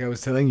 Like I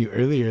was telling you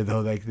earlier,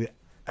 though, like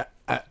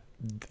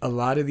a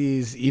lot of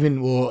these,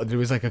 there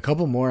was like a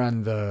couple more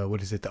on the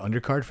the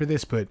undercard for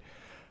this, but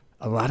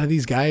a lot of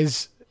these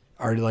guys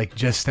are like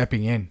just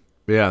stepping in.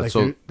 Yeah, like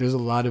so there's a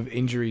lot of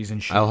injuries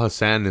and shit. Al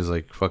Hassan is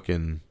like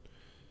fucking.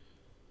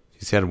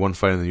 He's had 1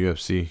 fight in the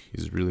UFC.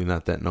 He's really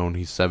not that known.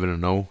 He's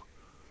 7-0.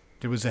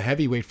 There was a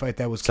heavyweight fight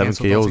that was 7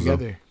 canceled KOs,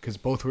 altogether because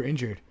both were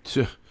injured.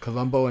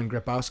 Colombo and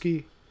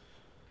Grabowski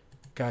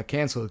got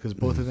canceled because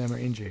both of them are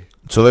injured.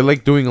 So they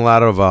like doing a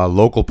lot of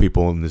local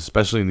people, and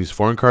especially in these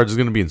foreign cards. It's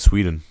going to be in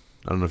Sweden.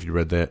 I don't know if you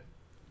read that.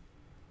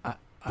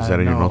 Is that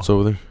in your notes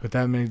over there? But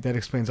that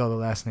explains all the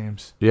last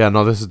names. Yeah,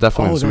 no, this is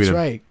definitely in Sweden. Oh, that's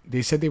right.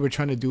 They said they were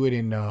trying to do it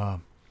in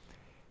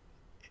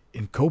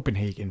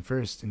Copenhagen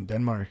first, in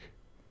Denmark.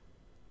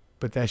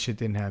 But that shit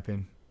didn't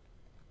happen.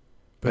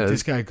 But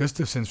this guy,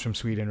 Gustafsson's from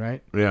Sweden,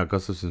 right? Yeah,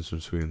 Gustafsson's from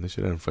Sweden. They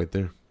should have a fight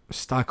there.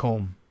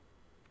 Stockholm.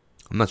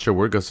 I'm not sure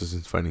where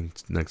Gustafsson's fighting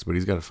next, but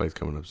he's got a fight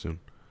coming up soon.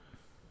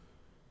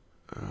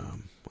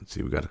 Let's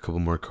see. We got a couple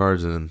more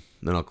cards, and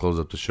then I'll close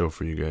up the show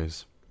for you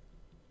guys.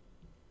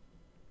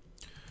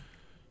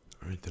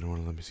 All right, they don't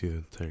want to let me see the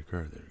entire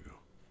card. There we go.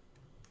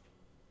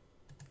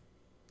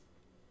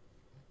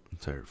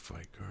 Entire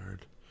fight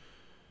card.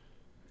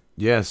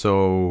 Yeah,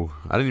 so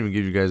I didn't even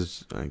give you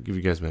guys. I give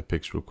you guys my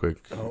picks real quick.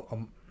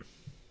 Oh,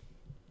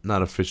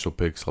 Not official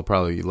picks. I'll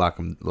probably lock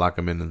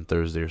them in on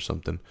Thursday or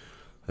something.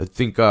 I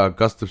think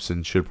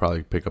Gustafsson should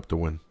probably pick up the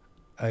win.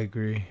 I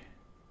agree.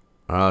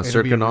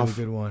 Serkinov, be a really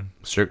good one.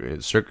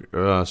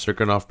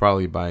 Serkinov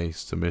probably by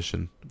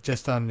submission.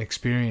 Just on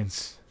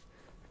experience,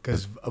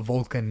 because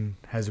Volkan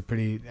has a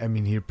pretty. I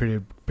mean, he had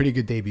a pretty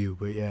good debut,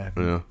 but yeah.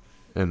 Yeah,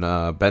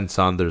 and Ben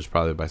Saunders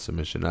probably by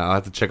submission. I'll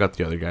have to check out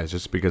the other guys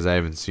just because I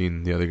haven't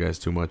seen the other guys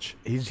too much.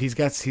 He's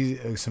got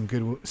some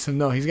good.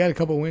 He's got a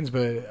couple wins,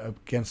 but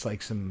against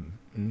like some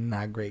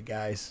not great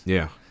guys.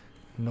 Yeah,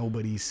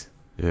 nobody's.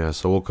 Yeah,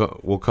 so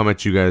we'll come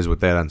at you guys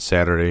with that on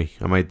Saturday.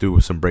 I might do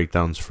some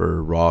breakdowns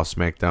for Raw,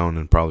 SmackDown,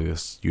 and probably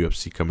this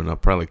UFC coming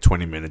up. Probably like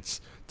 20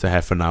 minutes to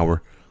half an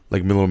hour,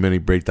 like little mini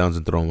breakdowns,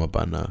 and throw them up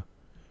on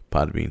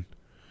Podbean.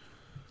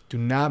 Do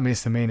not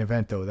miss the main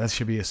event though. That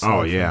should be a slugfest.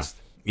 Oh yeah,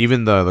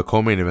 even the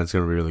co-main event's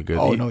gonna be really good.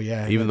 Oh no,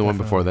 yeah. Even the one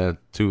before that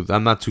too.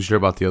 I'm not too sure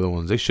about the other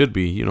ones. They should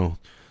be. You know,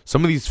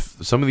 some of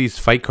these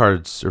fight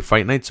cards or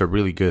fight nights are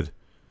really good.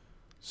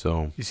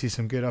 So you see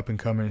some good up and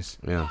comers.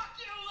 Yeah.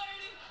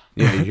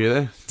 Yeah, you hear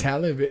that?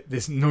 Talib,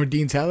 this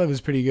Nordin Talib is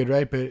pretty good,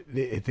 right? But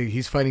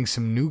he's fighting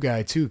some new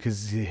guy too,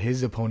 because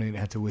his opponent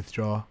had to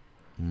withdraw.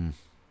 They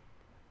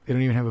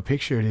don't even have a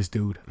picture of this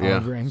dude. Yeah,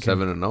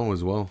 7-0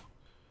 as well.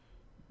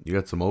 You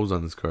got some O's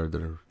on this card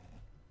that are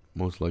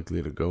most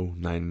likely to go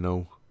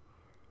 9-0.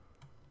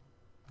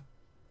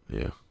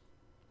 Yeah,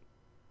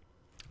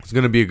 it's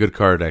gonna be a good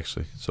card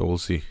actually. So we'll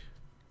see.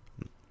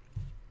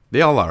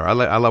 They all are.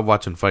 I love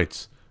watching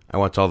fights. I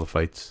watch all the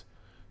fights.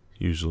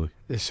 Usually,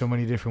 there's so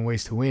many different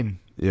ways to win.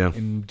 Yeah,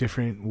 in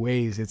different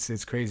ways.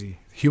 It's crazy.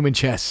 Human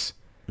chess.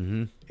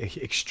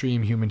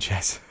 Extreme human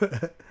chess.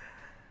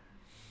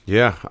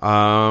 Yeah.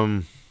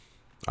 All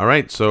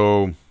right.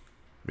 So,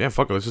 yeah.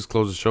 Fuck it. Let's just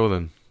close the show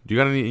then. You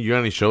got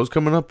any shows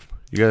coming up?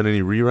 You got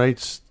any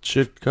rewrites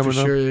shit coming up?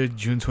 For sure.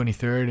 June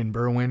 23rd in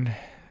Berwyn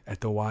at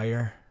the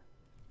Wire.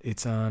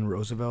 It's on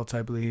Roosevelt,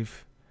 I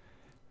believe.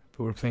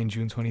 But we're playing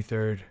June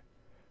 23rd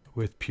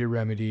with Pure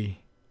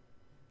Remedy,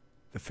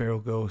 the Feral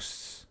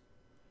Ghosts.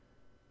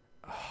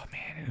 Oh,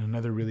 man, and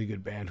another really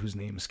good band whose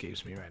name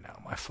escapes me right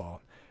now. My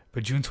fault.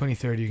 But June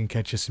 23rd, you can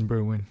catch us in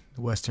Berwyn,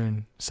 the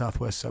western,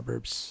 southwest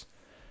suburbs.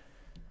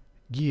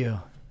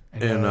 Yeah.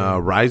 And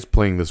Rise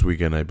playing this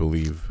weekend, I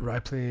believe.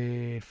 Rise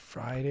played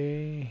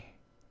Friday.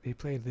 They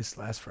played this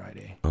last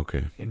Friday.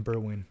 Okay. In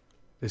Berwyn.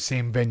 The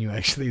same venue,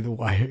 actually, the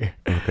Wire.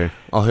 Okay.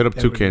 I'll hit up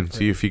Toucan,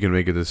 see if he can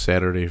make it this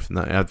Saturday. If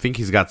not, I think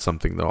he's got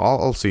something, though.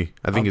 I'll see.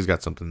 I think he's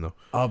got something, though.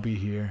 I'll be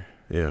here.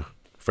 Yeah.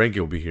 Frankie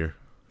will be here.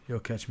 You'll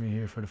catch me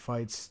here for the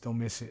fights. Don't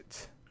miss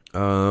it.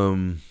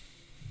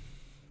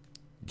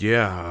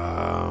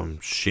 Yeah.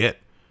 Shit.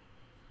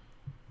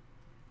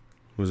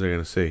 What was I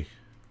gonna say?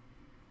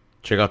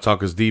 Check out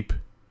Talk Is Deep.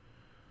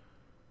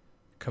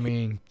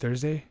 Coming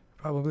Thursday,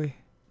 probably.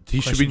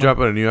 He should be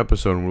dropping a new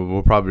episode, and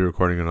we'll probably be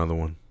recording another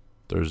one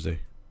Thursday.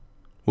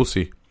 We'll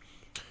see.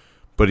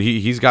 But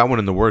he's got one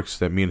in the works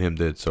that me and him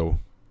did, so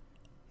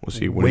we'll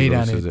see when he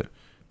releases it.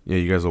 Yeah,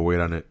 you guys will wait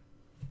on it.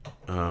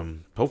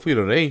 Hopefully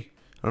today.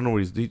 I don't know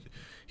what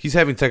he's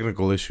having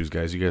technical issues,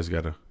 guys. You guys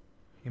gotta.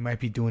 He might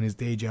be doing his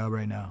day job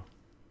right now.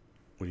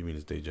 What do you mean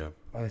his day job?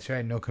 Oh, that's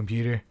right. No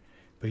computer,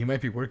 but he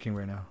might be working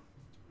right now.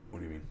 What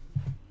do you mean?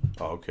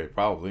 Oh, okay,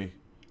 probably.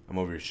 I'm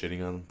over here shitting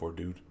on him, poor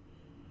dude.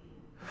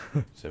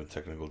 He's having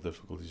technical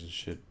difficulties and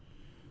shit.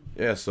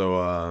 Yeah,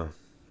 so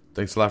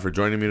thanks a lot for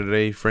joining me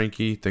today,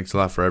 Frankie. Thanks a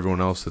lot for everyone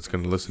else that's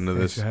gonna listen to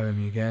this. Thanks for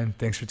having me again.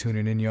 Thanks for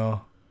tuning in,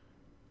 y'all.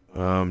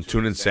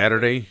 Tune in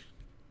Saturday.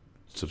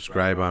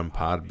 Subscribe on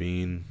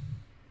Podbean.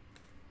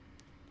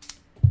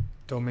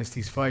 Don't miss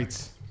these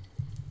fights.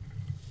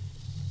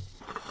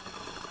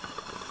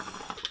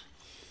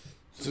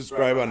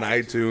 Subscribe on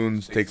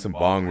iTunes. Take some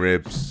bong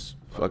rips.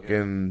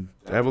 Fucking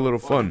have a little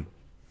fun.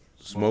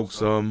 Smoke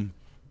some.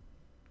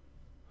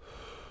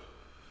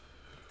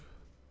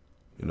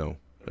 You know,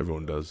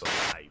 everyone does.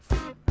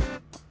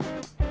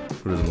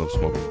 Who doesn't love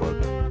smoking bud?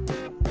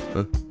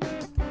 Huh?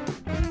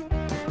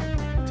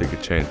 Take a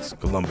chance.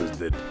 Columbus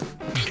did.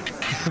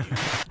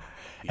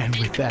 And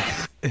with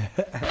that,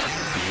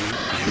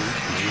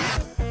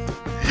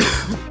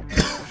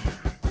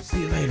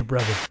 see you later,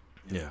 brother.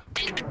 Yeah.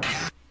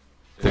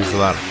 Thanks a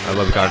lot. I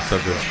love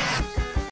cocksuckers.